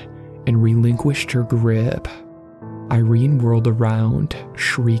pain and relinquished her grip. Irene whirled around,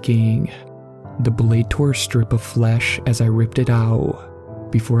 shrieking. The blade tore a strip of flesh as I ripped it out.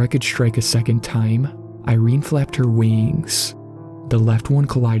 Before I could strike a second time, Irene flapped her wings. The left one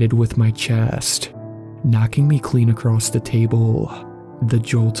collided with my chest, knocking me clean across the table. The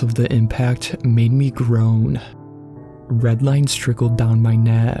jolt of the impact made me groan. Red lines trickled down my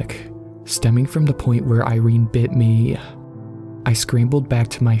neck, stemming from the point where Irene bit me. I scrambled back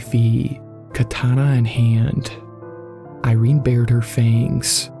to my feet, katana in hand. Irene bared her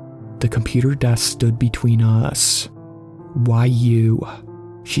fangs. The computer desk stood between us. "Why you?"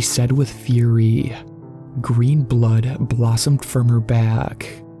 she said with fury. Green blood blossomed from her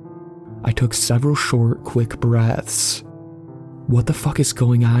back. I took several short, quick breaths. "What the fuck is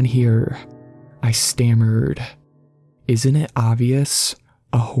going on here?" I stammered. "Isn't it obvious?"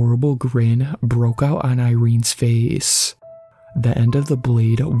 A horrible grin broke out on Irene's face. The end of the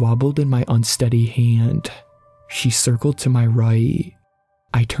blade wobbled in my unsteady hand. She circled to my right.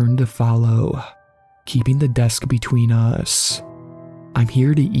 I turned to follow, keeping the desk between us. "I'm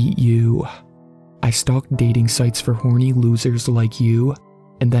here to eat you. I stalked dating sites for horny losers like you,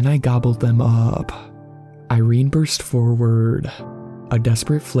 and then I gobbled them up." Irene burst forward, A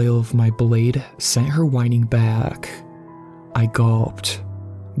desperate flail of my blade sent her whining back. I gulped.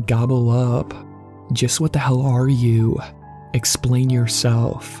 Gobble up. Just what the hell are you? Explain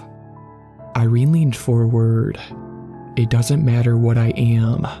yourself. Irene leaned forward. It doesn't matter what I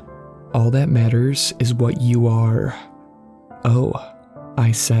am. All that matters is what you are. Oh,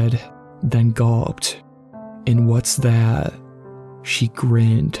 I said, then gulped. And what's that? She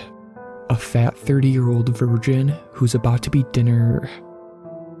grinned. A fat 30-year-old virgin who's about to be dinner.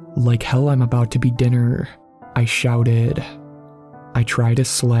 Like hell I'm about to be dinner, I shouted. I tried to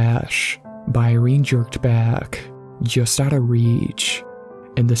slash, but Irene jerked back, just out of reach,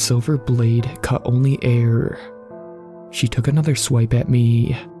 and the silver blade cut only air. She took another swipe at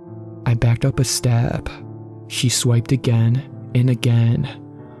me. I backed up a step. She swiped again and again,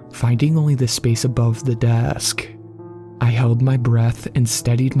 finding only the space above the desk. I held my breath and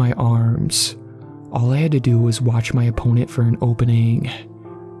steadied my arms. All I had to do was watch my opponent for an opening.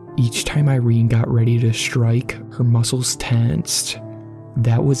 Each time Irene got ready to strike, her muscles tensed.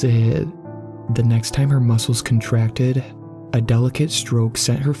 That was it. The next time her muscles contracted, a delicate stroke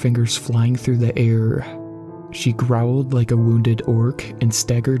sent her fingers flying through the air. She growled like a wounded orc and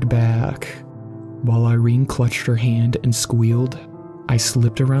staggered back. While Irene clutched her hand and squealed, I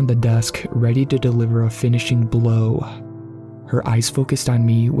slipped around the desk, ready to deliver a finishing blow. Her eyes focused on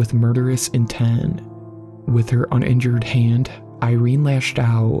me with murderous intent. With her uninjured hand, Irene lashed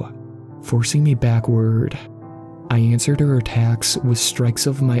out, forcing me backward. I answered her attacks with strikes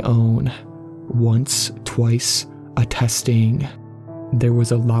of my own. Once, twice, a testing. There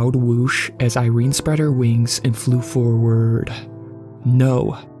was a loud whoosh as Irene spread her wings and flew forward.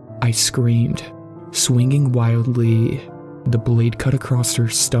 No, I screamed, swinging wildly. The blade cut across her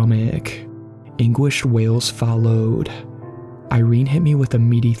stomach. Anguished wails followed. Irene hit me with a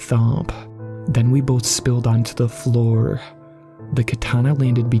meaty thump. Then we both spilled onto the floor. The katana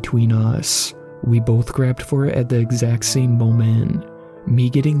landed between us. We both grabbed for it at the exact same moment, me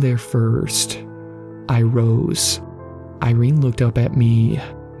getting there first. I rose. Irene looked up at me,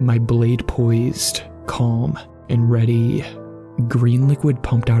 my blade poised, calm, and ready. Green liquid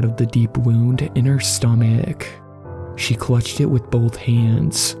pumped out of the deep wound in her stomach. She clutched it with both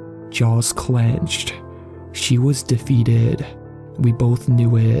hands, jaws clenched. She was defeated. We both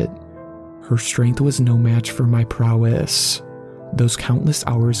knew it. Her strength was no match for my prowess. Those countless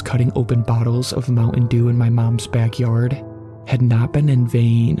hours cutting open bottles of Mountain Dew in my mom's backyard had not been in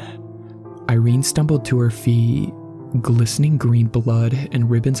vain. Irene stumbled to her feet. Glistening green blood and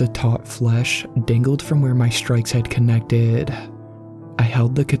ribbons of taut flesh dangled from where my strikes had connected. I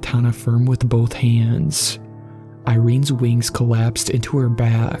held the katana firm with both hands. Irene's wings collapsed into her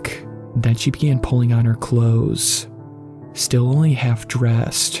back. Then she began pulling on her clothes. Still only half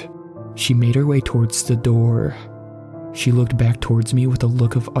dressed, she made her way towards the door. She looked back towards me with a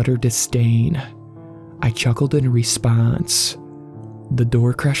look of utter disdain. I chuckled in response. The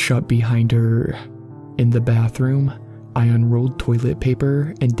door crashed shut behind her. In the bathroom, I unrolled toilet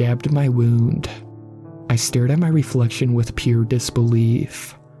paper and dabbed my wound. I stared at my reflection with pure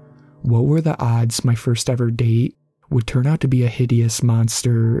disbelief. What were the odds my first ever date would turn out to be a hideous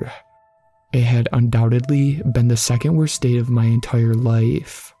monster? It had undoubtedly been the second worst date of my entire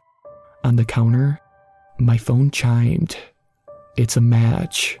life. On the counter, my phone chimed. It's a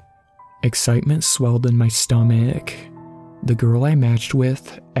match. Excitement swelled in my stomach. The girl I matched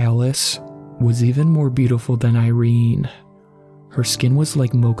with, Alice, was even more beautiful than Irene. Her skin was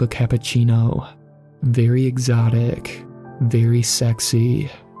like mocha cappuccino, very exotic, very sexy.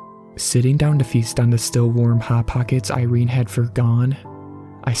 Sitting down to feast on the still warm Hot Pockets Irene had forgone,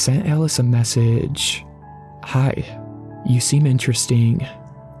 I sent Alice a message. Hi, you seem interesting,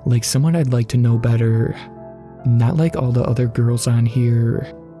 like someone I'd like to know better, not like all the other girls on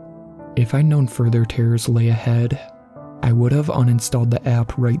here. If I'd known further terrors lay ahead, I would have uninstalled the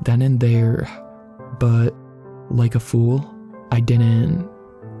app right then and there, but, like a fool, I didn't.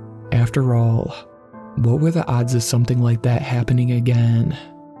 After all, what were the odds of something like that happening again?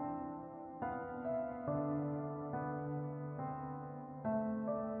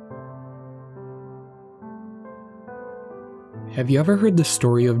 Have you ever heard the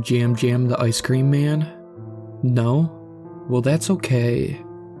story of Jam Jam the ice cream man? No? Well, that's okay.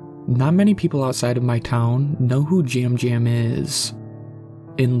 Not many people outside of my town know who Jam Jam is.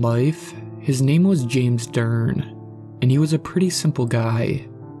 In life, his name was James Dern, and he was a pretty simple guy.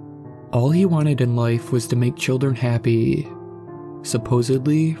 All he wanted in life was to make children happy.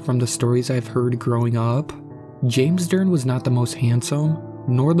 Supposedly, from the stories I've heard growing up, James Dern was not the most handsome,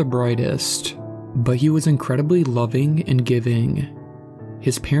 nor the brightest, but he was incredibly loving and giving.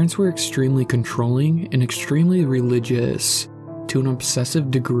 His parents were extremely controlling and extremely religious, to an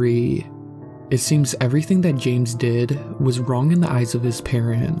obsessive degree. It seems everything that James did was wrong in the eyes of his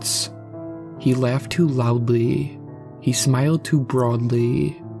parents. He laughed too loudly. He smiled too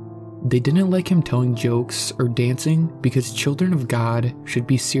broadly. They didn't like him telling jokes or dancing because children of God should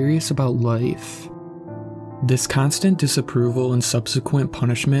be serious about life. This constant disapproval and subsequent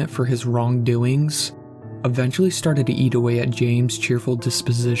punishment for his wrongdoings eventually started to eat away at James' cheerful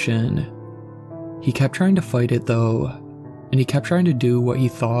disposition. He kept trying to fight it though, and he kept trying to do what he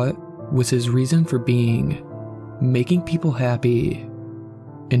thought was his reason for being, making people happy.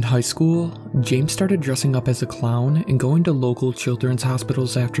 In high school, James started dressing up as a clown and going to local children's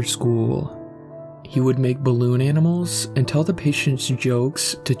hospitals after school. He would make balloon animals and tell the patients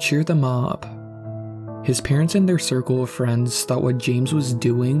jokes to cheer them up. His parents and their circle of friends thought what James was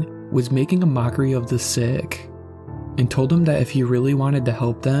doing was making a mockery of the sick, and told him that if he really wanted to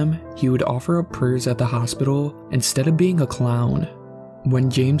help them, he would offer up prayers at the hospital instead of being a clown. When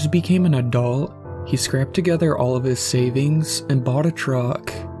James became an adult, he scrapped together all of his savings and bought a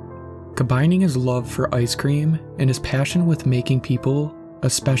truck. Combining his love for ice cream and his passion with making people,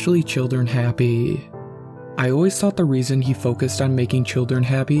 especially children, happy. I always thought the reason he focused on making children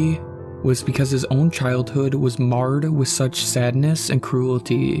happy was because his own childhood was marred with such sadness and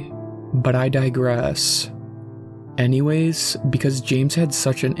cruelty. But I digress. Anyways, because James had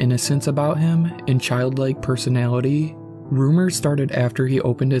such an innocence about him and childlike personality, rumors started after he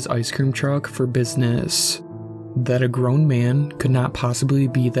opened his ice cream truck for business that a grown man could not possibly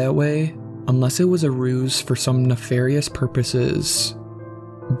be that way unless it was a ruse for some nefarious purposes.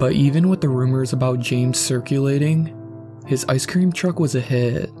 But even with the rumors about James circulating, his ice cream truck was a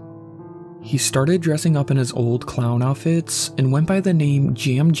hit. He started dressing up in his old clown outfits and went by the name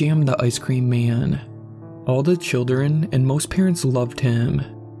Jam Jam the Ice Cream Man. All the children and most parents loved him,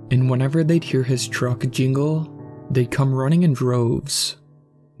 and whenever they'd hear his truck jingle, they'd come running in droves.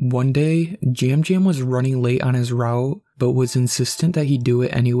 One day, Jam Jam was running late on his route, but was insistent that he do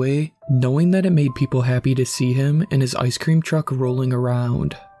it anyway, knowing that it made people happy to see him in his ice cream truck rolling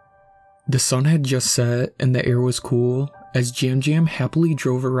around. The sun had just set and the air was cool, as Jam Jam happily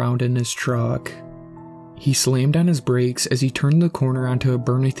drove around in his truck. He slammed on his brakes as he turned the corner onto a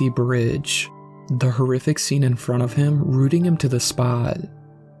Bernathy Bridge, the horrific scene in front of him rooting him to the spot.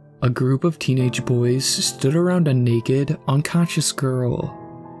 A group of teenage boys stood around a naked, unconscious girl,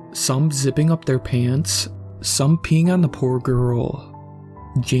 some zipping up their pants, some peeing on the poor girl.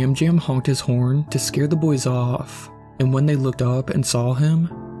 Jam Jam honked his horn to scare the boys off, and when they looked up and saw him,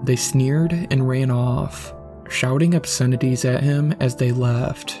 they sneered and ran off, shouting obscenities at him as they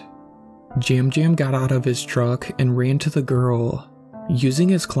left. Jam Jam got out of his truck and ran to the girl, using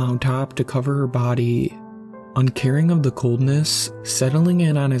his clown top to cover her body, uncaring of the coldness settling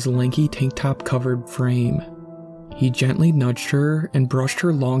in on his lanky tank top covered frame. He gently nudged her and brushed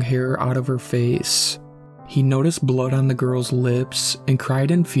her long hair out of her face. He noticed blood on the girl's lips and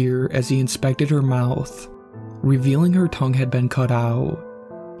cried in fear as he inspected her mouth, revealing her tongue had been cut out.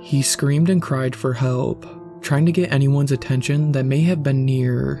 He screamed and cried for help, trying to get anyone's attention that may have been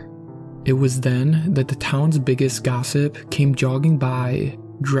near. It was then that the town's biggest gossip came jogging by,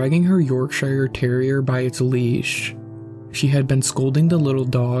 dragging her Yorkshire Terrier by its leash. She had been scolding the little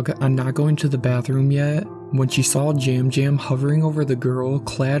dog on not going to the bathroom yet when she saw Jam Jam hovering over the girl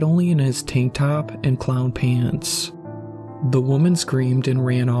clad only in his tank top and clown pants. The woman screamed and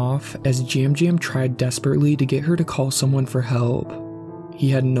ran off as Jam Jam tried desperately to get her to call someone for help. He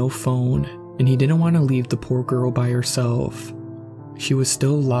had no phone, and he didn't want to leave the poor girl by herself. She was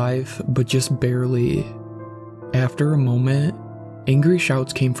still alive, but just barely. After a moment, angry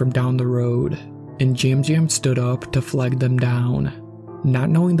shouts came from down the road, and Jam Jam stood up to flag them down, not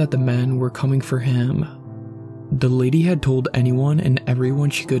knowing that the men were coming for him. The lady had told anyone and everyone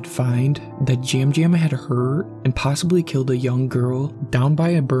she could find that Jam Jam had hurt and possibly killed a young girl down by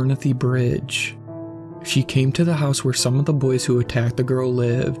a Bernathy Bridge. She came to the house where some of the boys who attacked the girl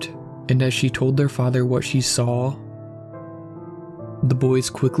lived, and as she told their father what she saw, the boys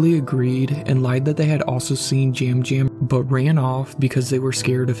quickly agreed and lied that they had also seen Jam Jam but ran off because they were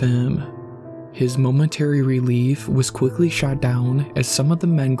scared of him. His momentary relief was quickly shot down as some of the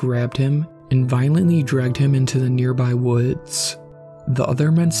men grabbed him and violently dragged him into the nearby woods. The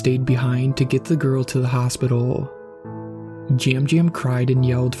other men stayed behind to get the girl to the hospital. Jam Jam cried and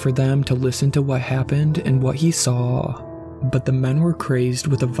yelled for them to listen to what happened and what he saw, but the men were crazed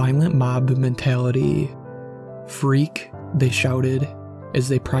with a violent mob mentality. "Freak," they shouted as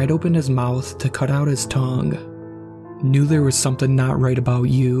they pried open his mouth to cut out his tongue. "Knew there was something not right about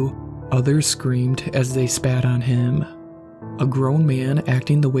you," others screamed as they spat on him. "A grown man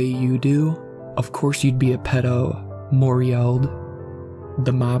acting the way you do? Of course you'd be a pedo," more yelled.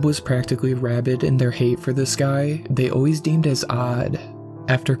 The mob was practically rabid in their hate for this guy they always deemed as odd.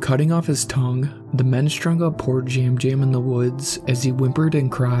 After cutting off his tongue, the men strung up poor Jam Jam in the woods as he whimpered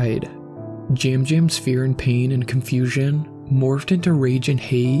and cried. Jam Jam's fear and pain and confusion morphed into rage and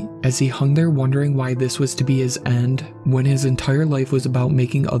hate as he hung there wondering why this was to be his end when his entire life was about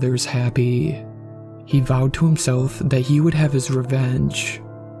making others happy. He vowed to himself that he would have his revenge.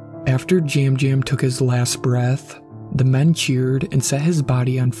 After Jam Jam took his last breath, the men cheered and set his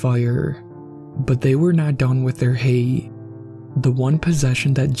body on fire. But they were not done with their hate. The one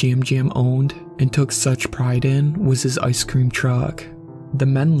possession that Jam Jam owned and took such pride in was his ice cream truck. The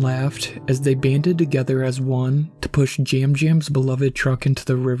men laughed as they banded together as one to push Jam Jam's beloved truck into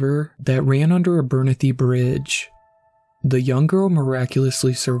the river that ran under a Burnethy bridge. The young girl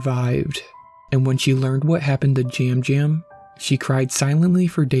miraculously survived, and when she learned what happened to Jam Jam, she cried silently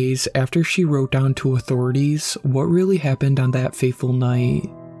for days after she wrote down to authorities what really happened on that fateful night.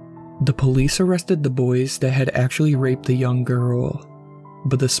 The police arrested the boys that had actually raped the young girl,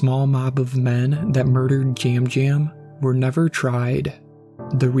 but the small mob of men that murdered Jam Jam were never tried.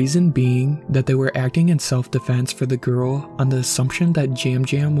 The reason being that they were acting in self-defense for the girl on the assumption that Jam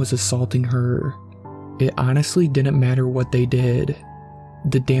Jam was assaulting her. It honestly didn't matter what they did.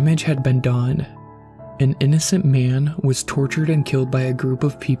 The damage had been done. An innocent man was tortured and killed by a group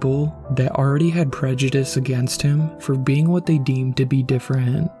of people that already had prejudice against him for being what they deemed to be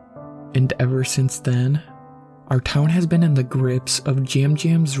different. And ever since then, our town has been in the grips of Jam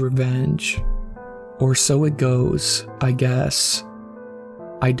Jam's revenge. Or so it goes, I guess.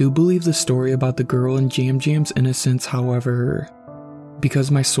 I do believe the story about the girl and Jam Jam's innocence, however, because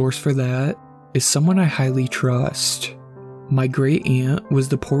my source for that is someone I highly trust. My great aunt was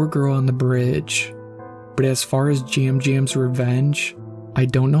the poor girl on the bridge, but as far as Jam Jam's revenge, I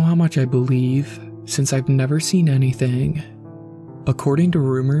don't know how much I believe since I've never seen anything. According to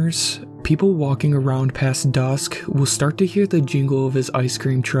rumors, people walking around past dusk will start to hear the jingle of his ice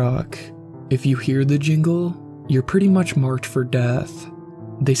cream truck. If you hear the jingle, you're pretty much marked for death.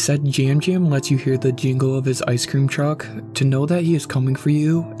 They said Jam Jam lets you hear the jingle of his ice cream truck to know that he is coming for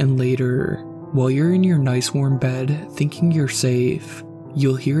you, and later, while you're in your nice warm bed thinking you're safe,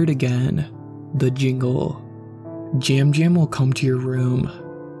 you'll hear it again, the jingle. Jam Jam will come to your room,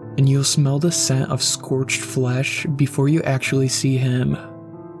 and you'll smell the scent of scorched flesh before you actually see him.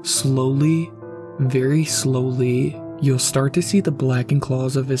 Slowly, very slowly, you'll start to see the blackened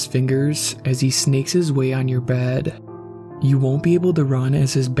claws of his fingers as he snakes his way on your bed. You won't be able to run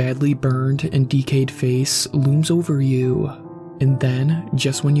as his badly burned and decayed face looms over you. And then,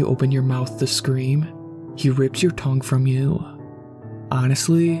 just when you open your mouth to scream, he rips your tongue from you.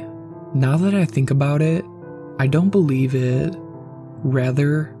 Honestly, now that I think about it, I don't believe it.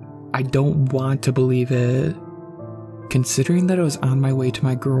 Rather, I don't want to believe it. Considering that I was on my way to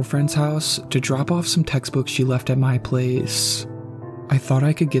my girlfriend's house to drop off some textbooks she left at my place. I thought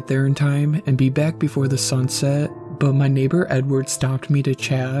I could get there in time and be back before the sun set, but my neighbor Edward stopped me to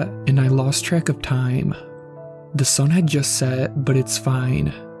chat and I lost track of time. The sun had just set, but it's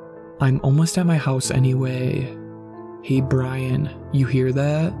fine. I'm almost at my house anyway. Hey Brian, you hear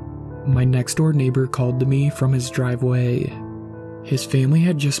that? My next door neighbor called to me from his driveway. His family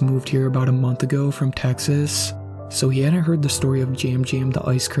had just moved here about a month ago from Texas, so he hadn't heard the story of Jam Jam the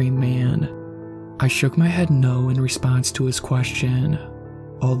ice cream man. I shook my head no in response to his question,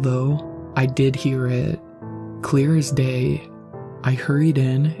 although I did hear it. Clear as day. I hurried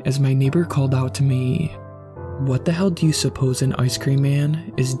in as my neighbor called out to me. What the hell do you suppose an ice cream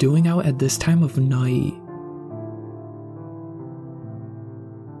man is doing out at this time of night?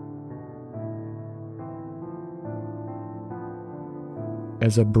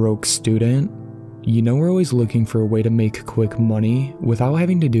 As a broke student, you know we're always looking for a way to make quick money without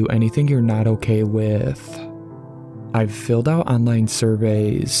having to do anything you're not okay with. I've filled out online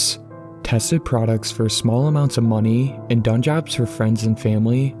surveys, tested products for small amounts of money, and done jobs for friends and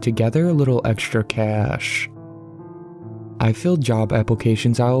family to gather a little extra cash. I filled job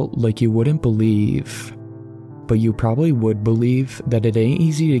applications out like you wouldn't believe, but you probably would believe that it ain't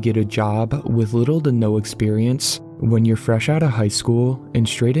easy to get a job with little to no experience when you're fresh out of high school and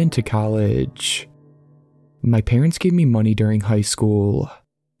straight into college. My parents gave me money during high school,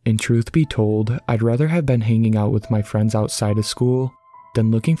 and truth be told, I'd rather have been hanging out with my friends outside of school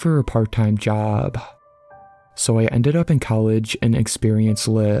than looking for a part-time job. So I ended up in college and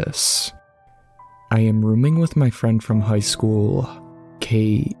experience-less. I am rooming with my friend from high school,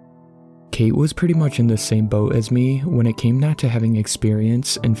 Kate. Kate was pretty much in the same boat as me when it came not to having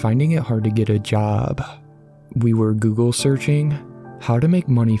experience and finding it hard to get a job. We were Google searching how to make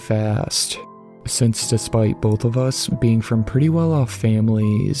money fast, since despite both of us being from pretty well-off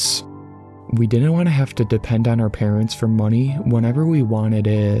families, we didn't want to have to depend on our parents for money whenever we wanted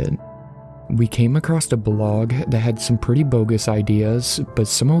it. We came across a blog that had some pretty bogus ideas, but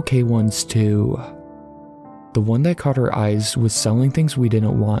some okay ones too. The one that caught our eyes was selling things we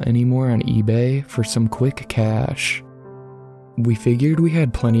didn't want anymore on eBay for some quick cash. We figured we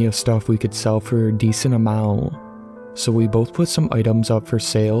had plenty of stuff we could sell for a decent amount, so we both put some items up for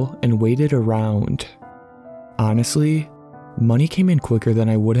sale and waited around. Honestly, money came in quicker than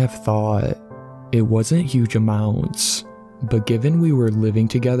I would have thought. It wasn't huge amounts, but given we were living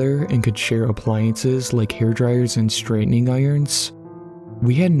together and could share appliances like hairdryers and straightening irons,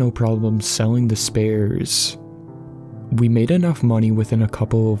 we had no problem selling the spares. We made enough money within a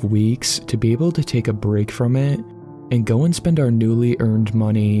couple of weeks to be able to take a break from it and go and spend our newly earned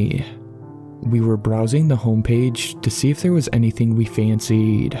money. We were browsing the homepage to see if there was anything we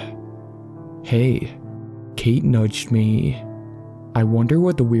fancied. Hey, Kate nudged me. I wonder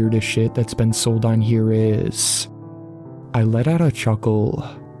what the weirdest shit that's been sold on here is. I let out a chuckle.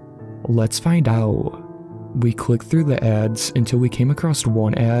 Let's find out. We clicked through the ads until we came across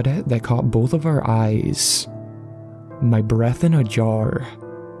one ad that caught both of our eyes. My breath in a jar.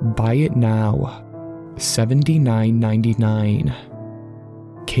 Buy it now. $79.99.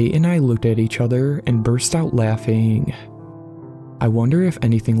 Kate and I looked at each other and burst out laughing. I wonder if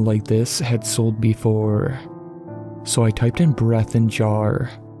anything like this had sold before. So I typed in breath in jar,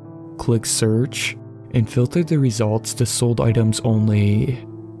 clicked search, and filtered the results to sold items only.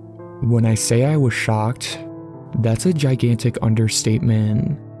 When I say I was shocked, that's a gigantic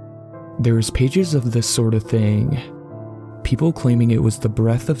understatement. There's pages of this sort of thing. People claiming it was the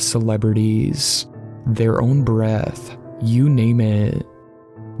breath of celebrities, their own breath, you name it.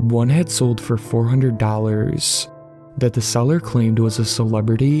 One had sold for $400 that the seller claimed was a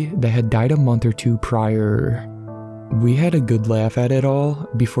celebrity that had died a month or two prior. We had a good laugh at it all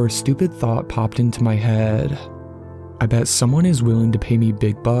before a stupid thought popped into my head. I bet someone is willing to pay me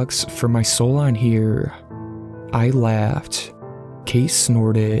big bucks for my soul on here. I laughed. Kate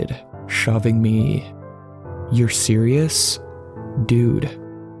snorted, shoving me. You're serious? Dude,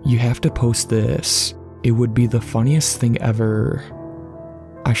 you have to post this. It would be the funniest thing ever.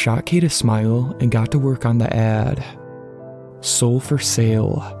 I shot Kate a smile and got to work on the ad. Soul for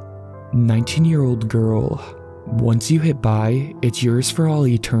sale. 19-year-old girl. Once you hit buy, it's yours for all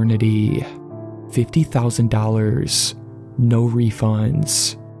eternity. $50,000. No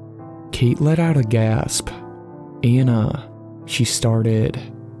refunds. Kate let out a gasp. Anna, she started.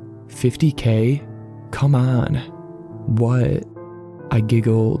 50K? Come on. What? I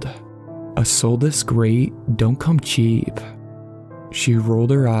giggled. A soul this great don't come cheap. She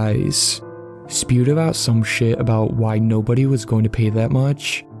rolled her eyes, spewed about some shit about why nobody was going to pay that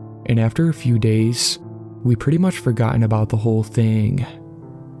much, and after a few days, we pretty much forgotten about the whole thing.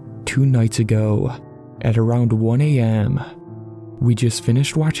 2 nights ago, at around 1 a.m., we just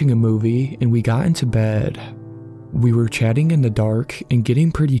finished watching a movie and we got into bed. We were chatting in the dark and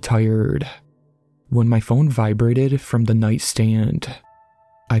getting pretty tired when my phone vibrated from the nightstand.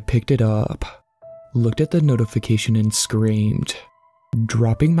 I picked it up, looked at the notification and screamed,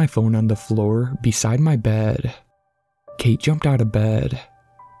 dropping my phone on the floor beside my bed. Kate jumped out of bed,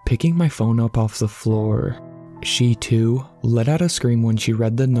 picking my phone up off the floor. She too let out a scream when she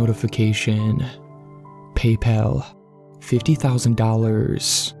read the notification. PayPal,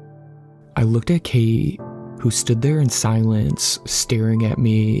 $50,000. I looked at Kate, who stood there in silence, staring at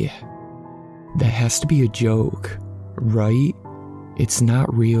me. That has to be a joke, right? It's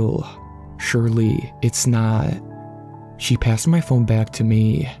not real. Surely, it's not. She passed my phone back to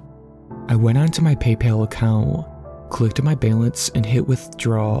me. I went onto my PayPal account, clicked my balance and hit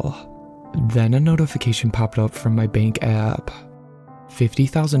withdraw. Then a notification popped up from my bank app.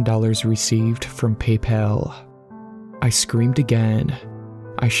 $50,000 received from PayPal. I screamed again.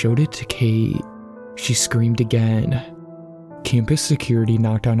 I showed it to Kate. She screamed again. Campus security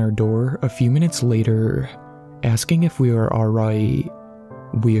knocked on our door a few minutes later, asking if we were alright.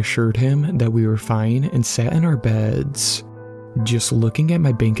 We assured him that we were fine and sat in our beds, just looking at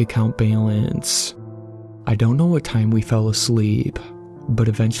my bank account balance. I don't know what time we fell asleep, but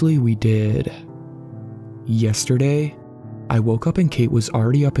eventually we did. Yesterday, I woke up and Kate was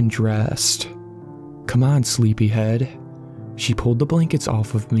already up and dressed. Come on, sleepyhead. She pulled the blankets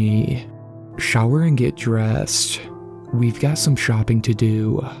off of me. Shower and get dressed. We've got some shopping to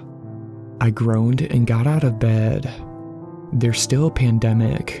do. I groaned and got out of bed. There's still a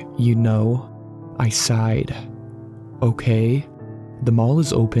pandemic, you know. I sighed. Okay, the mall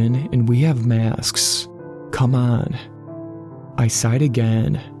is open and we have masks. Come on. I sighed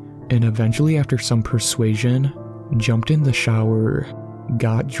again, and eventually, after some persuasion, jumped in the shower,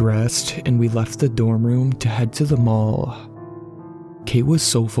 got dressed, and we left the dorm room to head to the mall. Kate was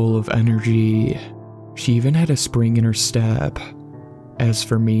so full of energy. She even had a spring in her step. As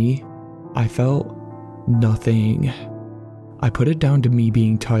for me, I felt nothing. I put it down to me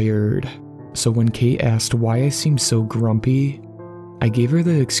being tired, so when Kate asked why I seemed so grumpy, I gave her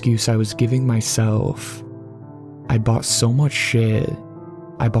the excuse I was giving myself. I bought so much shit.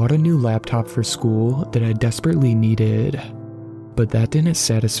 I bought a new laptop for school that I desperately needed, but that didn't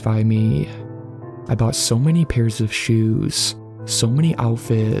satisfy me. I bought so many pairs of shoes, so many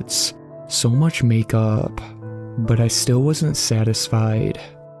outfits, so much makeup, but I still wasn't satisfied.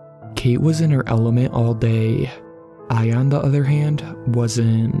 Kate was in her element all day. I, on the other hand,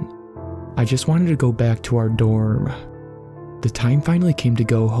 wasn't. I just wanted to go back to our dorm. The time finally came to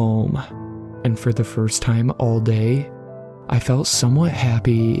go home, and for the first time all day, I felt somewhat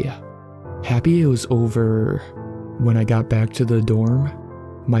happy. Happy it was over. When I got back to the dorm,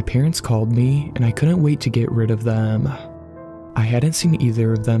 my parents called me and I couldn't wait to get rid of them. I hadn't seen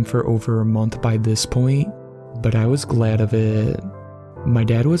either of them for over a month by this point, but I was glad of it. My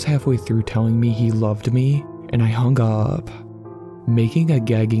dad was halfway through telling me he loved me, and I hung up, making a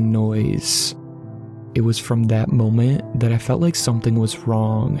gagging noise. It was from that moment that I felt like something was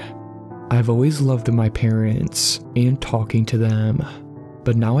wrong. I've always loved my parents and talking to them,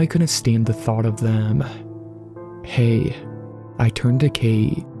 but now I couldn't stand the thought of them. Hey, I turned to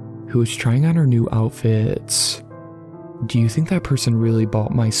Kate, who was trying on her new outfits. Do you think that person really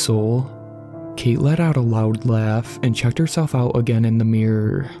bought my soul? Kate let out a loud laugh and checked herself out again in the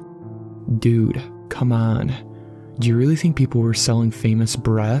mirror. Dude, come on. Do you really think people were selling famous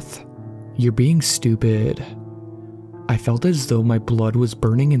breath? You're being stupid. I felt as though my blood was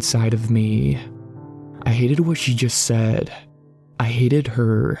burning inside of me. I hated what she just said. I hated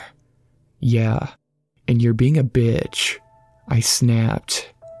her. Yeah, and you're being a bitch. I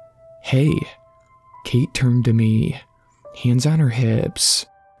snapped. Hey. Kate turned to me, hands on her hips.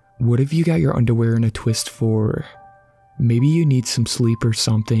 What have you got your underwear in a twist for? Maybe you need some sleep or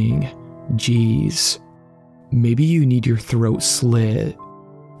something. Jeez. Maybe you need your throat slit.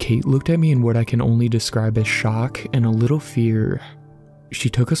 Kate looked at me in what I can only describe as shock and a little fear. She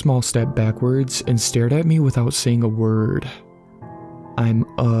took a small step backwards and stared at me without saying a word.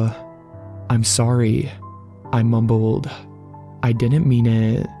 I'm sorry, I mumbled. I didn't mean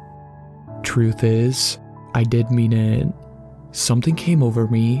it. Truth is, I did mean it. Something came over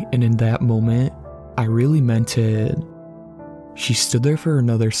me, and in that moment, I really meant it. She stood there for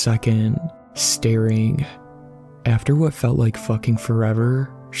another second, staring. After what felt like fucking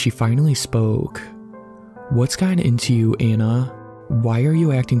forever, she finally spoke. What's gotten into you, Anna? Why are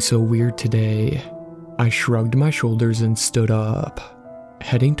you acting so weird today? I shrugged my shoulders and stood up,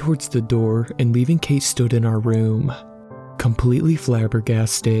 heading towards the door and leaving Kate stood in our room, completely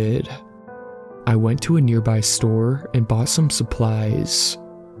flabbergasted. I went to a nearby store and bought some supplies,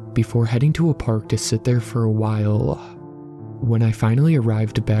 before heading to a park to sit there for a while. When I finally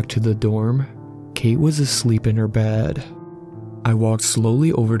arrived back to the dorm, Kate was asleep in her bed. I walked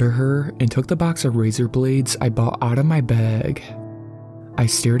slowly over to her and took the box of razor blades I bought out of my bag. I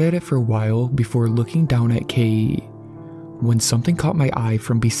stared at it for a while before looking down at Kate, when something caught my eye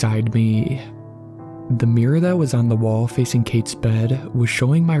from beside me. The mirror that was on the wall facing Kate's bed was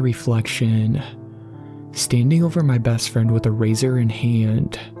showing my reflection, standing over my best friend with a razor in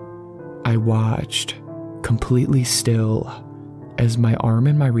hand. I watched, completely still, as my arm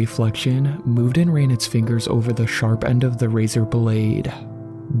and my reflection moved and ran its fingers over the sharp end of the razor blade.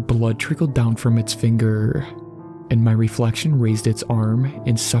 Blood trickled down from its finger, and my reflection raised its arm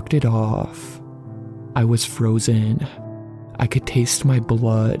and sucked it off. I was frozen. I could taste my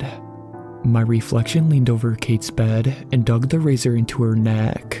blood. My reflection leaned over Kate's bed and dug the razor into her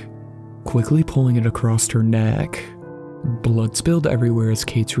neck, quickly pulling it across her neck. Blood spilled everywhere as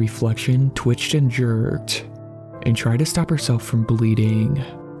Kate's reflection twitched and jerked, and tried to stop herself from bleeding.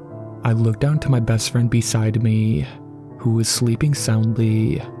 I looked down to my best friend beside me, who was sleeping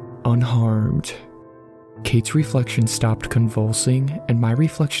soundly, unharmed. Kate's reflection stopped convulsing, and my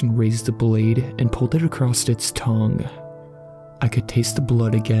reflection raised the blade and pulled it across its tongue. I could taste the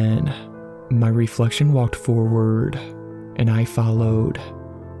blood again. My reflection walked forward, and I followed,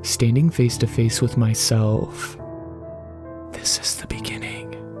 standing face to face with myself. This is the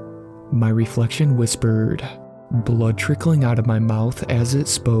beginning, my reflection whispered, blood trickling out of my mouth as it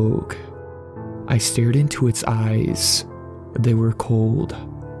spoke. I stared into its eyes. They were cold,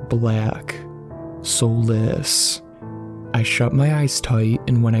 black, soulless. I shut my eyes tight,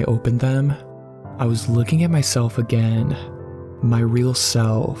 and when I opened them, I was looking at myself again, My real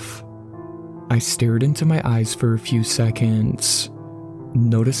self. I stared into my eyes for a few seconds,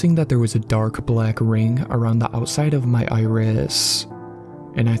 noticing that there was a dark black ring around the outside of my iris,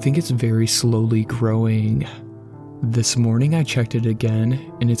 and I think it's very slowly growing. This morning I checked it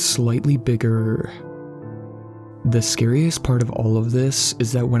again, and it's slightly bigger. The scariest part of all of this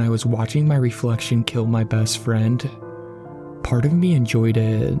is that when I was watching my reflection kill my best friend, part of me enjoyed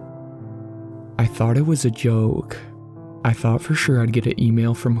it. I thought it was a joke. I thought for sure I'd get an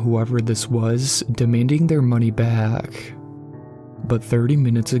email from whoever this was demanding their money back. But 30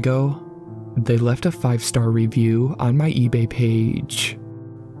 minutes ago, they left a 5-star review on my eBay page.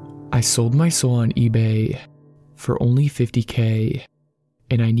 I sold my soul on eBay for only $50,000,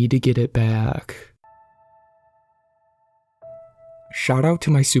 and I need to get it back. Shout out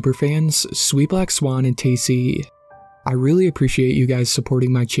to my superfans, Sweet Black Swan and Tacy. I really appreciate you guys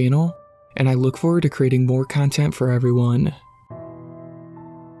supporting my channel, and I look forward to creating more content for everyone.